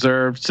 booths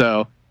reserved,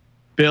 so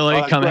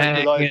Billy, come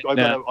hang.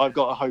 I've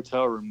got a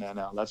hotel room there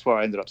now. That's where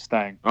I ended up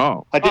staying.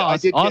 Oh, I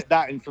did get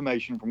that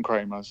information from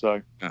Kramer.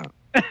 So,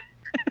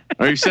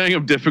 are you saying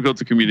I'm difficult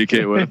to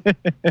communicate with?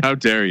 How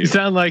dare you? You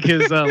sound like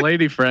his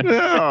lady friend.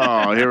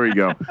 Oh, here we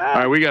go. All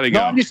right, we gotta go.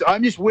 No,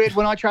 I'm just weird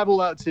when I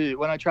travel out to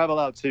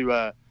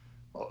the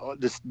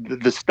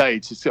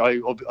States.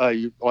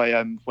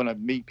 When I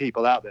meet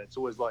people out there, it's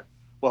always like,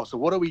 well, so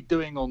what are we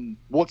doing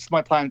what's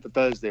my plan for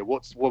Thursday?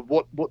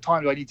 What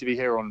time do I need to be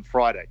here on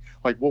Friday?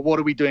 Like, what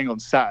are we doing on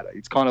Saturday?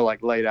 It's kind of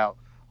like laid out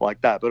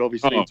like that, but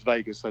obviously it's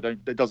Vegas, so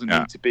it doesn't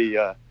need to be.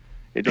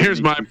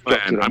 Here's my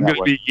plan. I'm going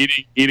to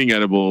be eating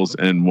edibles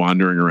and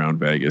wandering around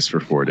Vegas for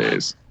 4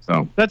 days.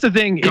 So that's the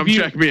thing. Come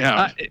check me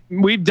out.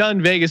 We've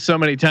done Vegas so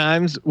many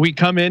times.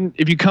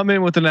 If you come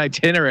in with an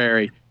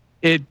itinerary,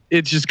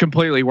 it's just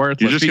completely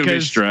worthless. You're just gonna be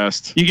because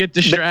stressed. you get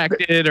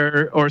distracted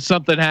or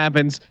something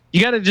happens.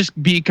 You got to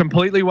just be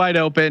completely wide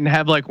open,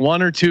 have like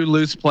one or two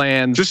loose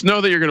plans. Just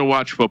know that you're going to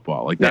watch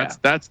football. Like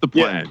that's the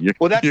plan. Yeah.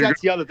 Well,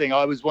 that's the other thing.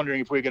 I was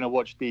wondering if we're going to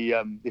watch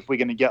if we're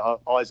going to get our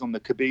eyes on the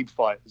Khabib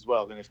fight as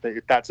well, and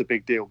if that's a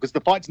big deal, because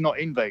the fight's not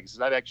in Vegas.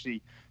 They're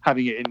actually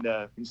having it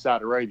in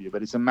Saudi Arabia,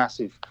 but it's a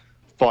massive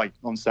fight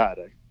on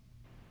Saturday.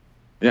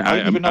 Yeah, I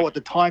don't even know what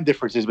the time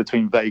difference is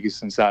between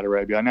Vegas and Saudi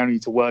Arabia. I now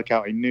need to work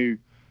out a new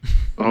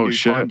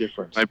time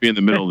difference. Might be in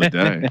the middle of the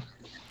day.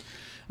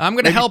 I'm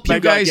going to help you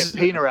guys. Get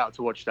Pina out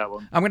to watch that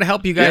one. I'm going to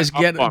help you guys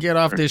get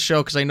off this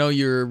show because I know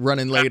you're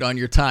running late on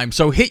your time.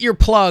 So hit your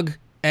plug,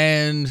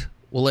 and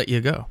we'll let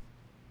you go.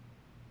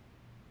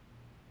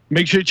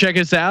 Make sure you check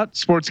us out,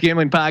 Sports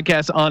Gambling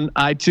Podcast on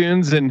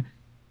iTunes, and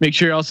make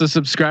sure you also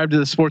subscribe to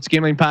the Sports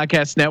Gambling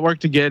Podcast Network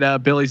to get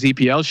Billy's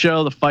EPL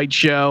show, the Fight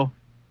Show,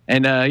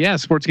 and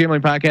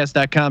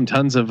sportsgamblingpodcast.com.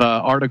 Tons of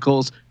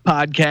articles,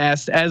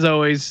 podcasts. As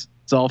always,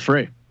 it's all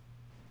free.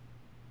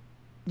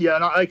 Yeah,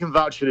 and I can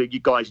vouch for you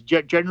guys.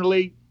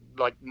 Generally,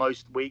 like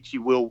most weeks,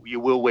 you will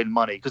win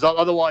money, because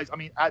otherwise, I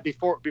mean,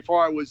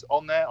 before I was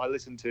on there, I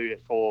listened to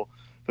it for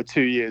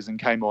 2 years and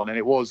came on, and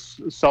it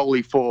was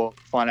solely for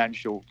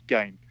financial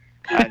gain,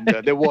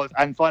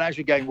 and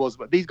financial gain was.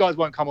 But these guys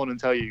won't come on and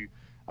tell you,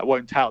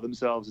 won't tout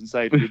themselves and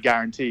say that you're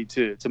guaranteed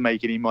to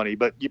make any money,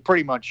 but you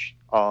pretty much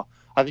are.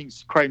 I think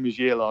Kramer's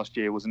year last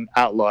year was an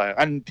outlier,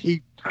 and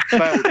he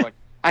failed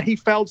and he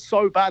failed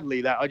so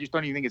badly that I just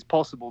don't even think it's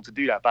possible to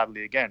do that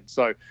badly again.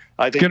 So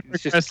I think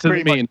it's just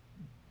pretty much,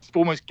 it's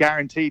almost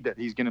guaranteed that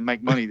he's going to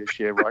make money this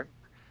year, right?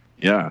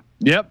 Yeah.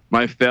 Yep.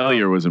 My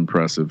failure was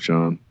impressive,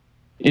 Sean.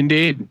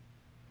 Indeed.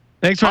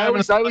 Thanks for having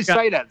us. I always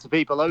say that to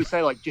people. I always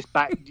say, like, just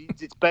back.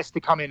 It's best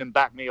to come in and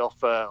back me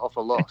off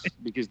a loss,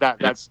 because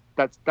that's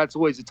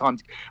always the time.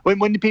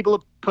 When the people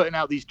are putting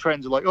out these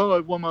trends of like, oh,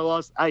 I've won my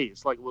last 8.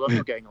 It's like, well, I'm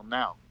not getting on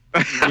now.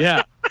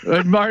 Yeah,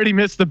 I've already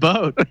missed the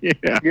boat.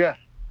 Yeah.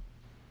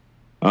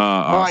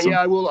 Awesome. All right,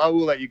 yeah, I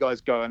will let you guys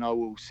go, and I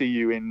will see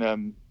you in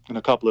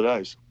a couple of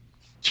days.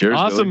 Cheers.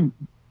 Awesome.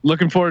 Billy.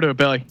 Looking forward to it,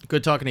 Billy.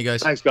 Good talking to you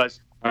guys. Thanks,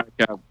 guys. All right,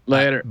 Cav.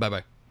 Later.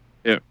 Bye-bye.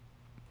 Yeah.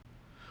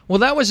 Well,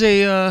 that was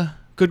a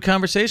good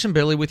conversation,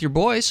 Billy, with your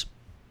boys.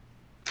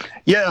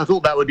 Yeah, I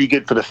thought that would be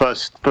good for the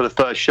first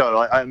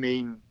show. I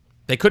mean,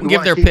 they couldn't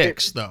give their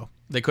picks though.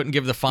 They couldn't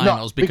give the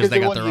finals because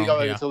they got their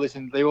own. To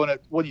listen, they want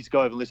you to go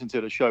over and listen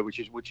to the show,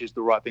 which is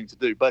the right thing to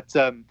do. But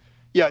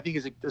yeah, I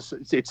think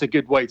it's a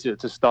good way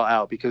to start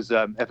out, because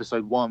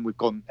episode 1 we've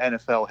gone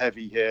NFL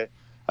heavy here,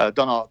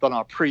 done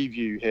our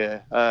preview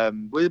here.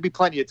 There'll be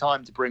plenty of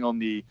time to bring on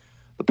the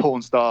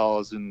porn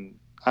stars and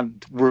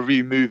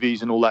review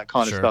movies and all that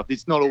kind of stuff.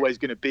 It's not always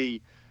going to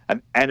be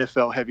an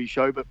NFL heavy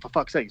show, but for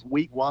fuck's sake, it's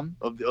week 1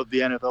 of the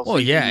NFL season. Well,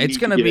 yeah, it's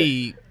going to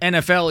be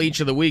NFL each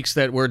of the weeks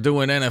that we're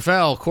doing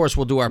NFL. Of course,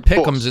 we'll do our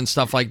pick'ems and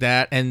stuff like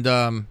that,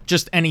 and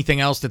just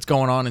anything else that's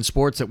going on in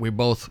sports that we're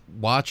both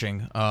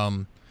watching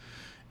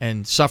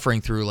and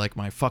suffering through, like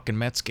my fucking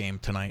Mets game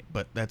tonight,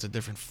 but that's a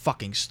different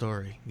fucking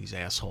story, these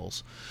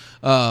assholes.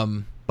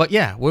 But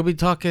yeah, we'll be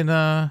talking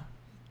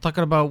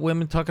about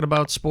women, talking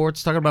about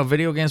sports, talking about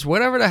video games,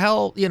 whatever the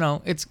hell,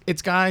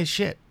 it's guy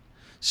shit.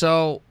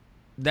 So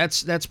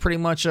that's pretty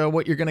much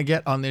what you're going to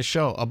get on this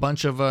show. A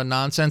bunch of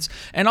nonsense,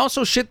 and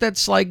also shit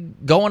that's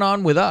like going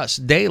on with us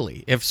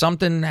daily. If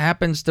something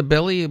happens to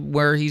Billy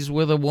where he's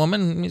with a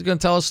woman, he's going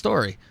to tell a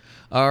story,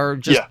 or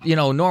just,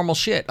 normal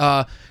shit.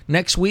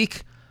 Next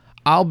week,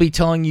 I'll be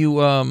telling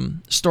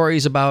you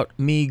stories about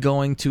me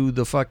going to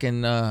the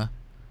fucking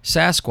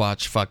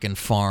Sasquatch fucking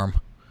farm.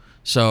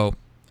 So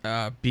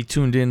be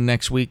tuned in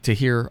next week to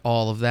hear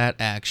all of that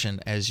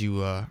action, as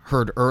you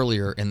heard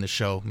earlier in the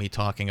show, me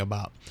talking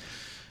about.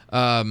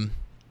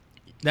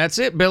 That's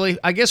it, Billy.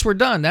 I guess we're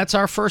done. That's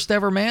our first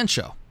ever man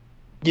show.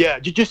 Yeah,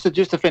 just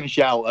to finish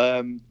out,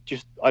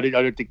 I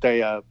don't think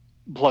they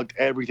plugged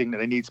everything that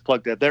they need to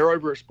plug there. They're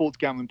over at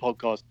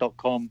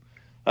sportsgamblingpodcast.com.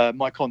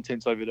 My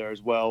content's over there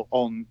as well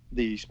on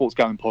the Sports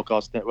Gambling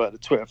Podcast Network. The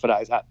Twitter for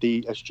that is at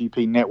the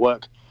SGP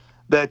Network.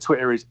 Their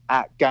Twitter is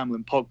at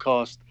Gambling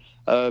Podcast.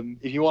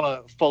 If you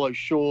want to follow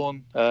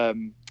Sean,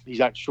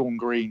 he's at Sean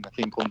Green, I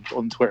think,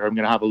 on Twitter. I'm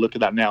going to have a look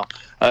at that now.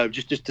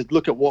 Just to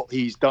look at what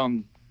he's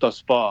done thus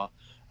far.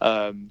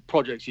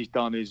 Projects he's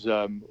done is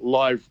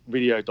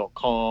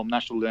livevideo.com,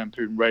 National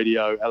Lampoon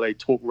Radio,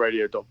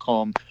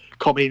 LATalkRadio.com,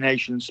 Comedy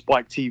Nation,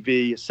 Spike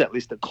TV, a set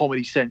list at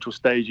Comedy Central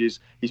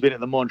stages. He's been at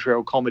the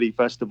Montreal Comedy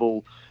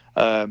Festival,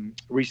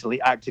 recently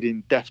acted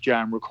in Def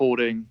Jam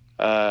recording.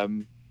 So,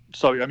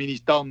 I mean, he's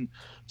done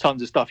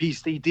tons of stuff. He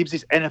gives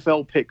his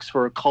NFL picks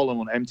for a column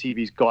on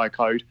MTV's Guy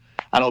Code,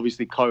 and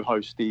obviously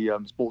co-hosts the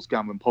Sports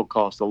Gambling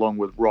Podcast along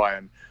with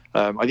Ryan.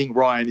 I think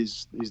Ryan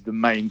is the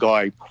main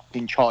guy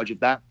in charge of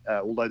that,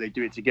 although they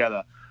do it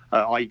together.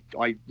 I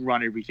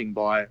run everything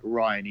by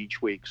Ryan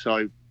each week.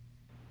 So,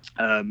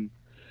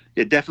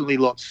 yeah, definitely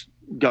lots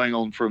going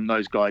on from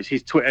those guys.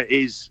 His Twitter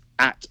is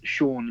at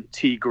Sean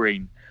T.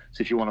 Green,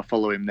 so if you want to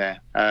follow him there.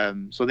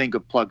 So I think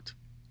I've plugged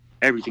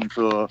everything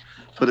for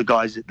the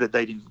guys that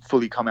they didn't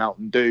fully come out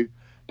and do.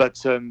 But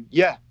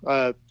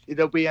there'll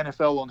be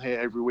NFL on here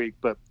every week.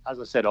 But as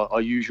I said, our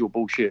usual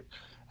bullshit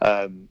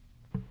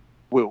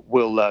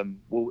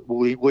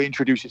will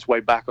introduce its way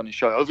back on the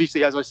show.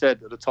 Obviously, as I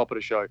said at the top of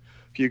the show,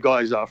 if you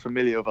guys are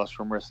familiar with us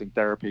from Wrestling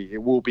Therapy,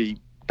 it will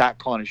be that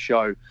kind of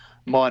show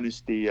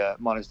minus the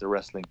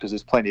wrestling, because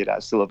there's plenty of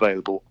that still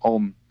available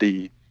on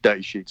the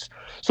day sheets.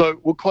 So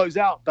we'll close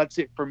out. That's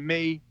it from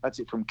me. That's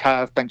it from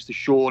Cav. Thanks to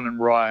Sean and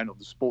Ryan of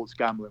the Sports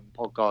Gambling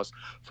Podcast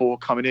for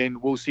coming in.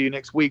 We'll see you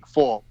next week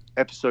for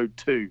episode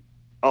 2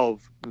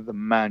 of The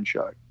Man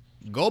Show.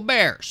 Go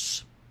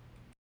Bears.